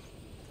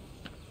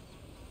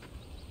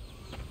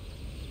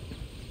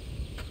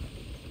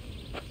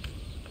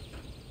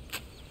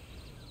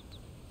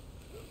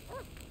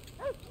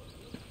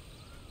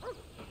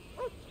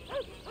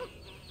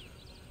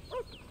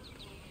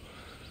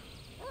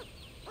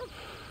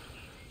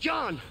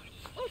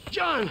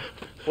 John!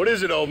 What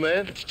is it, old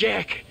man? It's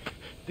Jack.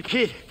 The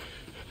kid.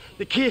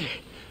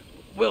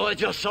 Well, I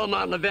just saw him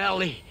out in the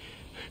valley.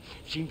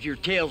 Seems your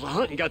tales of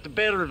hunting got the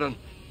better of him.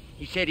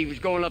 He said he was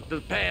going up to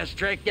the pass,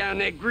 track down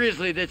that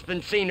grizzly that's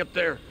been seen up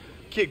there.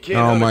 Kid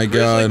can't hunt a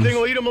grizzly. Thing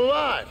will eat him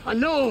alive. I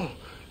know.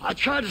 I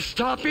tried to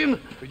stop him.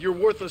 But you're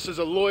worthless as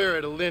a lawyer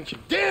at a lynching.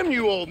 Damn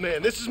you, old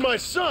man. This is my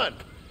son.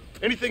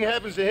 Anything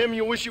happens to him,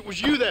 you'll wish it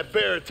was you that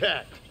bear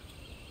attacked.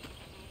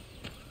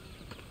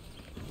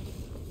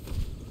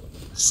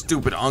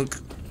 Stupid unk.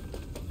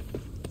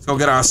 Let's go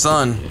get our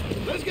son.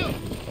 Let's go.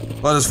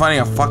 Well, just finding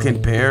a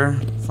fucking bear.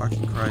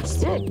 Fucking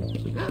Christ.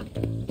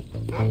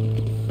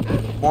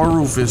 More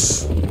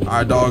Rufus.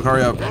 Alright, dog,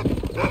 hurry up.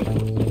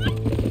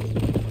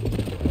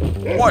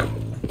 What?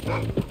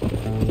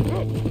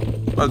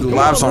 Gotta do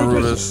laps on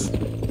Rufus.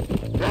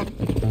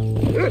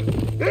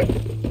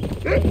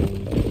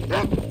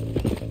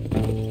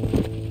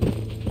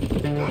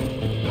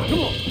 Come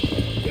on.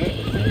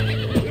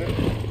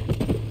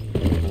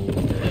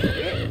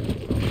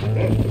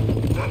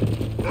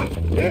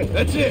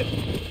 That's it.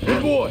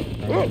 Good boy.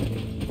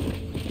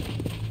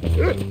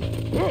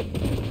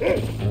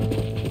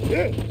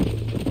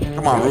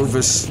 Come on,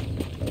 Rufus.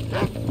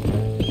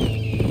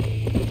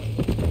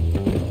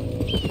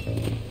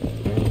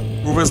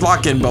 Rufus,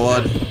 lock in,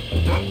 blood.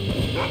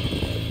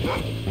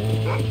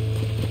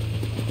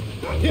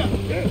 Yeah.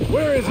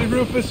 Where is he,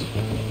 Rufus?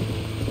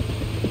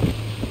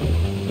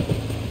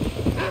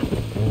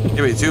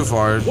 Can't be too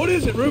far. What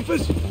is it,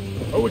 Rufus?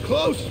 Are we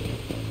close?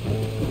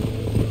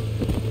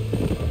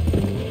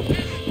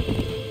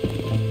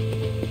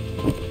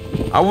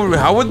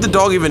 How would the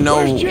dog even know?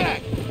 Where's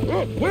Jack?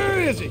 Where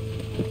is he?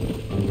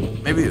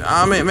 Maybe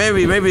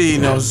he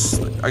knows.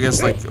 I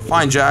guess like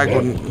find Jack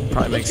wouldn't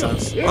probably make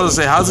sense. I was gonna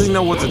say, how does he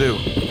know what to do?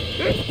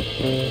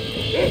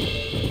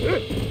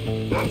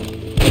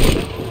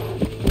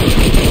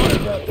 Sorry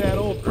about that,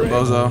 old friend.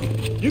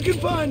 Bozo. You can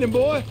find him,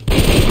 boy.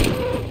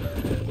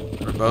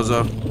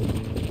 Bozo.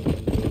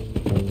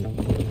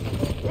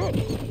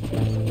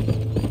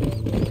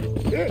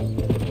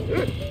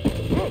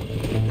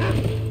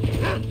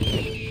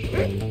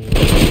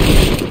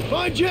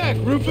 Find Jack,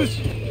 Rufus.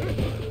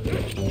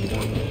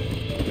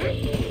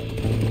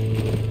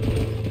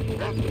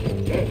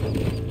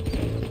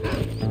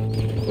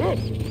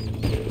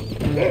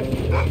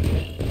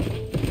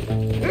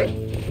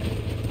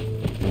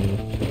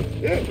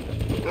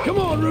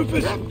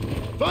 Rufus.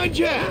 Find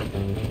Jack.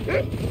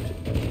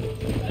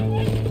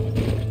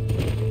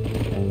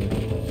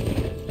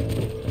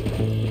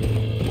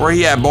 Where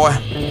he at, boy?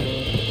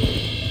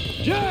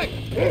 Jack!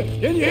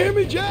 Can you hear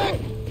me, Jack?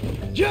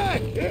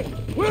 Jack!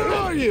 Where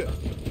are you?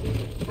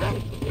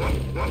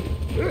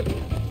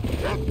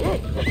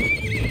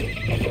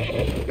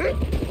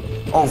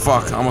 Oh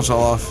fuck, I almost fell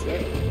off.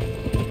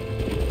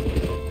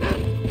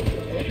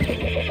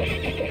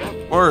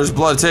 Where is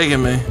blood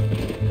taking me?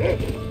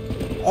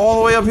 All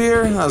the way up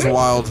here? That's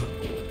wild.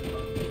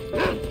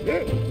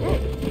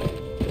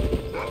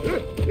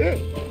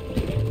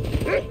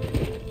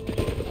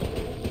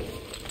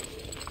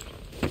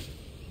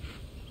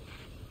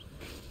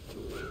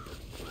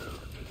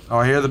 Oh,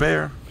 I hear the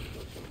bear.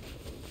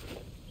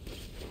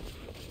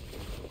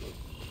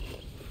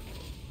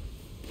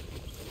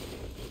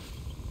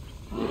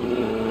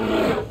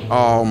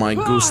 Oh my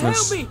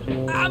gooseness. Help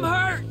me! I'm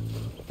hurt!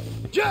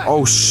 Jack!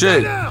 Oh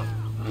shit!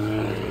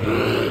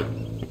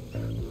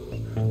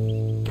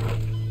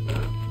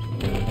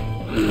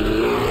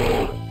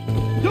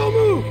 Don't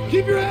move!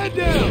 Keep your head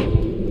down!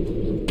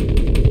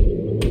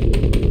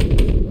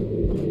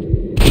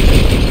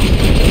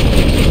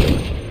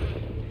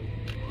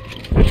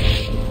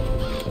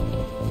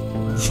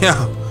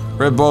 Yeah,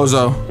 Red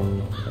Bozo.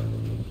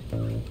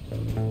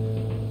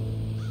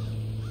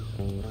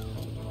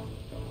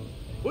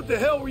 What the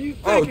hell were you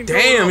Oh thinking?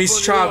 damn, he's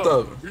chopped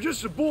up. You're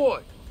just a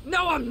boy.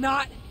 No, I'm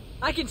not.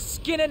 I can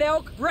skin an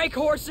elk, break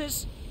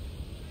horses.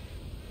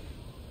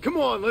 Come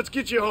on, let's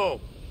get you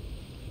home.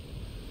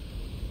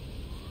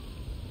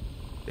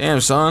 Damn,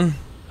 son.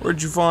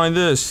 Where'd you find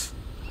this?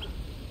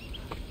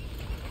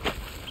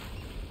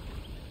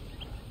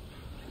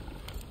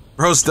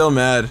 Bro's still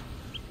mad.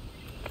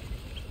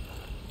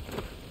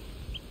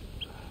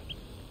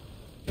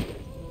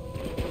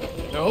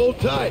 Now hold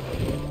tight.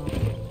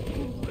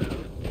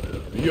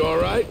 Are you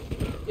alright?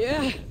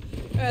 Yeah,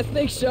 I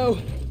think so.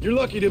 You're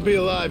lucky to be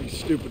alive, you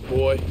stupid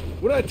boy.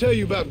 What'd I tell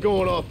you about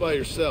going off by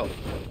yourself?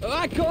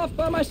 I go off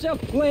by myself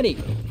plenty.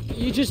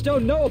 You just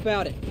don't know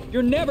about it.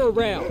 You're never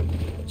around.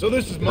 So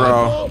this is my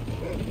fault?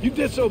 You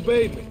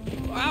disobeyed me.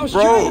 I was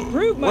trying to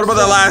prove myself. What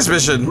about that last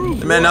mission?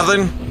 It meant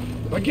nothing?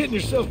 By getting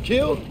yourself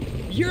killed?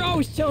 You're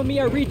always telling me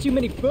I read too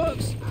many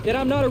books, that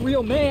I'm not a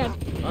real man.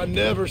 I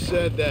never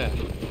said that.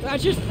 I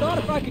just thought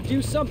if I could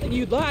do something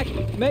you'd like,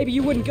 maybe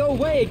you wouldn't go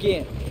away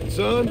again.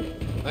 Son,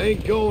 I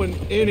ain't going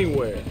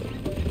anywhere.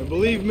 And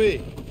believe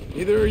me,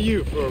 neither are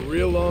you for a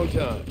real long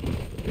time.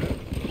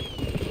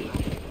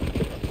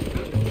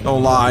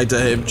 Don't lie to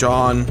him,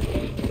 John.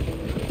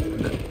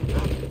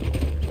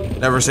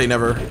 Never say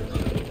never.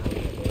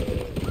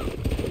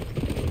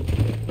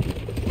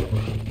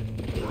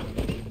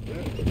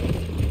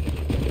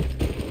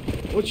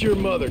 What's your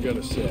mother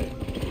gonna say?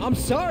 I'm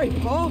sorry,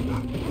 Paul.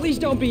 Please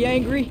don't be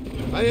angry.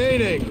 I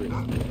ain't angry.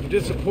 I'm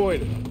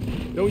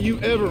disappointed. Don't you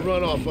ever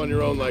run off on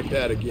your own like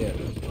that again.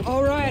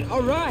 All right.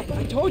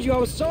 I told you I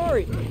was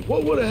sorry.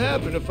 What would have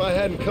happened if I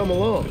hadn't come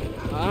along?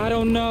 I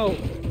don't know.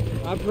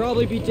 I'd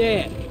probably be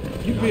dead.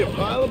 You'd be a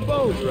pile of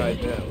bones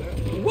right now.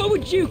 What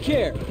would you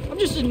care? I'm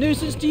just a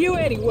nuisance to you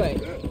anyway.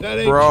 That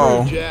ain't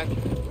true, Jack.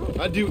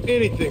 I'd do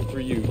anything for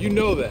you. You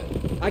know that.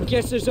 I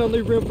guess there's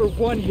only room for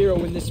one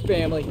hero in this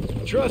family.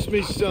 Trust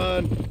me,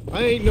 son.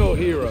 I ain't no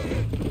hero.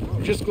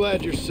 I'm just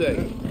glad you're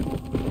safe.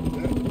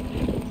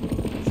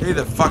 Save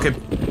the fucking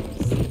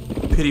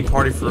pity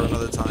party for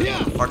another time,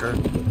 fucker.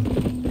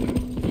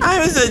 I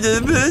was such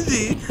a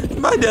pussy.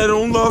 My dad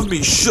don't love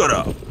me. Shut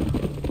up.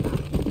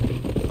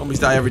 Homies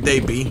die every day,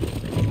 B.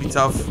 You be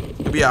tough.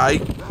 You be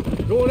alright.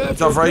 Going after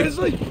Tough, a right?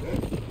 grizzly?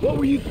 What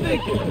were you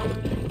thinking?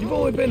 You've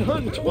only been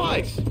hunting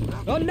twice.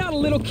 I'm not a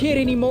little kid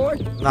anymore.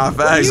 Nah,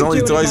 facts.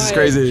 Only twice is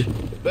crazy.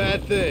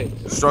 Bad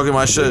things. Stroking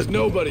my shit. Things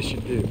nobody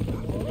should do.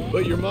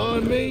 But your ma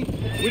and me,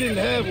 we didn't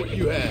have what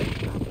you had.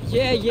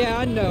 Yeah,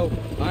 I know.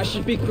 I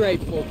should be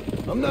grateful.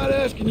 I'm not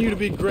asking you to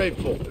be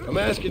grateful. I'm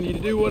asking you to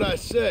do what I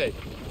say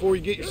before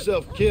you get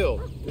yourself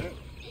killed.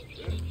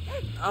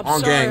 I'm On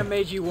sorry gang. I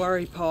made you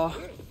worry, Paul.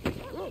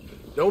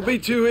 Don't be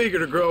too eager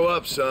to grow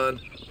up,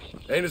 son.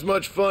 Ain't as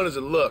much fun as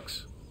it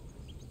looks.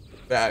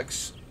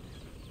 Facts.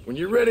 When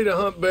you're ready to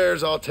hunt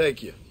bears, I'll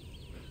take you.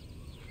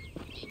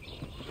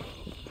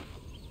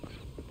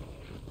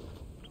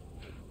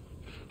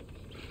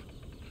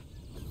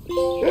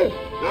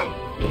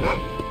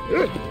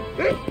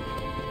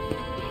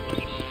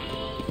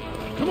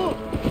 Come on.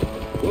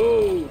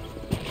 Whoa.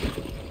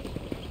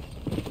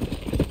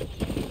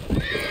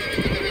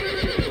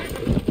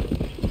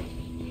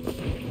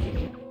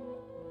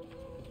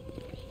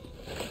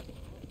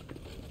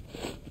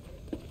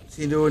 What's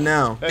he doing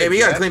now? Hey, Hey, we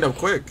gotta Jack. clean up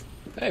quick.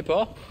 Hey,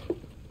 Paul.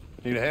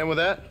 Need a hand with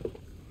that?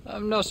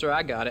 No, sir,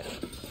 I got it.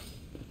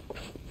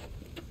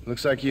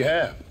 Looks like you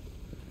have.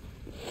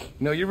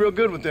 You know, you're real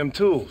good with them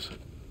tools.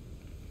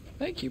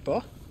 Thank you,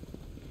 Paul.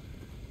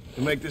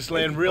 You'll make this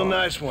land real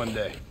nice one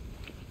day.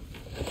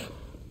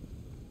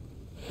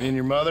 Me and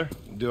your mother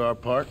will do our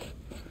part.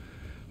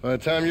 By the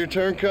time your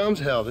turn comes,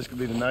 hell, this could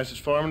be the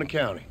nicest farm in the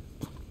county.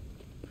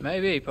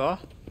 Maybe, Paul.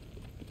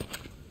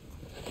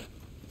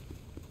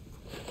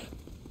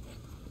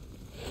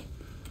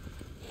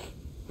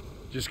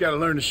 Just gotta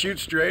learn to shoot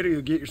straight or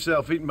you'll get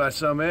yourself eaten by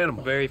some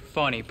animal. Very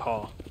funny,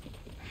 Paul.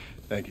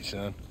 Thank you,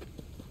 son.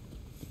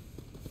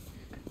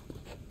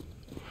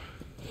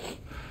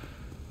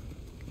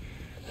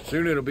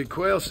 Soon it'll be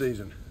quail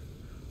season.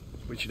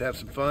 We should have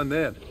some fun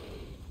then.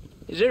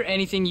 Is there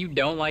anything you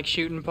don't like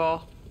shooting,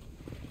 Paul?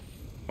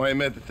 Well, I ain't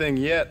met the thing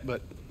yet,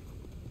 but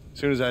as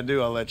soon as I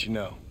do, I'll let you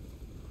know.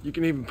 You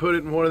can even put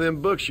it in one of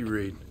them books you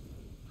read.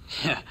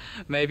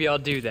 Maybe I'll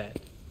do that.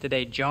 The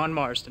day John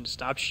Marston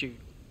stopped shooting.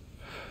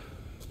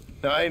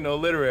 Now, I ain't no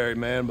literary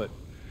man, but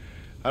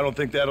I don't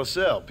think that'll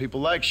sell.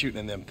 People like shooting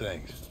in them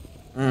things.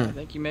 I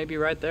think you may be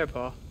right there,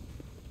 Paul.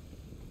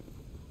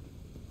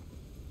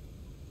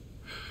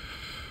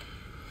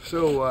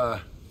 So,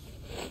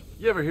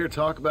 you ever hear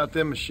talk about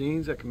them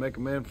machines that can make a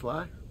man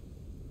fly?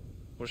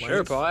 Well,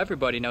 sure, Paul.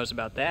 Everybody knows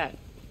about that.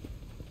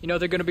 You know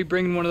they're going to be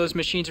bringing one of those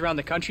machines around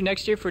the country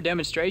next year for a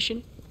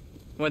demonstration?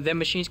 One of them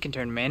machines can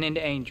turn men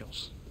into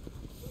angels.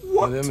 What?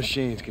 One of them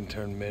machines can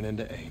turn men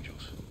into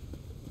angels.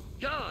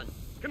 John,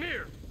 come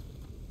here.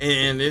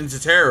 And into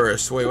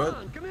terrorists. Wait, what?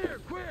 John, come here,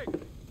 quick.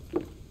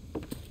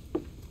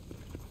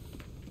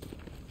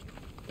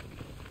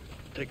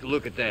 Take a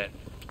look at that.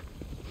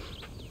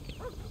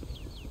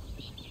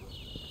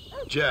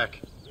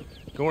 Jack,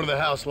 go into the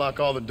house, lock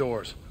all the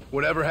doors.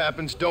 Whatever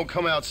happens, don't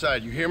come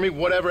outside. You hear me?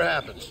 Whatever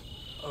happens.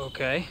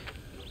 Okay.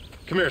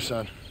 Come here,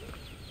 son.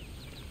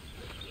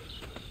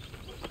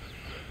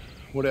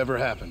 Whatever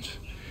happens,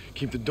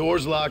 keep the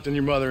doors locked and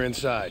your mother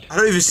inside. I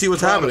don't even see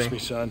what's happening. Promise me,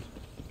 son.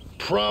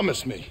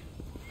 Promise me.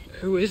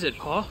 Who is it,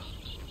 Paul?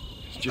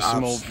 It's just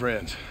some old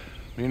friends.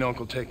 Me and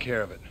Uncle take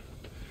care of it.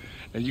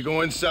 And you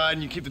go inside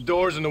and you keep the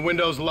doors and the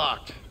windows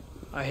locked.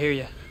 I hear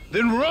you.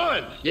 Then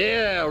run!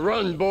 Yeah,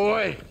 run,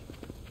 boy.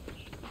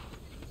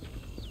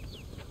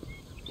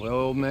 Well,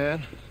 old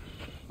man,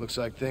 looks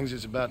like things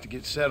is about to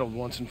get settled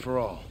once and for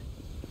all.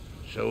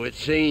 So it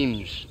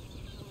seems.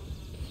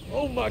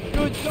 Oh my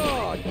good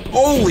God!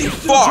 Holy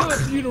fuck! It's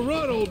time for you to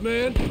run, old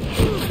man.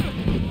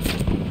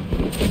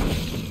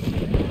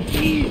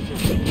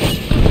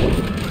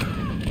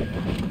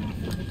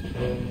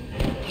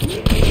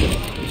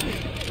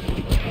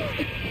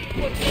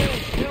 What the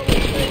hell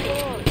is going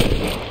on?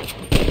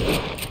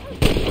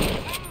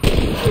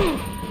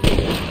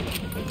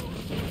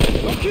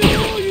 I'll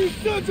kill all you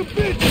sons of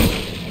bitches!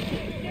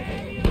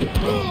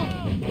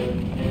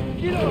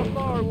 Get off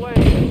our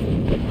land!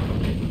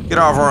 Get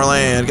off our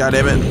land,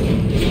 goddammit.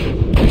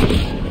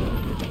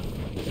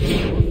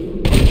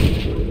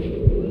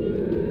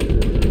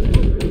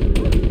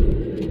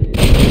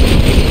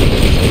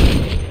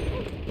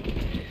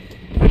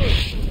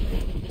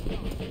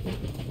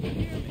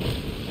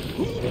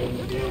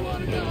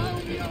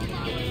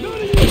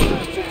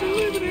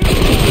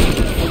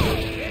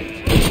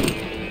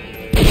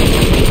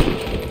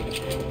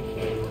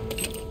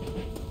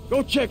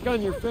 Go check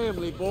on your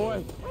family,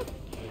 boy.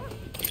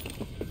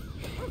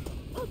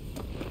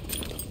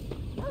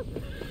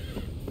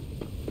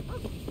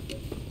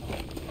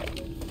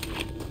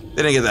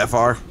 They didn't get that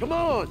far. Come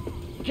on!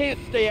 You can't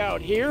stay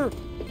out here.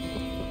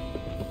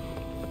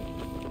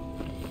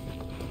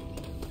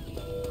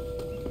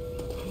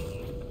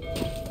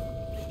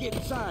 Get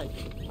inside.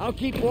 I'll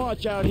keep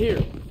watch out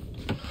here.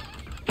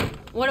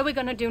 What are we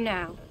gonna do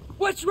now?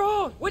 What's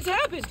wrong? What's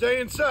happened? Stay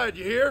inside,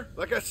 you hear?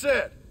 Like I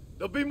said,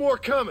 there'll be more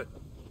coming.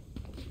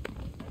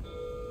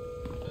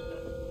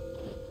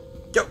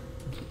 Yo.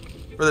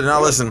 Brother,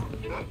 now listen.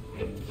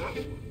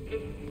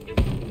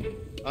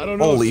 I don't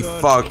know, Holy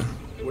son. fuck.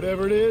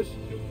 Whatever it is,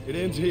 it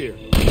ends here.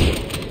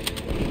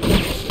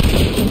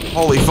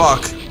 Holy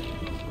fuck.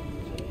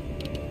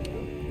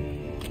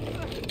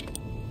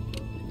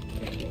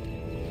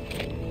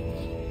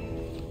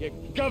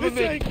 Government.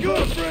 This ain't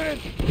good, friend!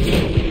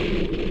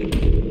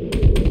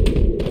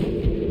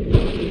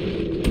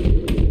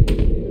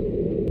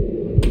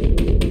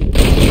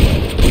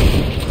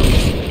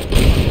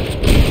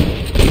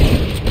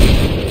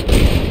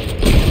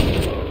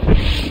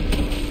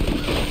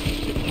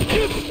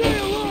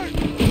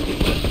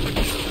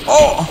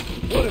 Oh!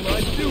 What am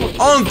I doing?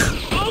 Unc!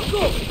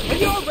 Uncle, are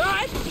you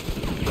alright?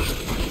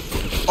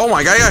 Oh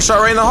my god, I got shot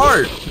right in the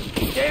heart.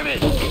 Damn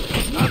it!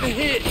 I'm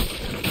hit.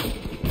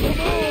 Come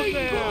on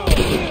now.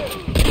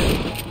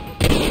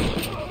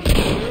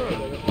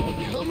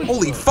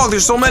 Holy fuck,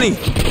 there's so many.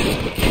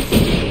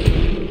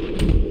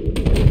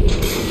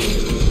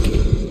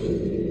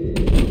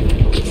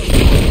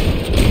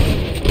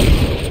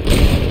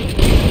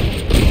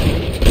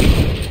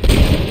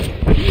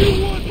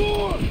 You want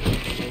more?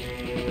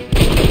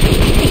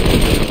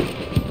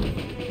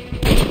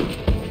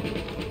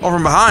 Oh,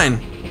 from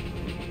behind.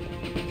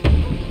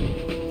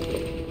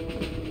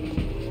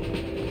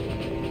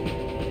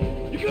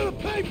 You gonna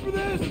pay for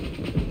this?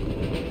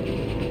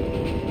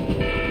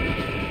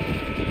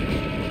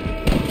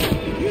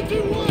 You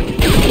do what?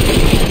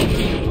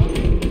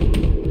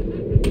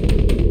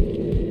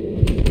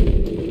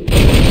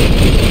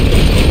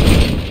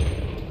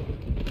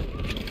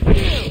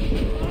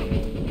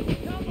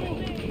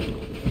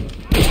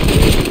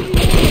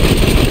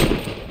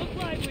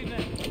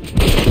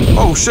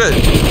 Oh shit.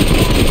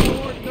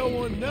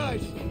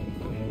 nice.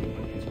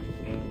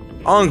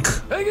 Unc.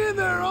 Hang in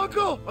there,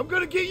 Uncle. I'm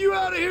gonna get you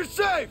out of here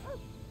safe.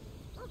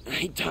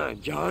 Ain't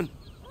time, John.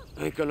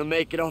 I ain't gonna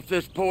make it off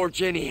this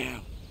porch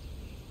anyhow.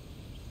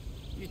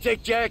 You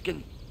take Jack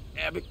and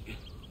Abby.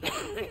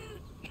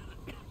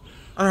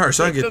 I heard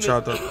son get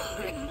shot though.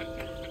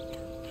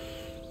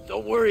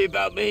 Don't worry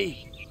about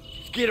me.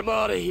 Just get him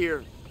out of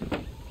here.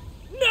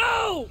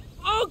 No!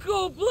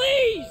 Uncle,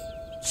 please!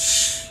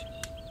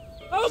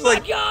 Oh my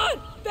God!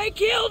 They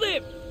killed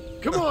him!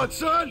 Come on,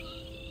 son.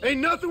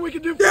 Ain't nothing we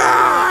can do for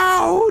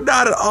No,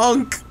 not an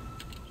Unc.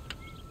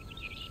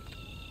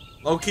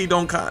 Low key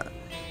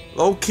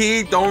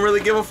don't really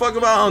give a fuck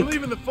about I'm Unc.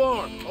 leaving the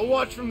farm. I'll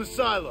watch from the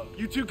silo.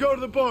 You two go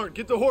to the barn.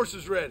 Get the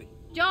horses ready.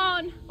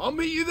 John! I'll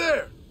meet you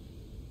there.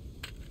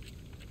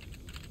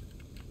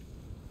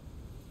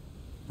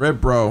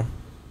 Red bro.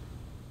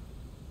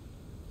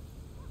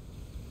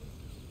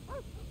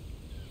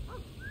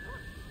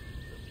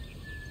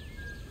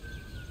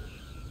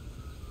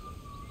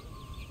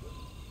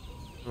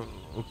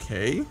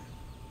 Okay.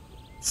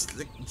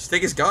 Just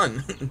take his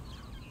gun.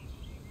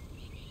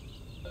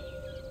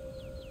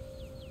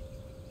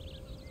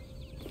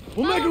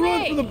 We'll make a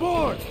run for the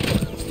barn.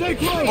 Stay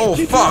close. Oh,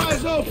 Keep fuck. your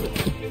eyes open.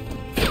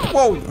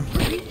 Whoa.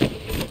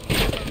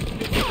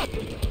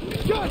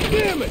 God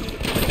damn it.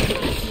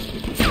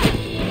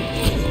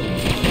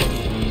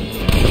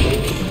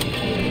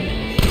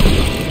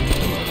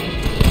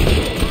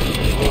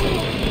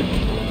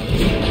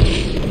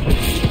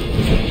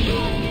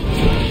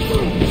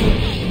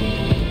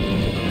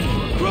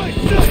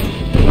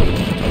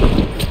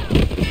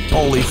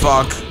 Holy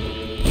fuck.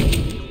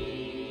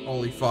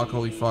 Holy fuck,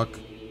 holy fuck.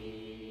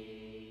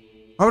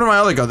 What happened to my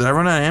other gun? Did I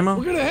run out of ammo?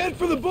 We're gonna head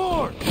for the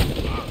barn.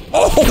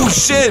 Oh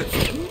shit!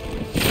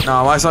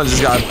 No, my son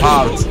just got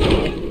popped. I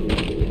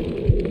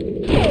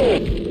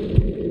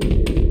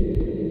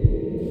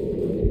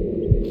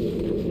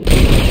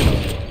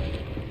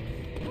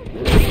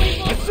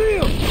see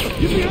him.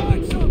 Get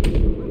behind something.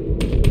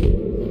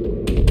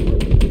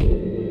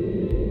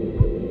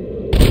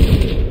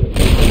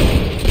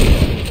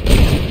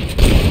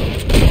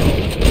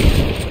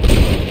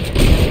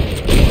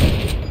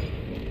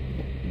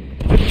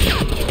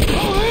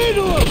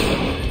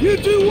 You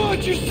two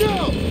watch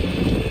yourself!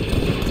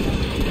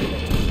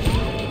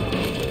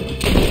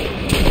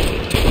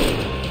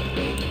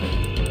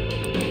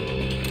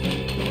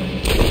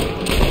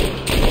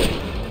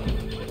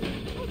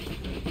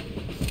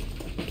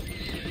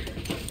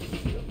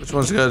 Which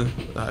one's good?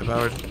 High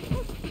powered.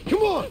 Come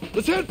on,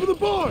 let's head for the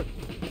barn!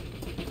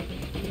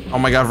 Oh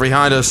my god,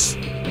 behind us.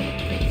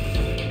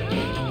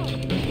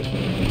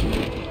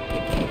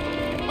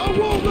 I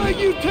won't let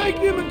you take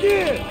them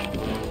again!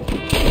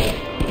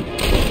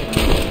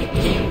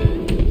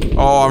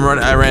 Oh,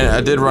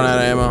 I did run out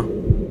of ammo.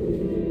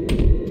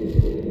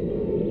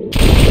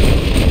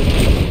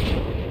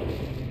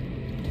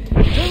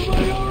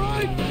 Everybody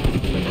alright?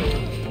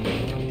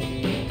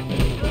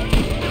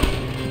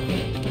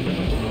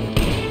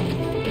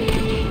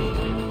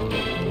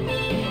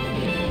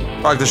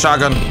 Fuck the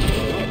shotgun.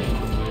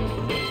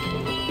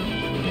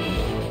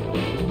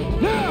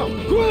 Now,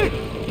 quick!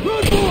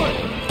 Run for it!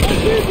 I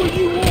did what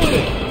you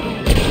wanted!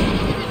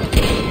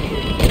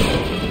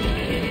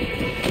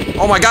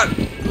 Oh my god!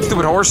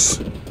 Stupid horse.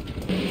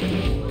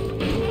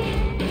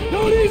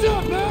 Don't ease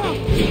up now!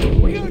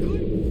 We gotta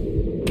clear.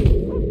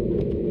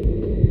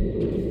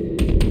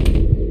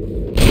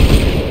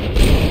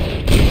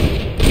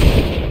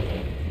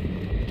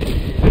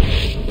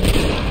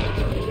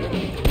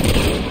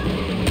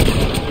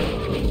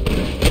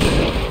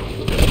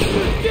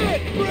 You're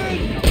dead, Fred!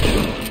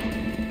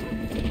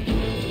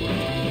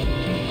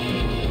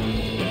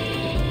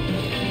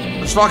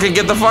 Let's fucking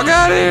get the fuck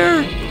out of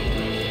here!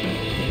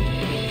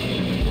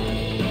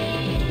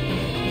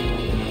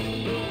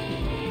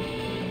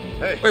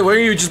 Hey. Wait, were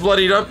you just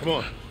bloodied up? Come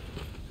on.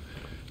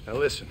 Now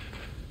listen.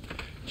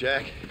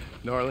 Jack,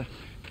 Narlin,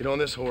 get on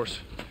this horse.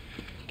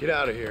 Get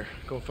out of here.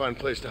 Go find a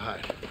place to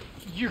hide.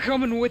 You're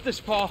coming with us,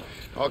 Paul.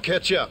 I'll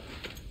catch up.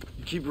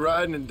 You keep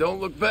riding and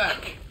don't look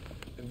back.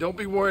 And don't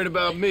be worrying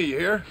about me, you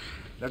hear?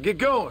 Now get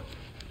going.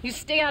 You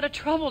stay out of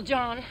trouble,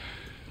 John.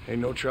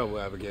 Ain't no trouble,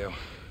 Abigail.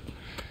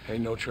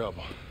 Ain't no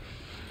trouble.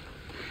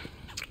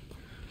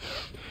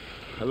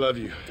 I love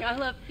you. I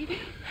love you.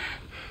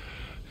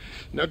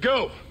 Now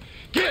go!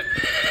 Get!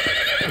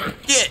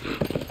 Get!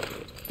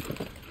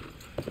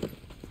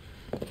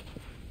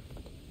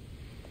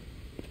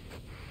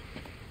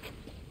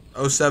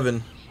 Oh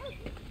 07.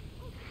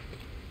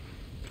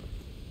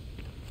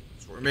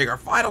 That's where we make our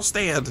final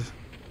stand.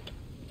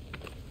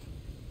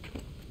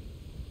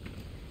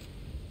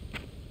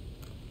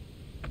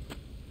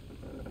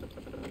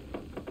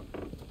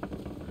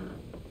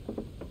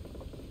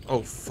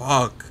 Oh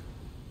fuck.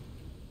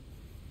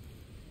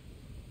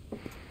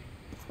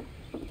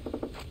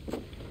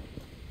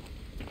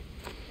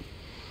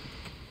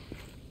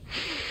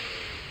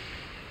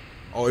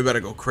 Oh, we better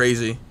go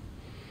crazy.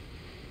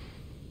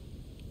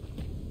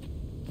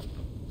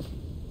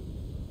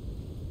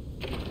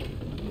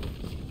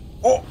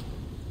 Oh!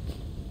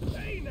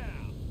 Hey now!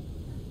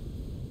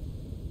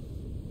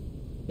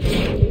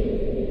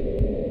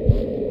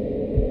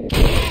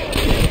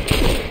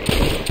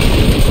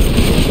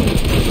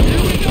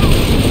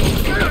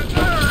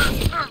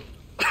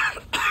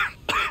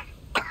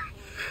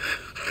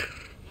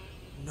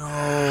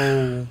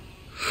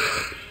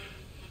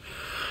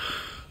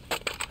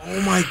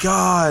 my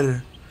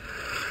god.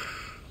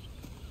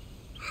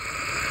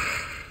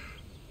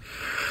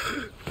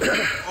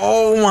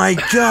 Oh my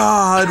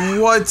god,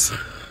 what?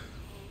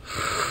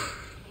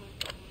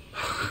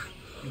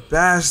 You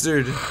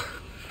bastard.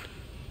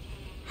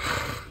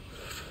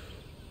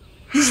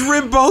 He's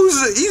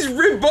Ribbozo. He's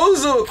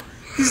Ribbozo.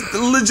 He's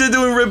legit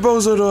doing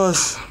Ribbozo to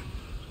us.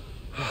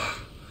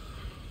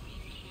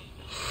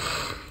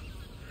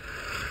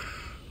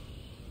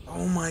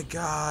 Oh my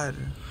god.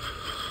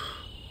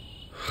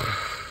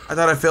 I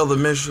thought I failed the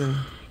mission.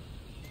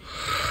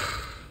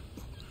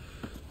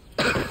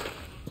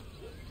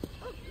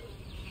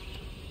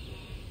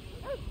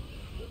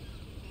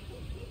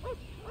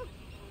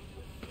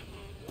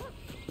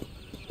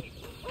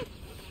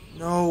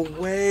 No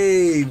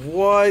way.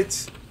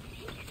 What?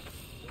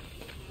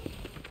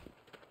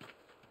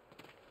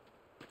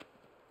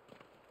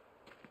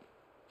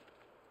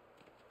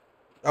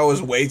 That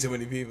was way too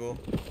many people.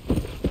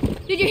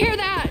 Did you hear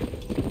that?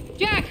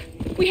 Jack,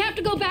 we have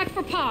to go back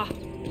for Pa.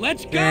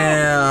 Let's go.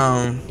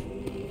 Damn.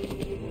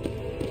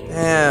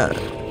 Yeah.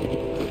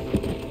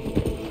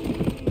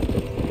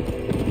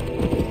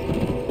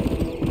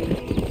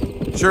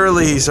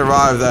 Surely he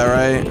survived that,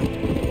 right?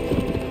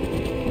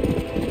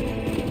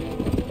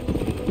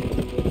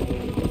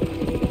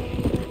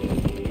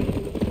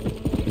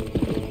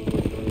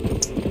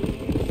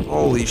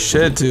 Holy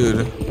shit,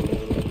 dude.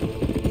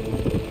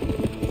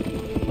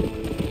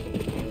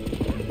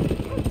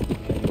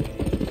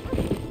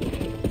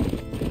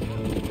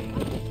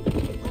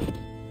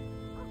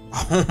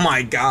 Oh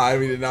my god,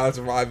 we did not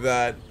survive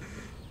that.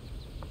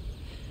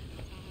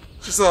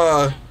 Just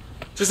a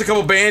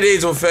couple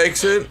band-aids will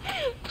fix it.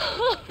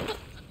 No.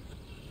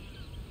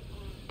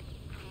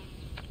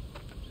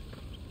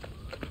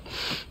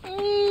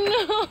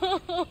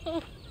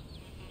 No.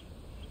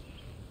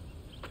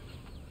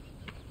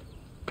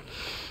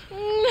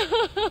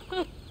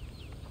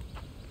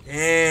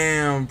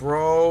 Damn,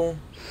 bro.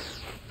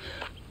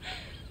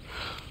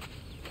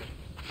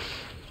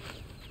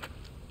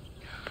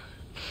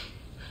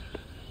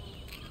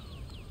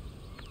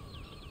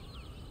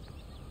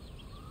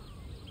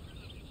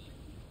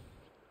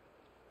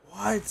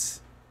 What?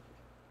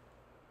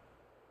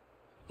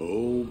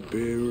 Oh,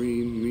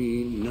 bury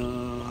me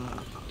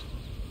not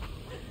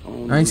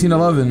on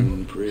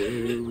 1911. the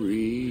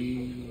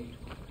prairie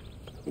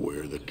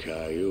where the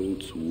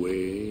coyotes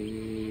wail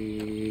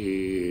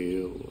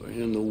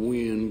and the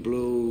wind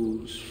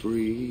blows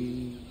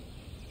free.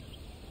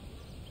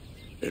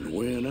 And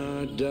when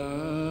I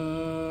die,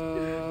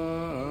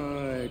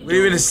 We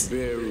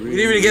didn't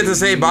even get to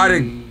say bye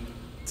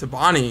to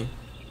Bonnie.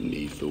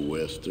 Neath the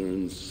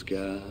western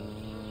sky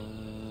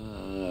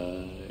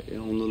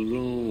on the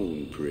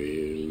lone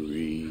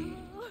prairie.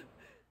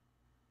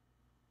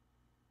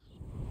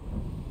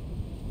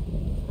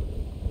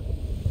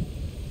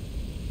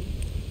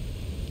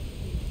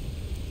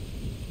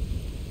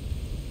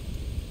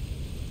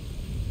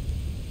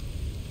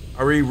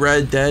 Are we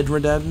Red Dead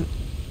Redemption?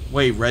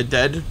 Wait, Red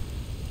Dead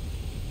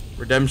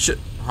Redemption?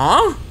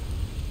 Huh?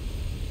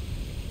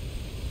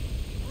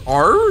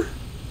 R?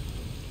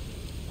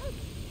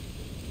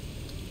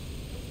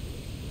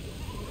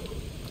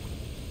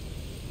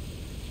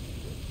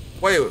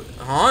 Wait,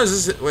 huh?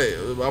 Is this? Wait,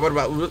 what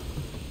about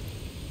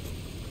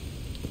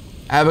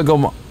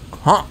Abigail?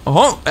 Huh?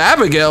 Huh?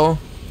 Abigail?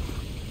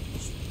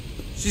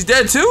 She's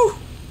dead too?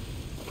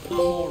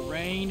 More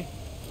rain.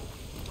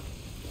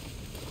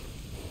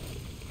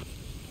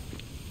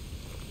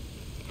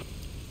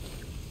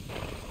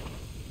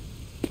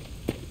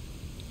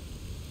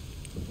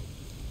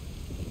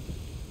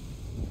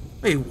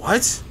 Wait,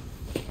 what?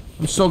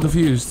 I'm so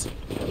confused.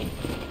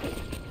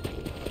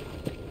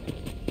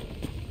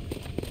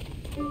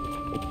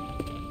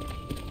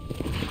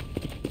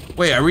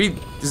 Wait, are we?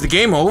 Is the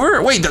game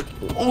over? Wait,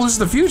 oh, this is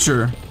the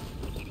future.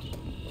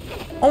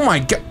 Oh my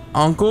god,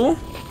 Uncle.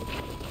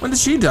 When did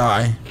she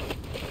die?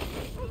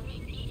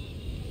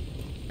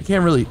 I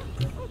can't really.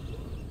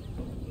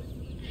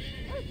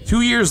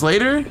 2 years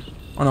later?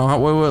 Oh no,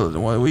 what,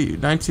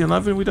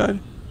 1911 we died?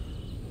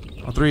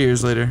 Oh, 3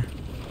 years later.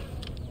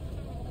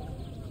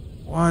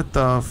 What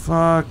the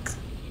fuck?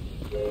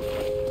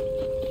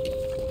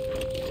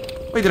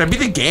 Wait, did I beat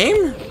the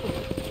game?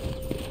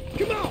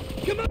 Come on,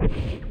 come on.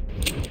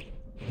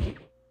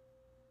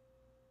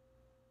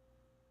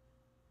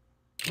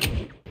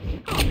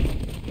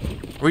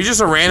 Are we just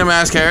a random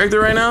ass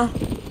character right now?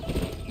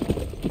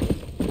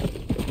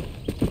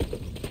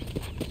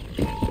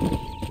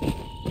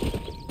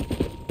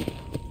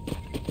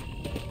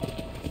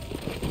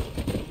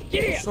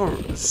 Yeah.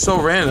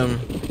 So random.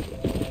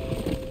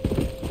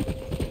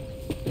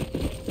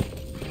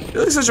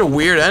 Really such a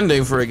weird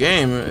ending for a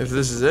game, if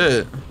this is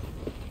it.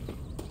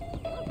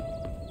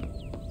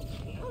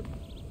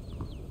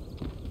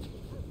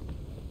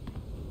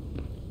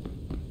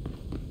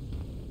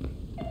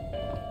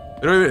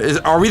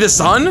 Are we the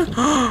sun?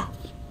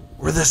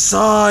 We're the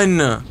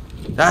sun!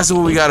 That's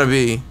what we gotta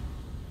be.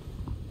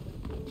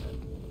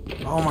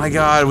 Oh my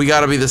god, we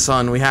gotta be the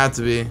sun. We have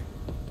to be.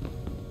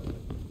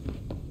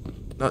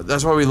 No,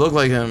 that's why we look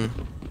like him.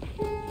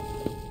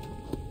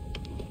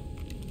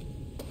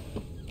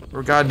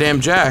 Or goddamn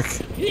Jack.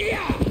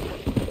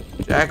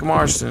 Jack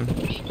Marston.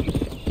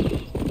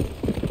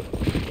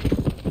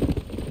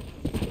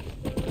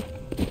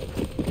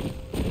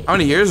 How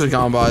many years have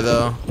gone by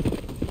though?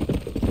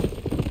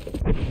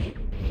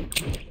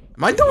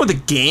 Am I done with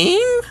the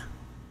game?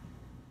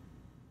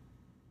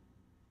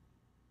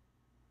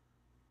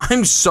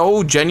 I'm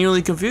so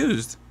genuinely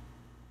confused.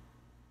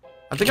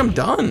 I think I'm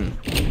done.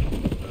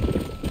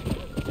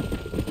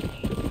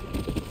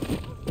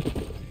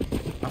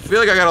 I feel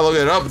like I gotta look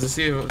it up to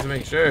see to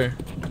make sure.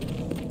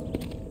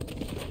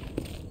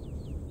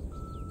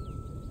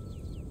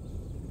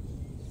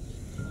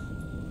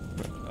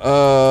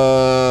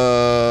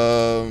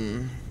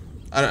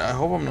 I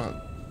hope I'm not.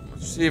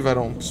 Let's see if I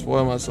don't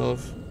spoil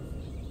myself.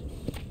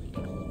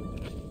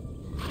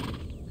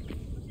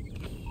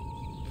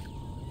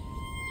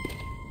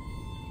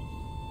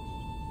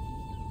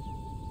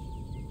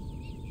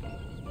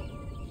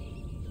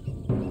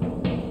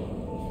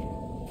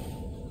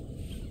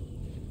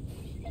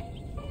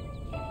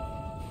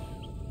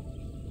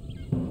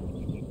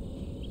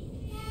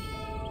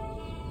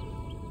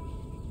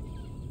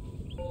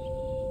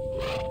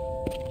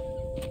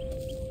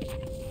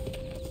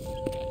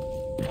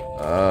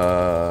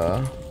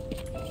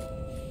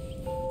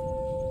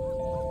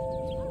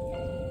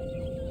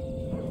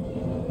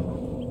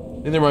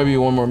 I think there might be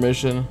one more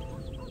mission.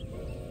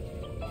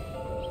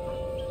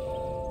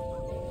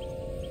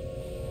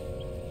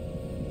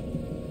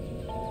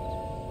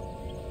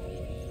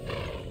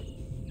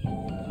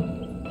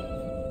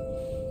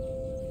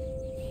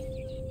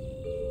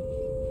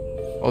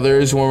 Oh,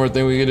 there is one more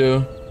thing we could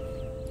do.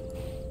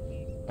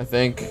 I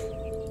think.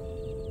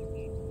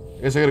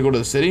 I guess I gotta go to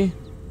the city?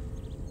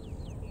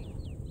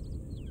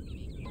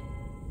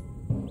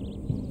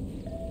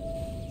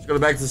 Let's go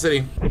back to the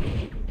city.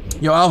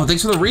 Yo, Alpha,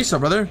 thanks for the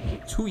resub, brother.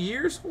 2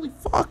 years? Holy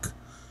fuck.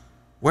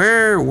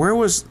 Where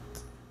was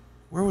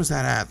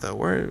that at though?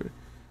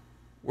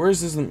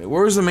 Where's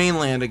the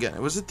mainland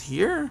again? Was it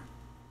here?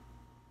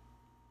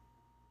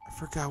 I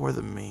forgot where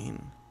the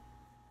main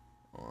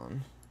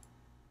on.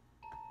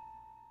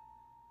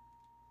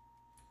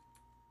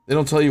 They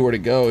don't tell you where to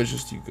go, it's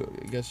just you go,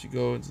 I guess you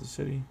go into the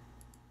city.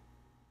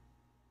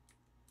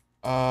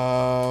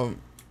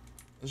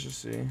 Let's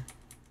just see.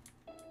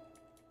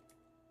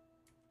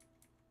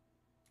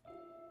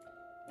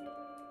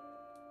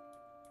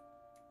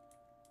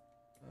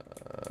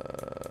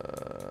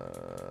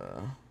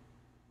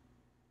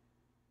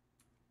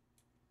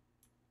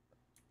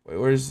 Wait,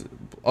 where's...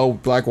 Oh,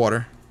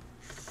 Blackwater.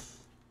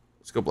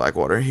 Let's go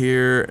Blackwater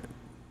here.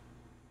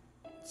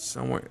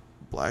 Somewhere...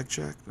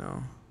 Blackjack?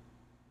 No.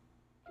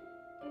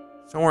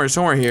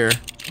 Somewhere here.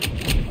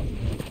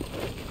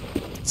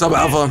 What's up,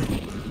 Alpha?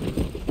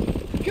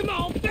 Come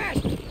on,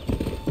 faster!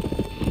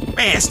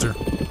 Faster!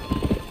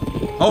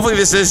 Hopefully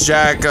this is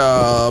Jack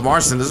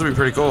Marston. This will be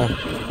pretty cool.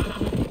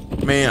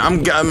 I mean,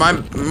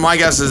 my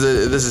guess is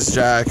that this is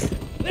Jack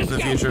in the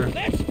future.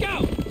 Let's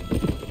go!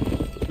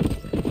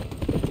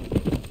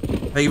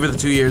 Thank you for the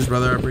 2 years,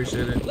 brother. I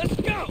appreciate it. Let's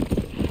go!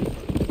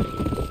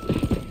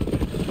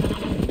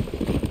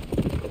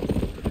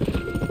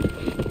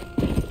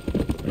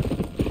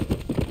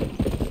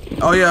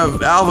 Oh yeah,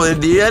 Alpha,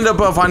 did you end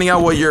up finding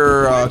out what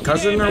your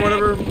cousin or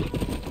whatever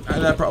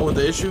had that problem with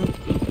the issue?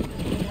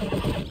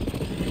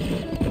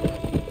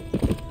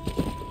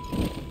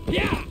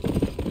 Yeah.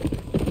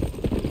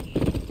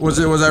 Was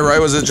I right?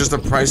 Was it just the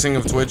pricing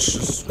of Twitch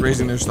just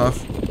raising their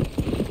stuff?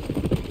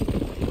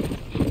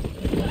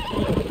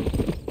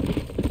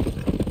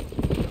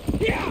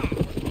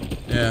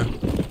 Yeah.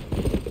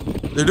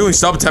 They're doing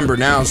September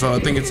now, so I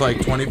think it's like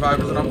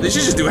 25% off. They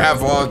should just do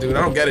half off, dude.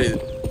 I don't get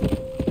it.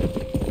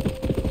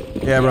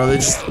 Yeah, bro, they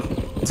just...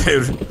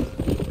 Dude.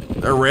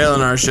 They're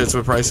railing our shits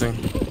with pricing.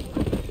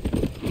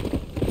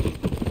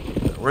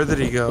 Where did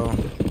he go?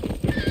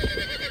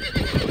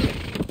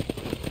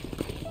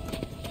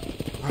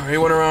 Alright, he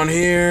went around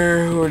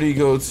here. Where did he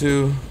go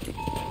to?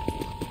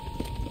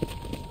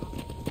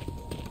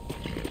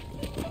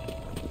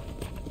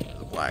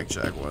 The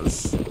blackjack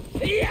was...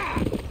 Yeah.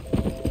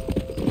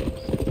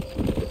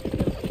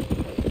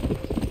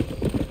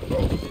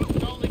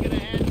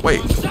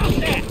 Wait.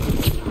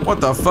 What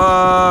the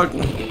fuck?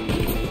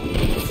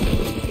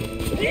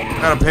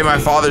 I gotta pay my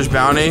father's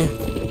bounty.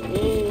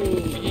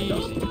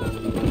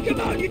 Come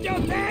on, you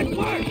done bad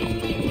work.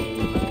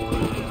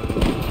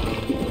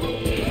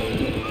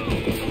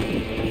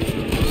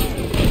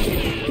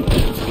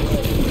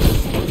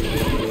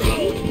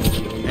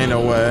 Ain't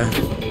no way.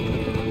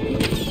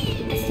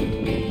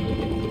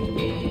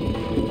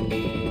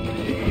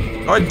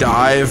 Oh, I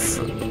dive.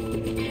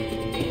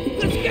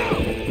 Let's go.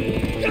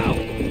 Go.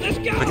 Let's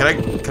go. Wait,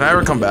 can I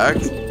ever come back?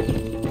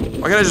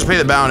 Why can't I just pay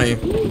the bounty?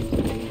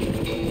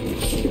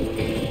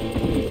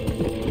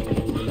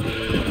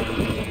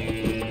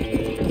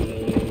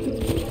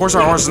 Of course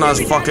our horse is not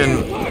as fucking...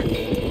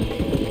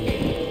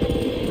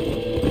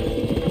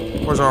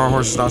 Of course our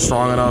horse is not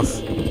strong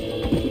enough.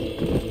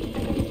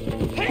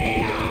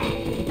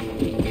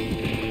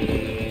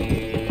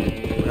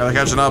 Gotta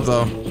catching up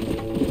though.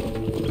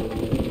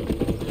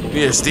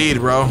 Be a steed,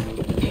 bro.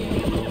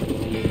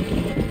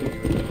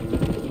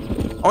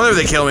 I wonder if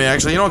they kill me,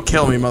 actually. You don't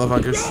kill me,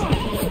 motherfuckers.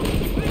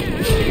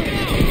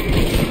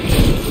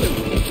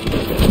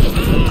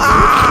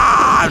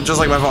 Ah! I'm just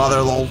like my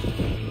father, lol.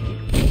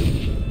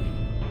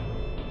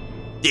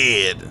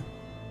 Dead.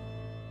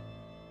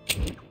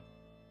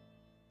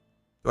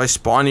 Do I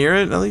spawn near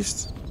it, at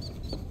least?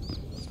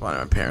 Spawn at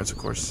my parents, of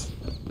course.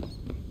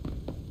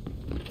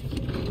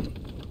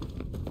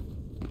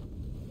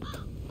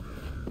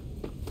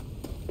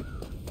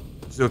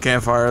 Let's do a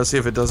campfire. Let's see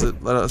if it does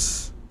it. Let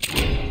us.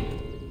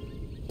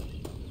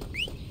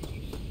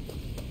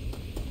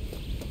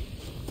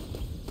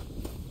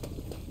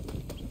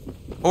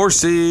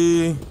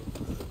 Horsey.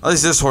 At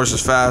least this horse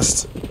is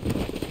fast.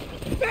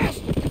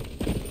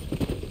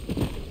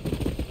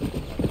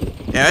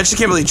 Yeah, I just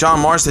can't believe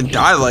John Marston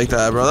died like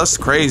that, bro. That's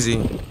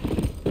crazy.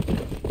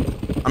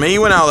 I mean, he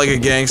went out like a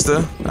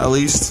gangster, at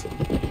least.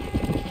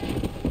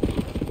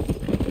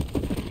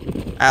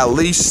 At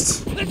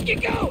least. Let's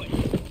get going.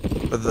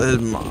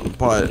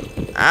 But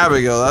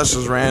Abigail, that's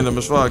just random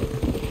as fuck.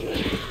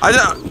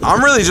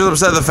 I'm really just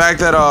upset at the fact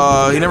that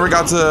he never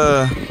got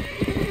to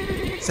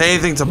say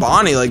anything to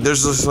Bonnie. Like,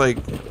 there's just like,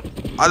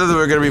 I thought there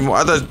were gonna be more.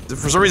 I thought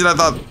for some reason I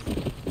thought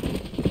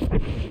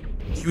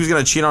he was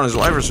gonna cheat on his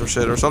wife or some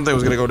shit, or something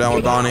was gonna go down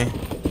with Bonnie.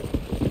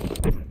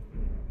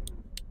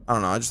 I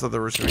don't know. I just thought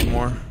there was gonna be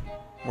more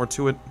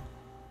to it.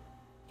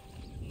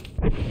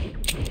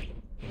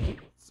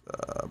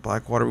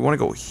 Blackwater. We want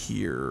to go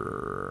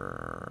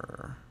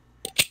here.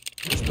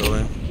 This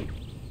building.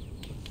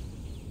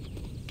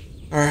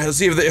 All right. Let's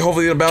see if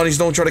hopefully the bounties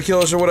don't try to kill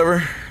us or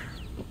whatever.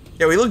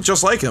 Yeah, we look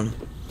just like him.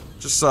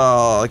 Just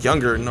like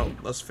younger, no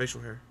less facial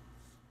hair.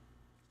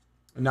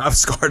 And now I'm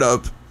scarred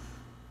up.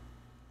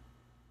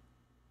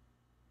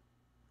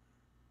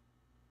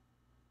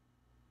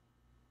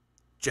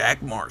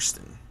 Jack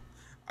Marston.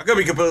 I could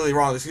be completely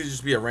wrong. This could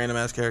just be a random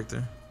ass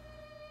character.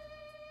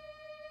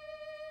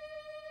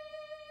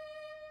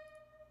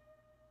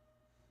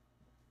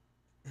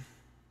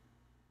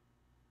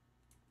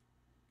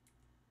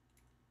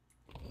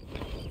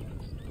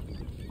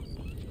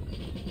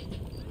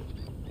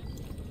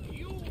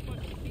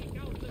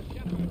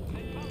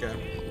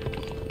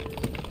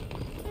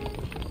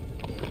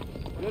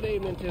 Good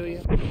evening to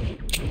you.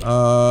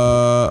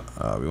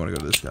 We want to go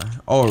to this guy.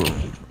 Oh,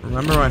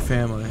 remember my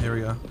family. Here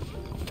we go.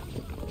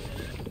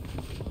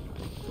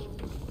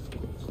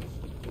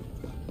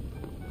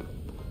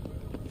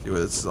 See what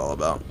this is all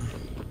about.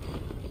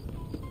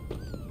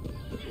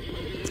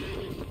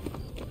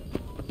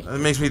 That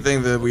makes me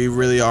think that we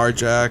really are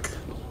Jack.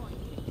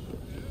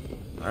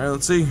 All right,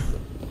 let's see.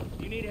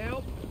 You need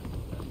help?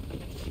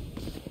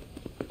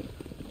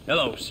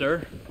 Hello,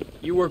 sir.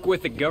 You work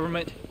with the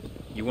government?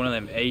 You one of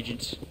them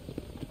agents?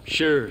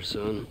 Sure,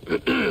 son.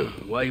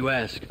 Why you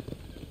ask?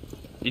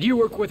 Did you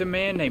work with a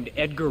man named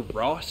Edgar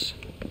Ross?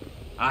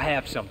 I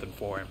have something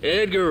for him.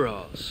 Edgar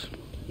Ross?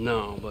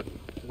 No, but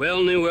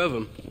well knew of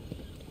him.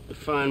 A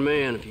fine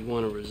man if you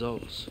wanted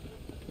results.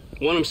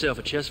 Won himself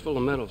a chest full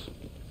of medals.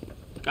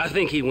 I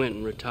think he went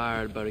and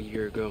retired about a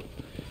year ago.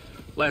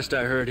 Last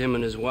I heard, him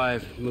and his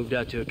wife moved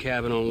out to a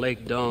cabin on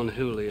Lake Don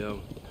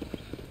Julio.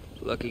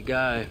 Lucky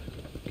guy,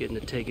 getting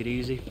to take it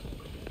easy.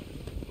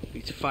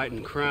 He's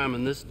fighting crime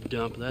in this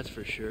dump, that's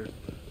for sure.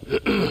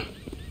 Well,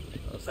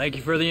 thank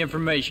you for the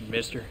information,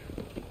 mister.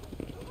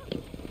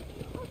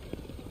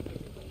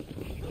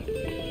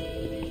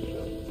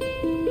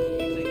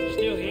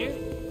 Still here?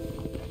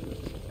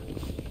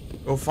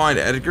 Go find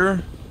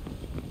Edgar.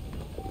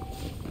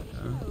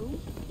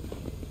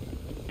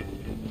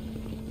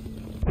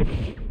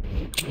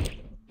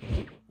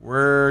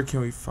 Where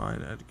can we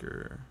find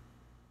Edgar?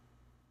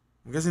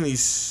 I'm guessing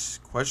these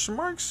question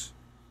marks?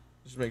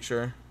 Just make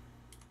sure.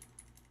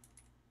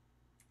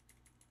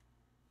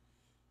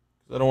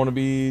 I don't want to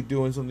be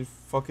doing something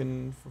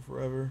fucking for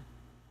forever.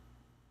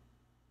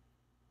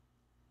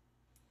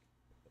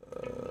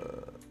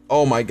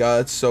 Oh my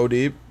god, it's so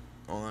deep.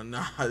 Oh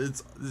no,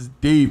 it's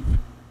deep.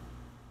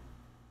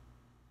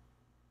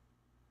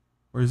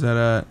 Where's that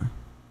at?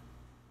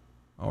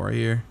 Oh, right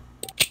here.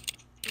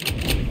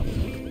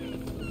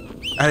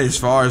 That is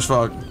far as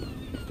fuck.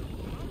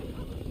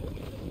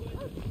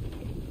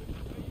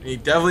 You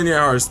definitely need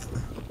ours.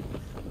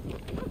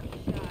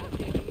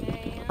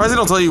 Surprised they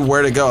don't tell you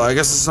where to go. I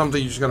guess it's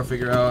something you just gotta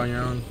figure out on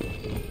your own.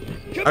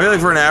 I feel like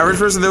for an average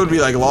person, they would be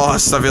like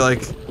lost. I feel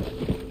like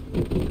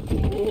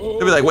they'd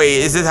be like, "Wait,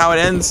 is this how it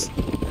ends?"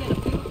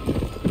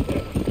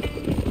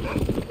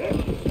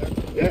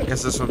 I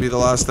guess this would be the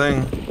last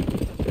thing.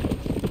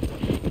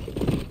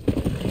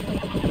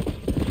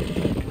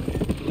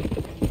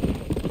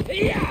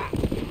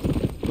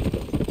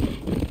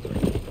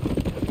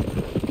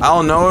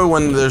 I'll know it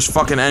when there's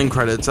fucking end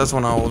credits. That's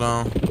when I'll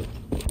know.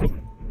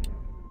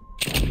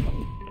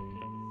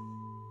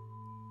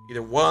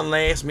 Either one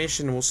last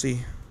mission, and we'll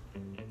see.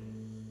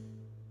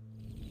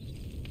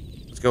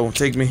 Let's go.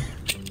 Take me.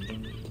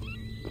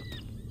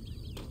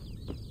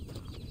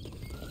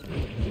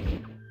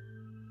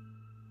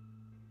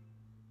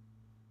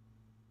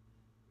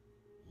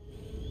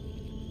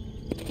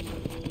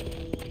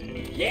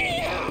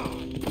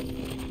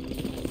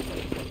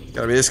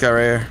 Gotta be this guy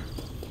right here.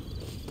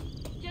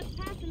 Just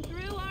passing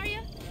through, are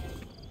you?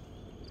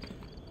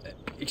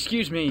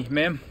 Excuse me,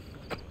 ma'am.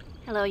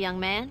 Hello, young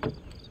man.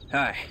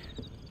 Hi.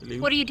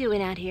 What are you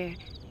doing out here?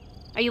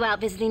 Are you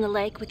out visiting the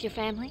lake with your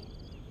family?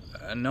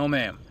 No,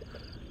 ma'am.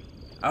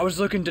 I was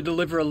looking to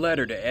deliver a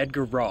letter to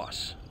Edgar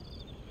Ross.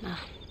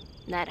 Oh,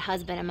 that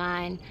husband of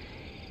mine.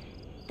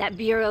 That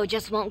bureau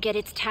just won't get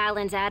its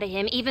talons out of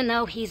him, even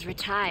though he's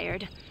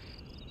retired.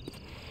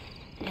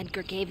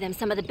 Edgar gave them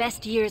some of the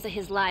best years of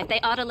his life.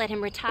 They ought to let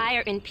him retire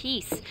in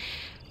peace.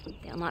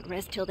 They'll not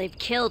rest till they've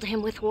killed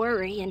him with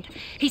worry, and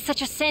he's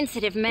such a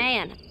sensitive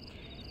man.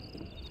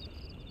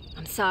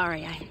 I'm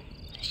sorry, I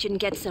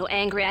shouldn't get so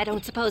angry. I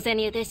don't suppose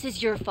any of this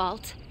is your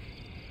fault.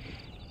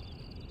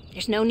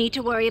 There's no need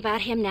to worry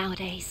about him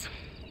nowadays.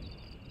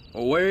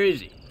 Well, where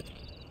is he?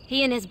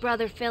 He and his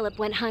brother Philip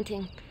went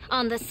hunting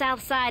on the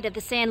south side of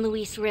the San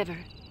Luis River.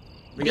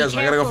 I gotta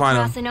go find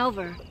him. Crossing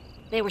over.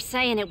 They were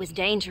saying it was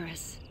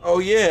dangerous. Oh,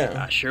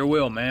 yeah. I sure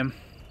will, ma'am.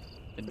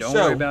 And don't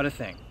worry about a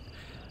thing.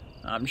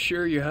 I'm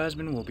sure your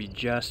husband will be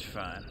just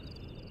fine.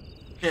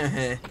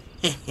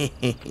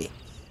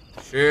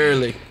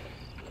 Surely.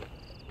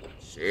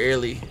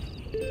 Surely.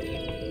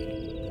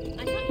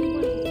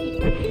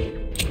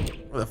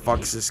 Where the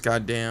fuck is this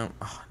goddamn...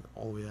 Oh,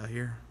 all the way out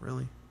here?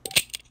 Really?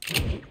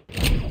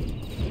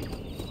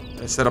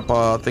 I set up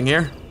a thing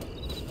here.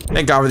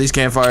 Thank God for these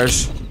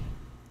campfires.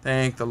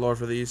 Thank the Lord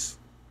for these.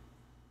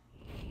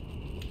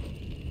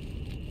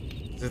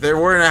 If they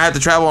weren't, I had to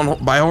travel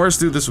by horse,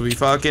 dude, this would be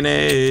fucking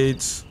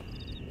AIDS.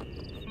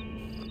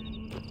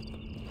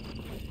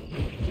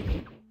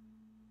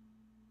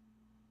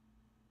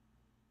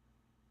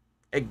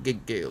 Let's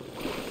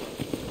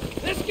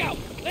go!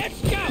 Let's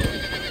go!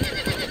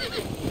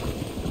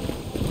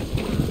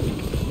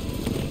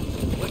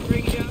 What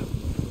bring you up?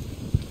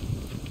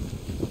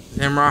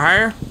 Him right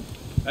here?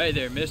 Hey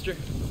there, mister.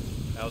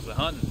 How's the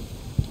hunting?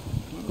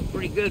 Oh,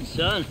 pretty good,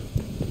 son.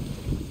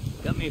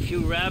 Got me a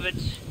few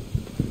rabbits,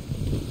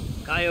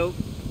 coyote,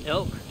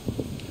 elk.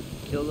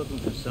 Still looking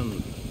for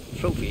some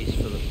trophies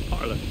for the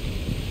parlor.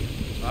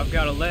 I've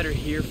got a letter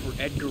here for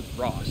Edgar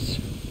Ross.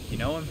 You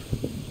know him?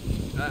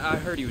 I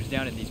heard he was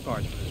down in these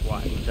parts with his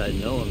wife. I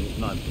know him. He's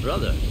my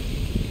brother.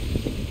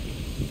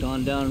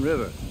 Gone down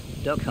river,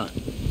 duck hunt.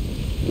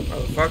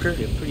 Motherfucker.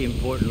 It's a pretty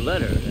important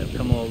letter to have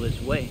come all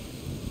this way.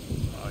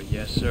 Oh,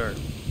 yes, sir.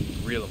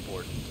 Real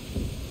important.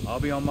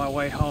 I'll be on my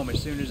way home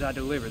as soon as I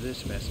deliver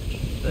this message.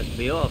 Best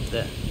be off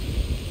then.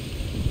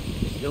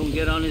 Just don't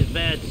get on his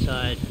bad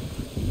side.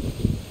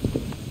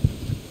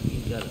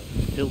 He's got a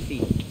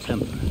filthy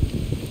temper.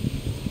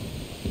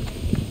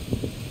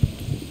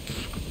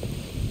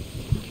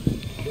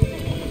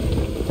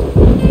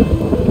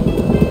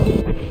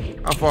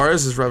 How far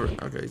is this rubber?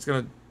 Okay, he's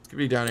gonna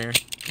be down here.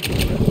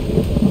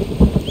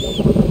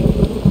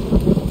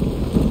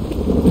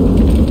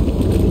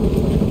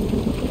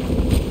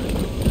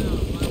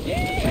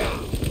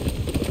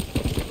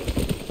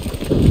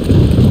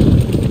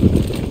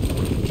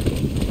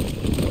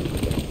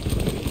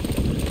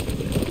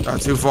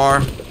 Not too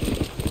far.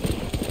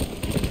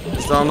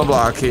 Still on the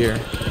block here.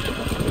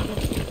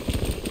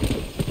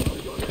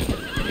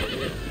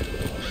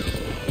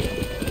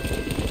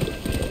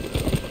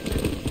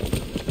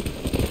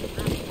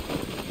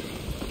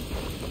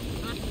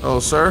 Oh,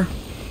 sir?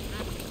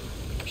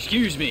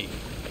 Excuse me.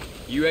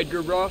 You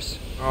Edgar Ross?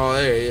 Oh,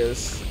 there he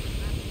is.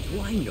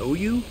 Do I know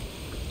you?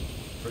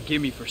 Forgive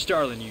me for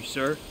startling you,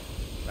 sir.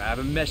 I have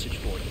a message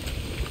for you.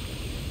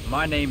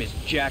 My name is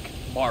Jack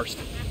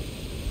Marston.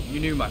 You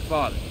knew my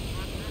father.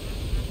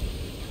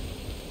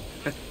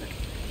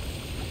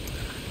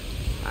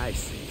 I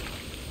see.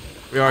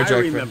 We are Jack. I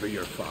remember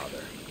your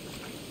father.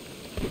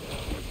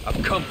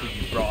 I've come for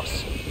you,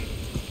 Ross.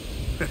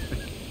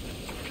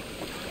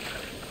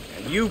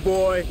 And you,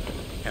 boy,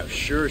 have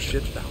sure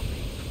shit found me.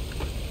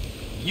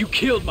 You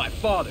killed my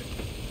father.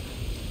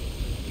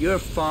 Your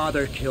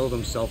father killed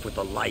himself with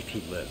the life he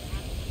lived.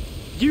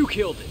 You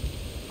killed him.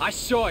 I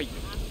saw you.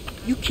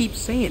 You keep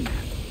saying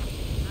that.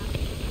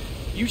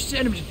 You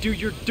sent him to do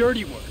your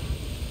dirty work.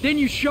 Then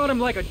you shot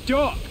him like a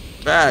dog.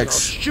 Facts.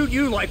 I'll shoot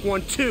you like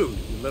one too,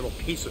 you little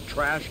piece of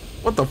trash.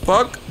 What the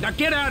fuck? Now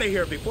get out of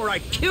here before I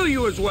kill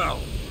you as well.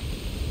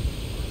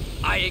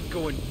 I ain't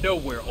going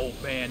nowhere,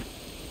 old man.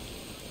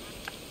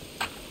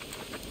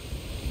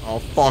 Oh,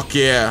 fuck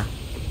yeah.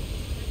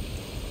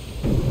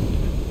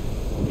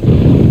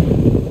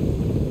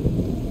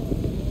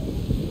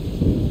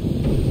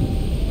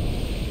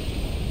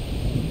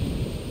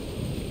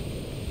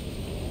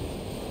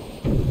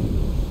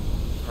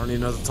 I don't need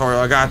another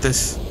tutorial. I got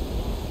this.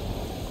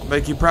 I'll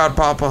make you proud,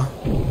 Papa.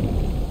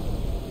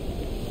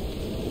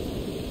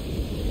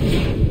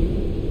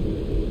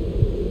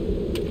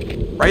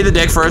 Right the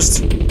deck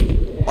first.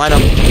 Line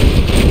up.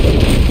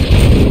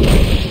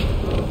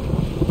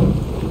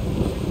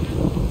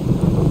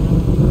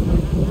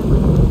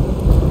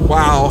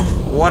 Wow,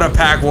 what a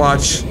pack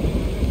watch.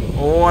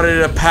 What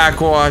did a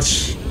pack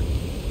watch.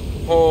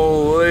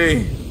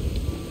 Holy.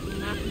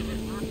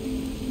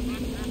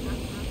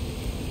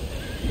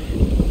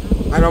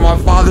 I know my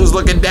father's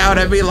looking down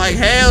at me like,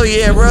 hell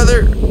yeah,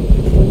 brother.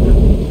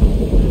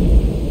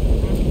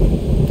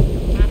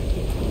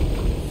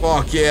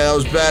 Fuck yeah, that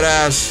was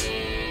badass.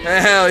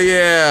 Hell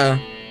yeah.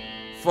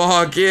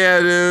 Fuck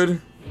yeah,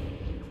 dude.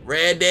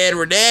 Red Dead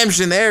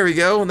Redemption, there we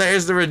go.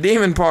 There's the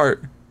redeeming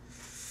part.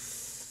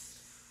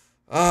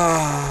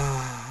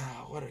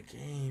 Ah, what a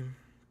game.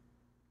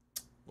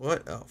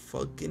 What a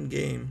fucking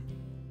game.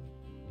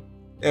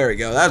 There we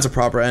go, that's a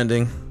proper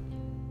ending.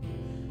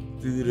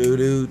 Do do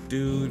do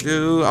do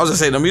do. I was gonna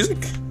say no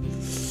music.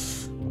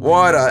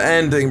 What a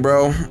ending,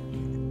 bro.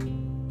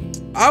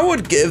 I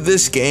would give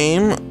this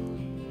game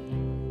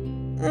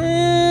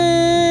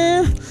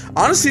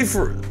honestly,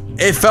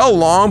 it felt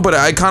long, but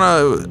I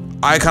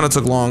kind of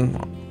took long.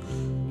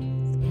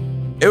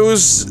 It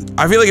was,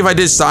 I feel like if I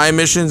did side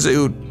missions, it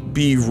would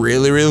be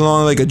really, really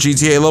long, like a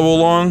GTA level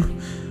long.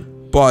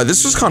 But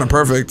this was kind of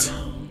perfect.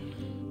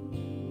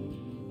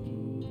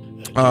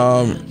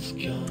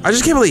 I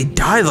just can't believe he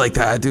died like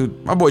that,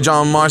 dude. My boy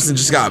John Marston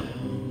just got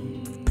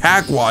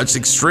pack-watched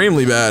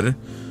extremely bad.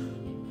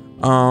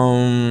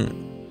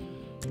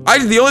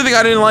 The only thing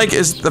I didn't like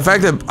is the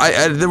fact that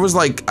I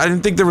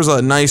didn't think there was a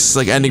nice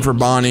like ending for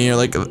Bonnie, or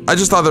like I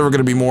just thought there were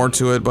gonna be more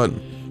to it. But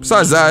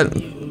besides that,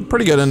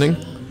 pretty good ending.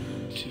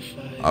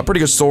 Pretty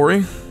good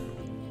story.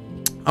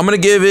 I'm gonna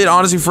give it,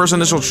 honestly, first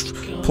initial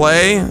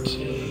play,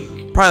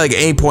 probably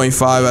like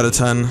 8.5 out of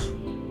 10.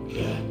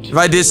 If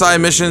I did side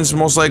missions,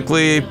 most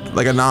likely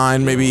like a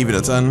 9, maybe even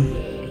a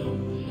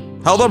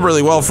 10. Held up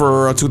really well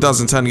for a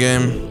 2010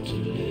 game.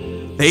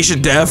 They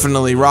should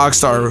definitely,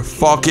 Rockstar,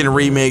 fucking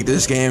remake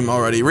this game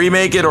already.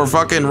 Remake it or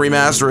fucking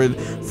remaster it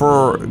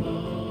for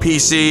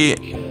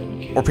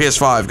PC or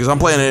PS5, because I'm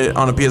playing it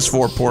on a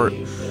PS4 port.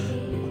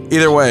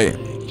 Either way,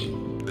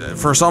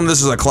 for some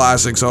this is a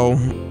classic, so,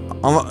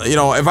 you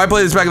know, if I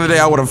played this back in the day,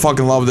 I would have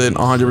fucking loved it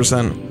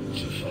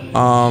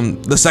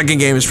 100%. The second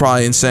game is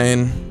probably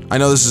insane. I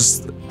know this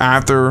is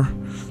after,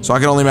 so I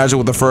can only imagine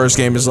what the first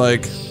game is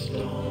like.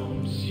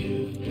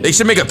 They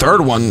should make a third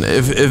one.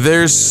 If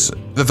there's,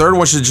 the third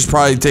one should just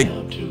probably take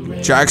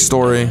Jack's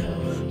story.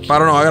 But I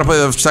don't know, I gotta play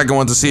the second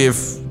one to see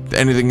if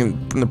anything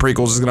in the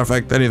prequels is gonna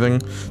affect anything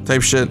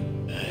type shit.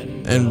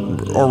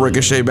 Or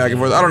ricochet back and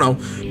forth, I don't know.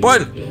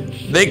 But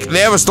they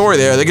have a story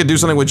there. They could do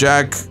something with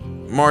Jack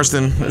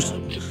Marston.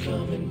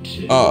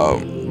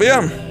 But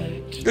yeah,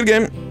 good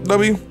game.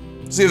 W.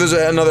 See if there's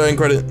another end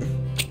credit.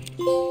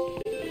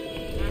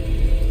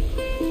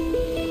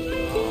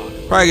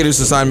 Probably could do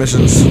some side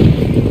missions.